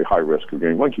potentially high risk of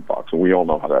getting monkeypox, and we all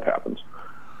know how that happens.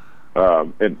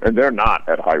 And they're not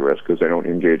at high risk because they don't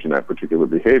engage in that particular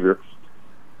behavior.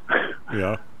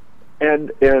 Yeah.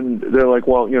 And they're like,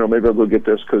 well, maybe I'll go get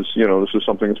this because, this is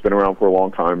something that's been around for a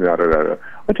long time, yada, yada.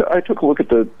 I took a look at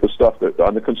the stuff that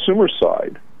on the consumer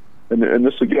side, and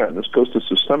this goes to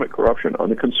systemic corruption. On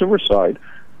the consumer side,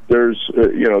 there's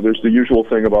the usual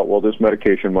thing about, well, this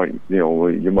medication might,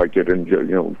 you might get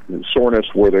soreness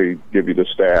where they give you the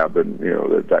stab and,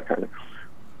 that kind of.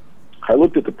 I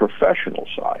looked at the professional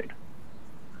side.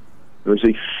 There's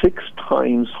a 6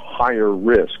 times higher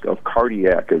risk of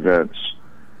cardiac events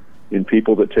in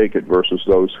people that take it versus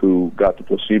those who got the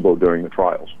placebo during the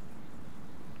trials.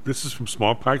 This is from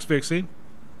smallpox vaccine?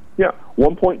 Yeah,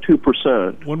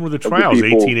 1.2%. When were the trials?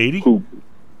 1880?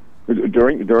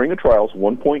 During the trials,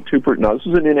 1.2%. Now, this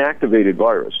is an inactivated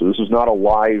virus, so this is not a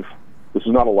live.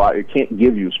 It can't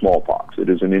give you smallpox. It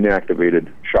is an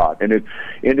inactivated shot, and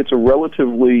it's a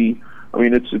relatively. I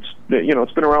mean, it's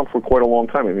been around for quite a long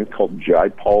time. I think it's called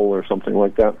Jipol or something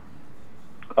like that.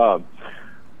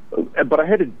 But I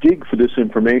had to dig for this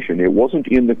information. It wasn't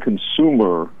in the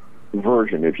consumer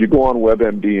version. If you go on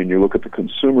WebMD and you look at the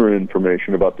consumer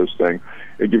information about this thing,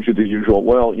 it gives you the usual,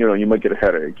 well, you might get a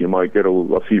headache, you might get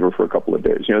a fever for a couple of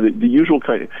days. The usual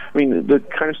kind of, the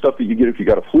kind of stuff that you get if you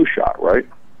got a flu shot, right?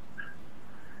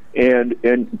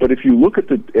 But if you look at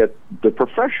the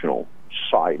professional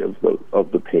side of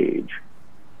the page,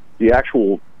 the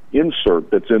actual insert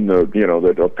that's in the,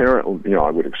 that apparently, I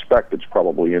would expect it's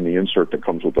probably in the insert that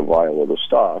comes with the vial of the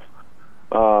stuff.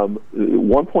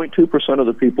 1.2% of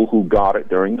the people who got it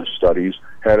during the studies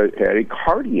had a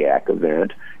cardiac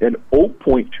event, and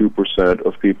 0.2%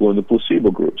 of people in the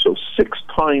placebo group. So 6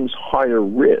 times higher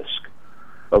risk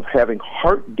of having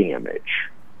heart damage.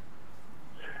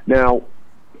 Now,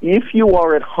 if you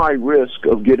are at high risk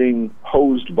of getting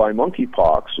hosed by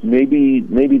monkeypox,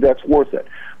 maybe that's worth it.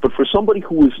 But for somebody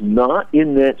who is not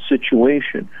in that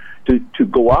situation, to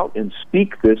go out and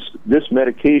speak this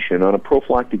medication on a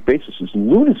prophylactic basis is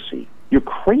lunacy. You're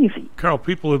crazy. Carl,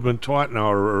 people have been taught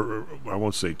now, or I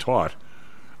won't say taught.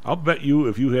 I'll bet you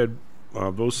if you had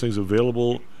those things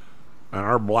available on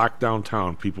our block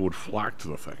downtown, people would flock to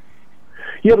the thing.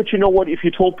 Yeah, but you know what? If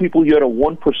you told people you had a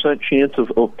 1% chance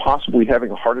of possibly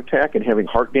having a heart attack and having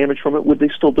heart damage from it, would they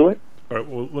still do it? All right,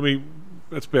 well,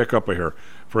 let's back up here.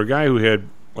 For a guy who had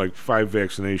like 5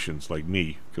 vaccinations, like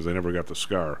me, because I never got the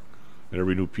scar, and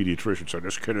every new pediatrician said,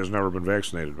 this kid has never been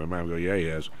vaccinated. My mom would go, yeah, he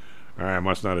has. All right, I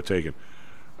must not have taken.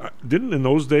 In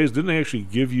those days, didn't they actually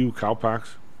give you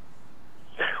cowpox?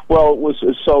 Well, it was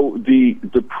so the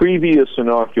previous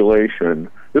inoculation.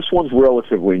 This one's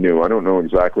relatively new. I don't know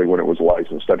exactly when it was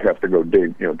licensed. I'd have to go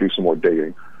dig, do some more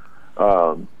digging.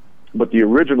 But the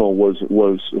original was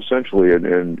essentially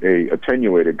an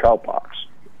attenuated cowpox.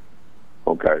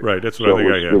 Okay, right. That's what I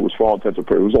think I had. It was for all intents and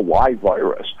purposes. It was a live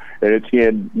virus,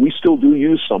 and we still do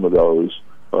use some of those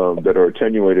that are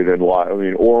attenuated and live. I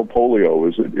mean, oral polio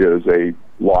is a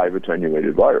live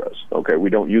attenuated virus. Okay, we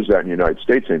don't use that in the United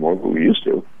States anymore, but we used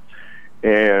to.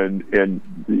 And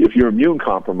if you're immune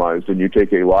compromised and you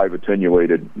take a live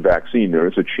attenuated vaccine, there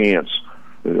is a chance,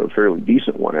 a fairly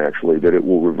decent one actually, that it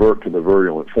will revert to the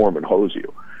virulent form and hose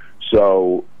you.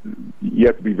 So you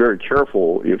have to be very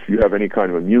careful if you have any kind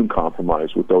of immune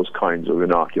compromise with those kinds of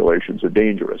inoculations. They're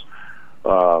dangerous.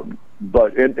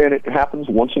 But it happens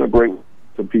once in a great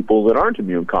to people that aren't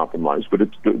immune compromised.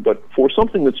 But for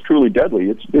something that's truly deadly,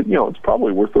 it's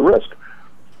probably worth the risk.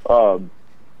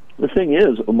 The thing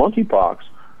is, monkeypox,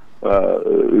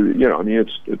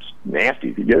 it's nasty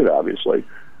if you get it, obviously.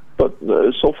 But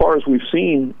so far as we've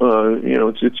seen,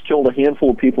 it's killed a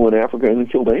handful of people in Africa and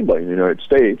hasn't killed anybody in the United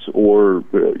States or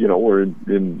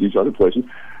in these other places.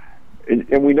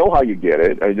 And we know how you get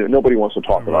it. Nobody wants to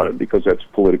talk about it because that's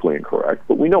politically incorrect.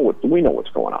 But we know what's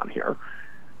going on here.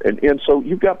 And so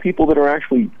you've got people that are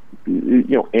actually,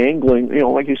 angling.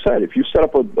 Like you said, if you set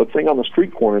up a thing on the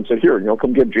street corner and said, "Here,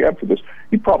 come get jabbed for this,"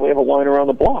 you'd probably have a line around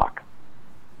the block.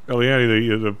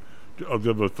 Eliani,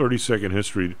 the 30-second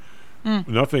history.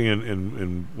 Nothing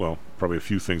in probably a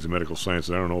few things in medical science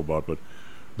that I don't know about, but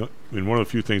one of the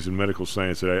few things in medical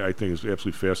science that I think is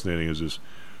absolutely fascinating is this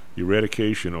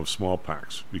eradication of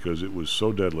smallpox, because it was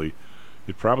so deadly.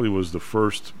 It probably was the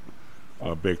first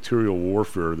bacterial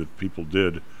warfare that people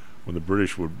did when the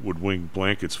British would wing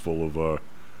blankets full of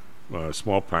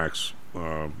smallpox,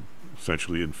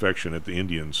 essentially infection at the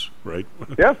Indians, right?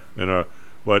 Yeah. And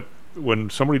but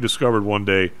when somebody discovered one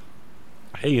day,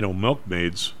 hey,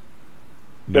 milkmaids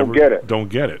don't get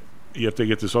it. Yet they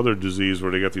get this other disease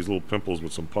where they get these little pimples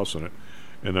with some pus in it,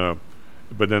 and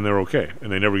but then they're okay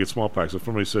and they never get smallpox. So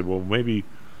somebody said, well, maybe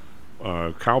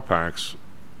cowpox,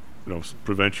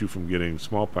 prevent you from getting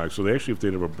smallpox. So they actually, if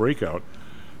they'd have a breakout,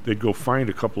 they'd go find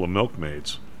a couple of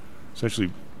milkmaids,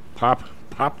 essentially pop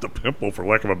the pimple, for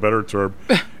lack of a better term,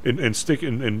 and stick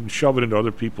and shove it into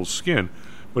other people's skin.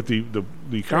 But the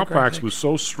cowpox was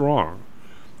so strong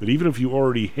that even if you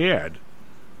already had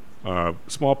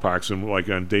smallpox, and like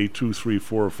on day 2, 3,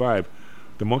 4, or 5,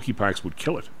 the monkeypox would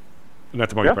kill it. Not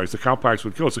the monkeypox, the cowpox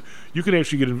would kill it. So you could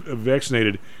actually get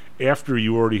vaccinated after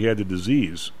you already had the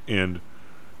disease, and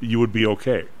you would be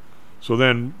okay. So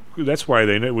then that's why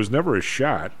it was never a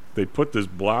shot. They put this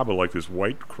blob of like this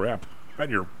white crap on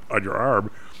your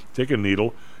arm, take a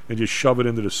needle, and just shove it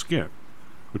into the skin.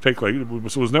 It would take so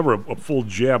it was never a full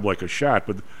jab like a shot,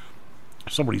 but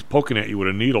somebody's poking at you with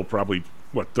a needle probably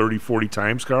 30, 40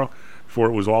 times, Carl, before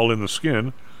it was all in the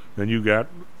skin. Then you got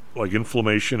like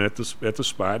inflammation at the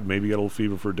spot, maybe you got a little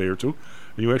fever for a day or two,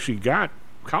 and you actually got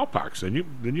cowpox.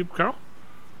 Didn't you, Carl?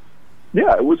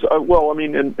 Yeah, it was.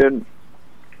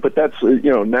 But that's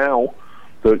now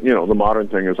the modern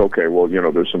thing is okay. Well,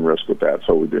 there's some risk with that,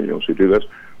 so we do this.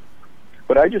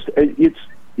 But it's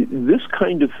this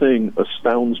kind of thing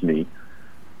astounds me.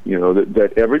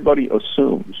 That everybody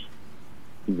assumes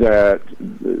that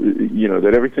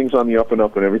that everything's on the up and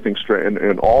up and everything's straight,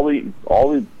 and all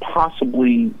the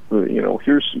possibly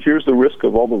here's the risk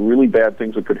of all the really bad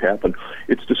things that could happen.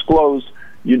 It's disclosed.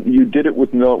 You did it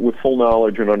with full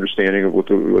knowledge and understanding of what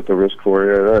the risk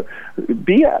for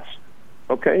BS.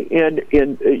 Okay, and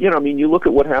you look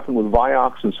at what happened with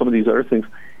Vioxx and some of these other things,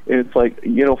 and it's like,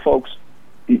 folks,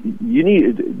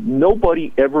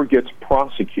 nobody ever gets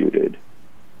prosecuted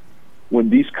when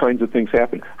these kinds of things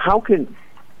happen. How can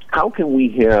we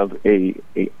have a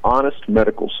honest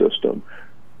medical system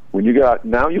when you've got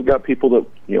people that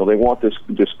they want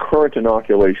this current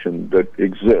inoculation that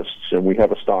exists, and we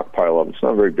have a stockpile of it. It's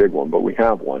not a very big one, but we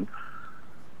have one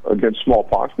against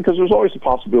smallpox, because there's always the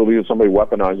possibility that somebody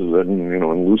weaponizes it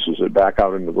and looses it back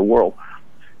out into the world.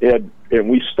 And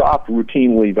we stopped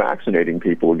routinely vaccinating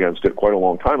people against it quite a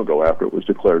long time ago after it was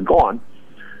declared gone.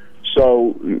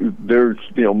 So there's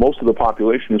most of the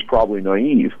population is probably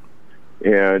naive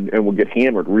and will get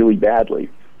hammered really badly.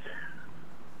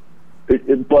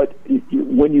 But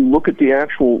when you look at the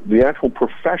actual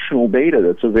professional data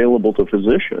that's available to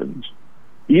physicians,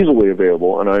 easily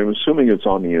available, and I'm assuming it's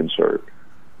on the insert,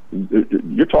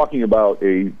 you're talking about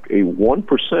a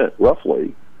 1%,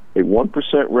 roughly, a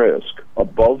 1% risk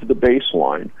above the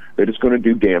baseline that is going to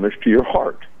do damage to your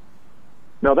heart.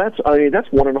 Now that's 1 in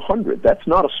 100. That's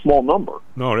not a small number.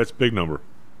 No, that's a big number.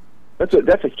 That's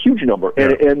a huge number.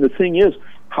 Yeah. And the thing is,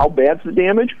 how bad's the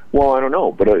damage? Well, I don't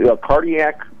know, but a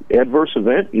cardiac adverse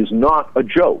event is not a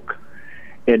joke.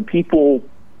 And people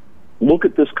look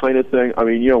at this kind of thing. I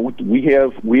mean, we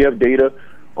have data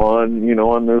on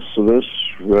this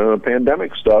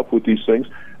pandemic stuff with these things.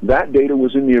 That data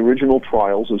was in the original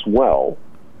trials as well,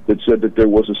 that said that there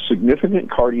was a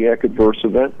significant cardiac adverse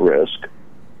event risk,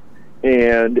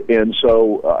 And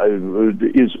so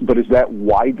is that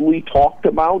widely talked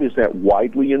about? Is that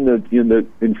widely in the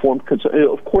informed consent?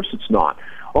 Of course it's not.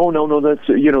 Oh no, that's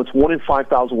it's 1 in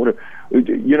 5,000. Whatever.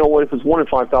 You know what? If it's 1 in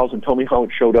 5,000, tell me how it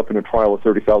showed up in a trial of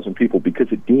 30,000 people,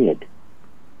 because it did.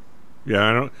 Yeah,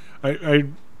 I don't.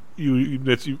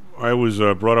 I was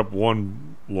brought up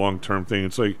one long-term thing.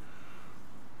 It's like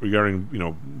regarding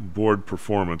board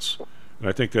performance, and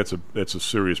I think that's a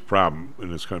serious problem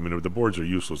in this kind. I mean, the boards are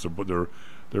useless. They're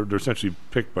essentially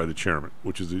picked by the chairman,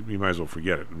 which is you might as well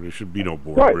forget it. I mean, there should be no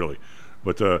board really.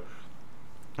 But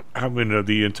I mean,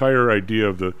 the entire idea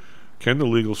of can the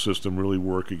legal system really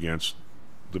work against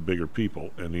the bigger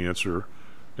people? And the answer,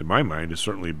 in my mind, has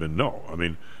certainly been no. I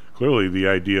mean, clearly the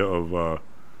idea of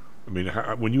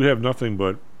when you have nothing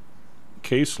but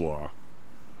case law.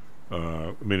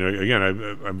 I mean, again,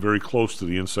 I'm very close to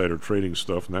the insider trading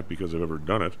stuff, not because I've ever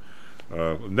done it.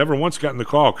 Never once gotten the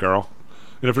call, Carl.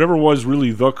 And if it ever was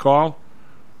really the call,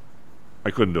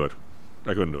 I couldn't do it.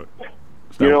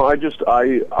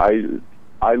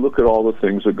 I look at all the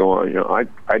things that go on. I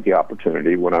had the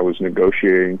opportunity when I was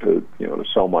negotiating to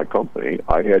sell my company.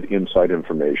 I had inside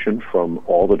information from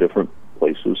all the different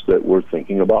places that were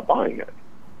thinking about buying it,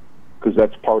 because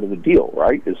that's part of the deal,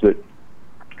 right? Is that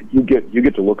you get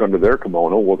to look under their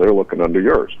kimono while they're looking under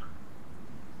yours.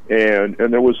 And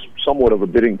there was somewhat of a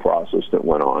bidding process that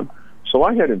went on. So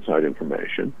I had inside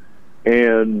information,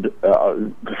 and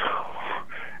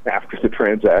after the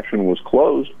transaction was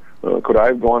closed, could I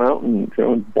have gone out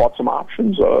and bought some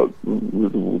options?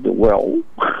 Well,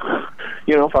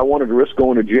 if I wanted to risk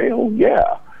going to jail,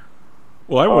 yeah.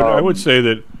 Well, I would say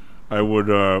that I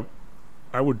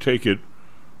would take it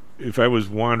if I was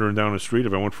wandering down the street.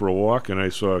 If I went for a walk and I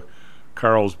saw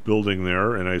Carl's building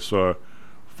there, and I saw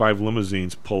 5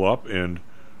 limousines pull up, and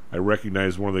I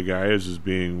recognized one of the guys as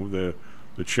being the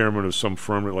chairman of some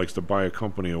firm that likes to buy a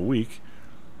company a week.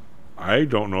 I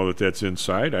don't know that that's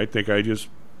inside. I think I just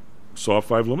saw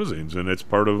 5 limousines, and it's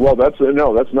part of. Well, that's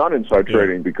not inside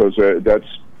trading, because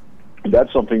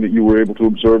that's something that you were able to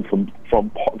observe from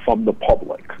the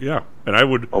public. Yeah, and I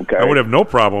would have no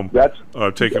problem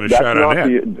taking a shot on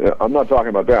that. I'm not talking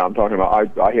about that. I'm talking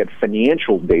about I had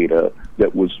financial data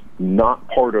that was not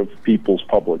part of people's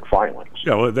public filings.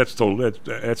 Yeah, well, that's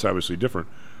obviously different.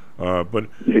 But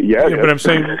I'm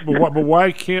saying, but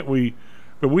why can't we?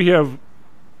 But we have,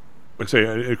 like I say,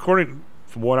 according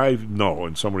from what I know,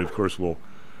 and somebody, of course, a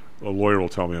lawyer will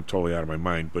tell me I'm totally out of my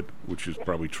mind, but which is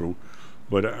probably true.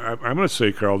 But I'm going to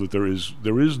say, Carl, that there is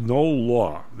no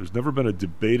law. There's never been a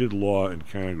debated law in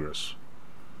Congress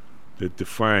that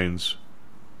defines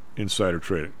insider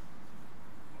trading.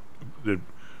 That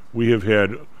we have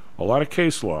had a lot of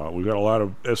case law. We've got a lot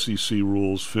of SEC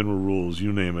rules, FINRA rules,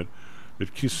 you name it,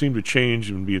 that seem to change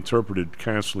and be interpreted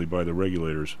constantly by the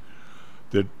regulators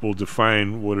that will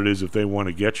define what it is. If they want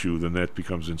to get you, then that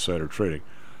becomes insider trading.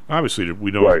 Obviously,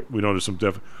 we know there's some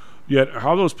yet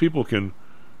how those people can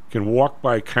walk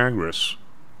by Congress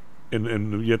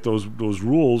and yet those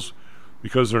rules,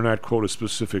 because they're not, quote, a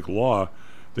specific law,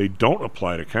 they don't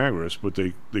apply to Congress, but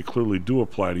they clearly do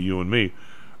apply to you and me.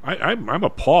 I'm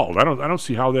appalled. I don't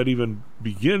see how that even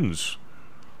begins.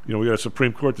 We got a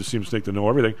Supreme Court that seems to think to know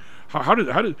everything. How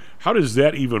does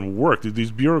that even work?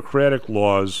 These bureaucratic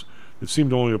laws that seem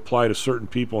to only apply to certain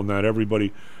people and not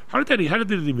everybody, how did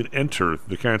it even enter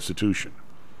the Constitution?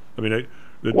 I mean,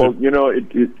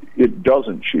 it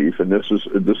doesn't, Chief, and this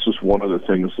is one of the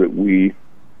things that we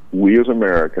as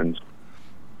Americans,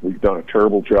 we've done a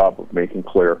terrible job of making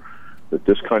clear that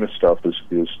this kind of stuff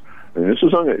is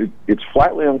it's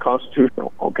flatly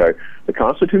unconstitutional. Okay, the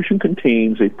Constitution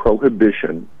contains a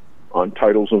prohibition on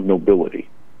titles of nobility,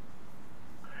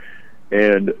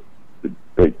 and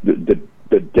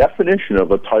the definition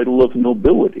of a title of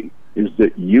nobility is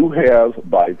that you have,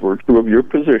 by virtue of your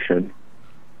position,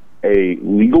 a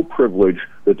legal privilege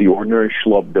that the ordinary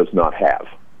schlub does not have.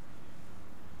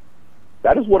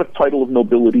 That is what a title of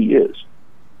nobility is.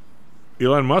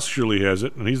 Elon Musk surely has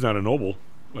it, and he's not a noble.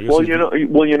 Well, you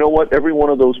know what? Every one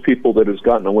of those people that has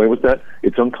gotten away with that,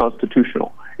 it's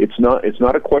unconstitutional. It's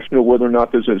not a question of whether or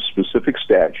not there's a specific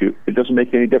statute. It doesn't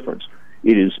make any difference.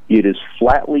 It is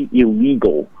flatly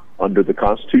illegal under the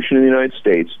Constitution of the United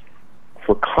States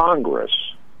for Congress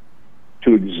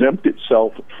to exempt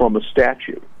itself from a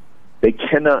statute. They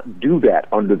cannot do that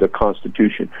under the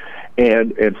Constitution.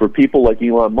 And for people like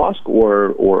Elon Musk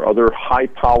or other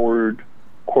high-powered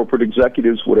corporate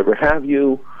executives, whatever have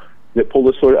you, that pull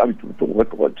this sort of,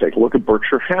 take a look at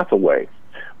Berkshire Hathaway.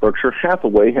 Berkshire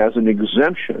Hathaway has an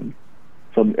exemption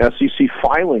from SEC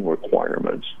filing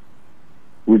requirements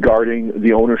regarding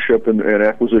the ownership and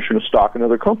acquisition of stock in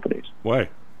other companies. Why?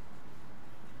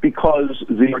 because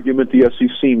the argument the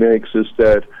SEC makes is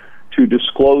that to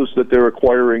disclose that they're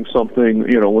acquiring something,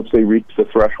 once they reach the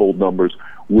threshold numbers,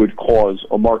 would cause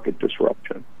a market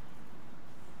disruption.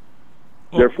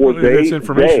 Well, therefore, that's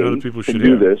information other people can should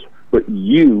do have. this, but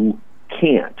you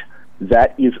can't.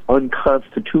 That is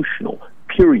unconstitutional,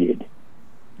 period.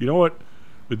 You know what?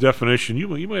 The definition,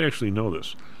 you might actually know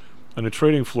this. On the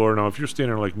trading floor, now, if you're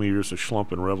standing there like me, you're just a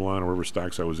schlump in Revlon or whatever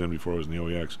stocks I was in before I was in the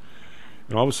OEX,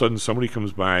 and all of a sudden somebody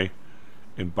comes by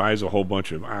and buys a whole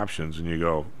bunch of options, and you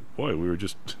go, boy, we were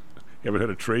just haven't had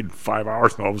a trade in 5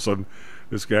 hours, and all of a sudden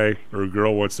this guy or a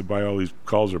girl wants to buy all these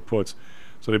calls or puts.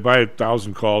 So they buy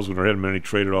 1,000 calls when there hadn't been any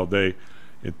traded all day,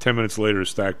 and 10 minutes later the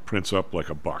stock prints up like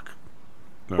a buck.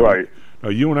 Now, right. Now,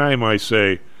 you and I might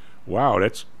say, wow,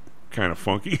 that's kind of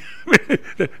funky.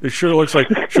 It sure looks like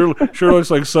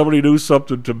looks like somebody knew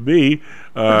something to me.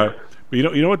 But you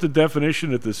know what the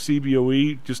definition at the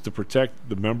CBOE, just to protect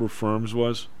the member firms,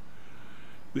 was?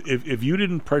 If you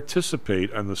didn't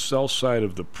participate on the sell side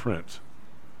of the print,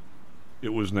 it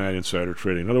was not insider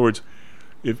trading. In other words,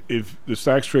 if the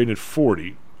stock's trading at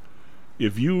 40,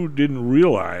 if you didn't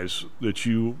realize that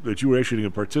you were actually going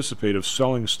to participate of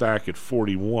selling stock at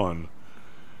 41,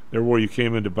 therefore you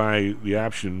came in to buy the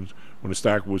options when the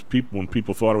stock was when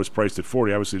people thought it was priced at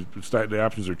 40. Obviously, the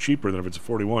options are cheaper than if it's at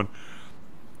 41.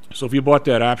 So if you bought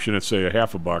that option at, say,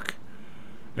 $0.50,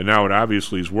 and now it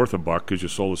obviously is worth $1 because you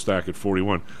sold the stock at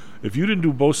 41. If you didn't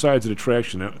do both sides of the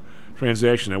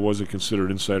transaction, that wasn't considered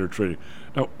insider trading.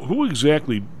 Now, who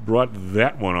exactly brought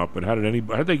that one up, and how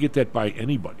did they get that by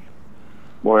anybody?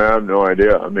 Boy, I have no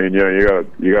idea. I mean,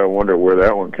 you gotta wonder where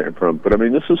that one came from. But I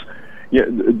mean, this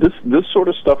sort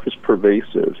of stuff is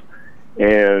pervasive,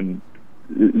 and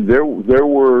there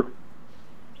were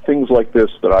things like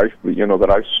this that I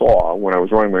saw when I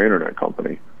was running my internet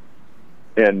company,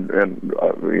 and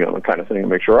the kind of thing that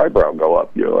makes your eyebrow go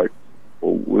up. You're like,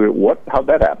 well, what? How'd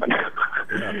that happen?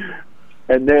 Yeah.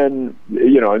 And then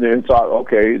and then thought,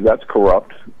 okay, that's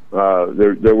corrupt.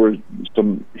 There were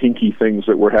some hinky things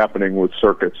that were happening with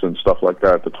circuits and stuff like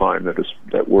that at the time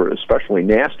that were especially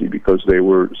nasty because they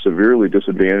were severely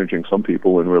disadvantaging some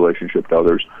people in relationship to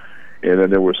others. And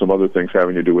then there were some other things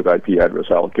having to do with IP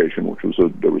address allocation, which was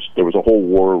there was a whole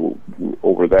war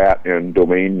over that and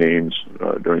domain names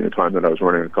during the time that I was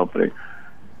running the company.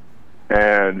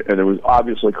 And there was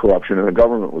obviously corruption, and the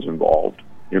government was involved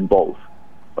in both.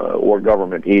 Or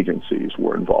government agencies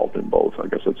were involved in both. I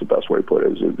guess that's the best way to put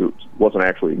it. It wasn't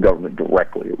actually government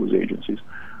directly; it was agencies.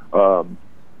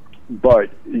 But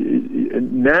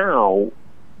now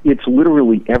it's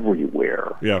literally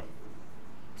everywhere. Yeah,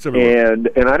 it's everywhere.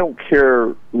 And I don't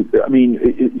care. I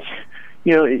mean,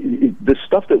 the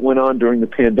stuff that went on during the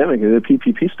pandemic and the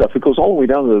PPP stuff, it goes all the way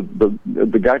down to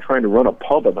the guy trying to run a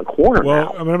pub on the corner.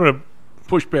 Well, now. I mean, I'm going to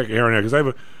push back Aaron because I have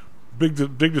a big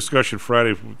discussion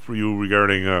Friday for you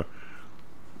regarding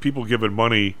people giving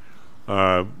money.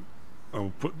 Put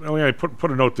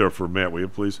a note there for Matt, will you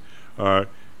please?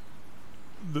 The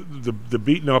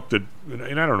beating up that,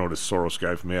 and I don't know this Soros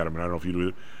guy from Adam, and I don't know if you do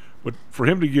it, but for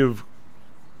him to give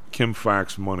Kim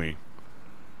Foxx money,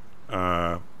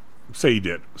 say he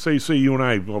did, say you and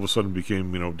I all of a sudden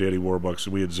became Daddy Warbucks,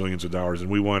 and we had zillions of dollars,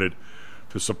 and we wanted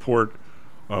to support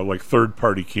like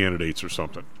third-party candidates or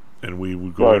something. And we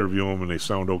would go interview them, and they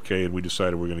sound okay, and we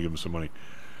decided we're going to give them some money.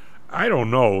 I don't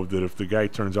know that if the guy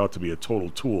turns out to be a total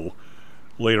tool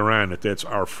later on, that's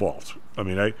our fault. I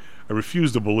mean, I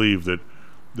refuse to believe that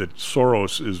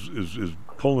Soros is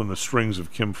pulling the strings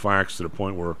of Kim Foxx to the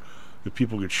point where the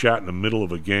people get shot in the middle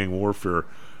of a gang warfare.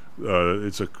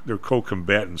 They're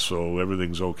co-combatants, so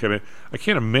everything's okay. I mean, I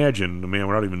can't imagine the man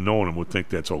without even knowing him would think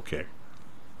that's okay.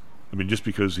 I mean, just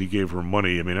because he gave her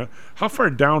money. I mean, how far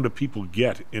down do people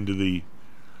get into the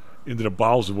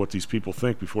bowels of what these people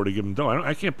think before they give them dough?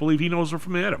 I can't believe he knows her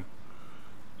from Adam.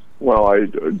 Well, I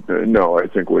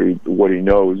think what he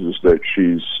knows is that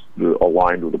she's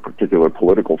aligned with a particular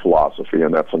political philosophy,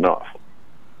 and that's enough.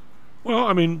 Well,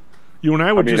 I mean, you and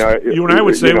I would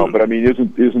say, but I mean,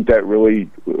 isn't that really?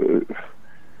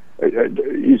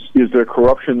 Is there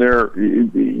corruption there?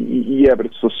 Yeah, but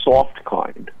it's the soft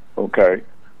kind. Okay.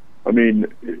 I mean,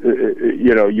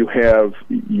 you have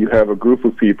a group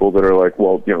of people that are like,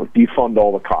 well, defund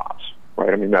all the cops,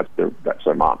 right? I mean, that's their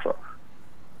mantra.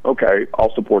 Okay,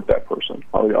 I'll support that person.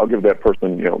 I'll give that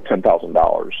person,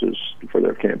 $10,000 for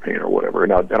their campaign or whatever,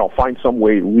 and I'll find some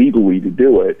way legally to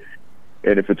do it.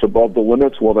 And if it's above the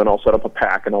limits, well, then I'll set up a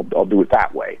PAC and I'll do it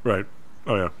that way. Right.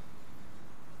 Oh yeah.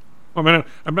 I mean,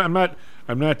 I'm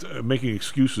not making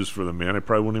excuses for the man. I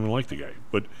probably wouldn't even like the guy,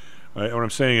 but what I'm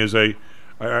saying is I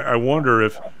wonder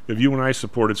if you and I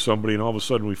supported somebody and all of a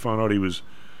sudden we found out he was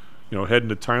heading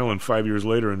to Thailand 5 years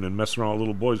later and then messing around with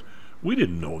little boys. We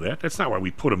didn't know that. That's not why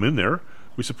we put him in there.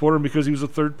 We support him because he was a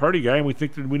third-party guy, and we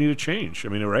think that we need a change. I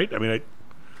mean, right? I mean,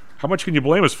 how much can you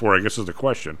blame us for, I guess, is the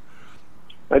question.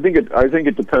 I think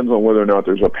it depends on whether or not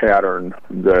there's a pattern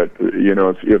that,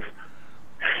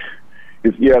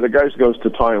 if the guy goes to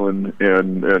Thailand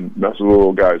and messes with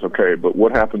little guys, okay, but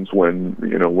what happens when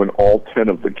all 10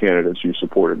 of the candidates you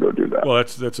supported go do that? Well,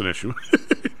 that's an issue.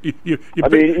 you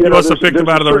must have picked them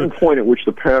out of the... There's a certain point at which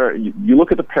the pattern, you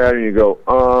look at the pattern and you go,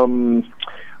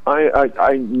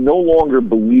 I no longer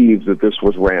believe that this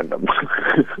was random.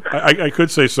 I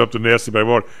could say something nasty, but I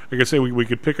won't. I could say we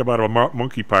could pick about a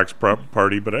monkeypox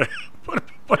party, but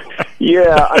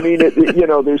yeah, I mean,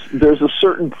 there's a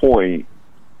certain point,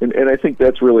 and I think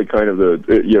that's really kind of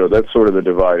that's sort of the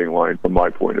dividing line from my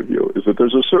point of view, is that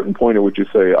there's a certain point at which you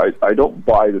say, I don't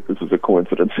buy that this is a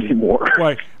coincidence anymore.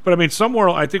 Right, but I mean, somewhere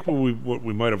I think what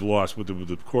we might have lost with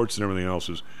the courts and everything else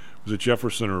was it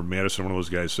Jefferson or Madison, one of those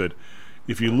guys said,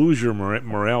 if you lose your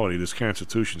morality, this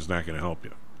Constitution is not going to help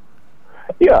you.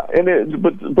 Yeah,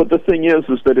 but the thing is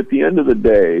that at the end of the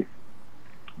day,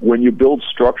 when you build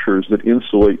structures that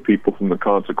insulate people from the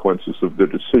consequences of their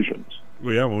decisions.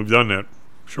 Well, yeah, we've done that.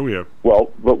 Sure, we have.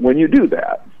 Well, but when you do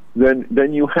that,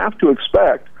 then you have to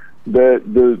expect that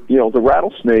the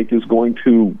rattlesnake is going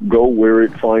to go where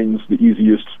it finds the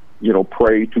easiest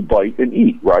prey to bite and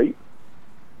eat, right?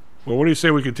 Well, what do you say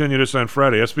we continue this on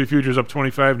Friday? SP Futures up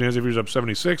 25, NASDAQ Futures up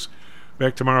 76.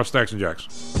 Back tomorrow, Stocks and Jocks.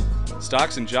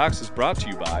 Stocks and Jocks is brought to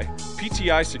you by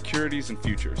PTI Securities and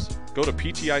Futures. Go to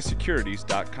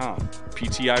PTIsecurities.com.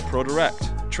 PTI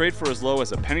ProDirect. Trade for as low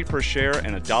as a penny per share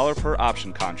and $1 per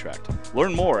option contract.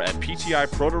 Learn more at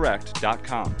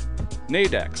PTIProDirect.com.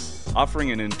 Nadex,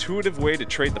 offering an intuitive way to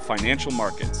trade the financial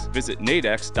markets. Visit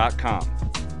nadex.com.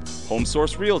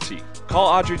 HomeSource Realty. Call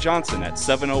Audrey Johnson at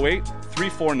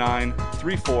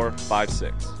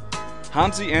 708-349-3456.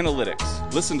 Hamzy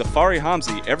Analytics. Listen to Fari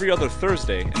Hamzy every other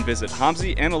Thursday and visit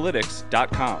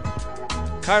HamzyAnalytics.com.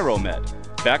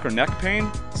 ChiroMed. Back or neck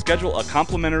pain? Schedule a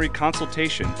complimentary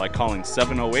consultation by calling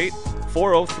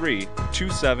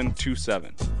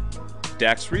 708-403-2727.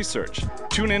 DAX Research.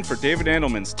 Tune in for David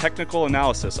Andelman's technical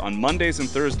analysis on Mondays and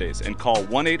Thursdays and call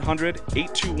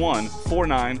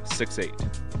 1-800-821-4968.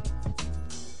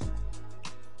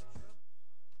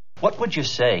 What would you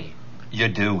say you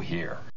do here?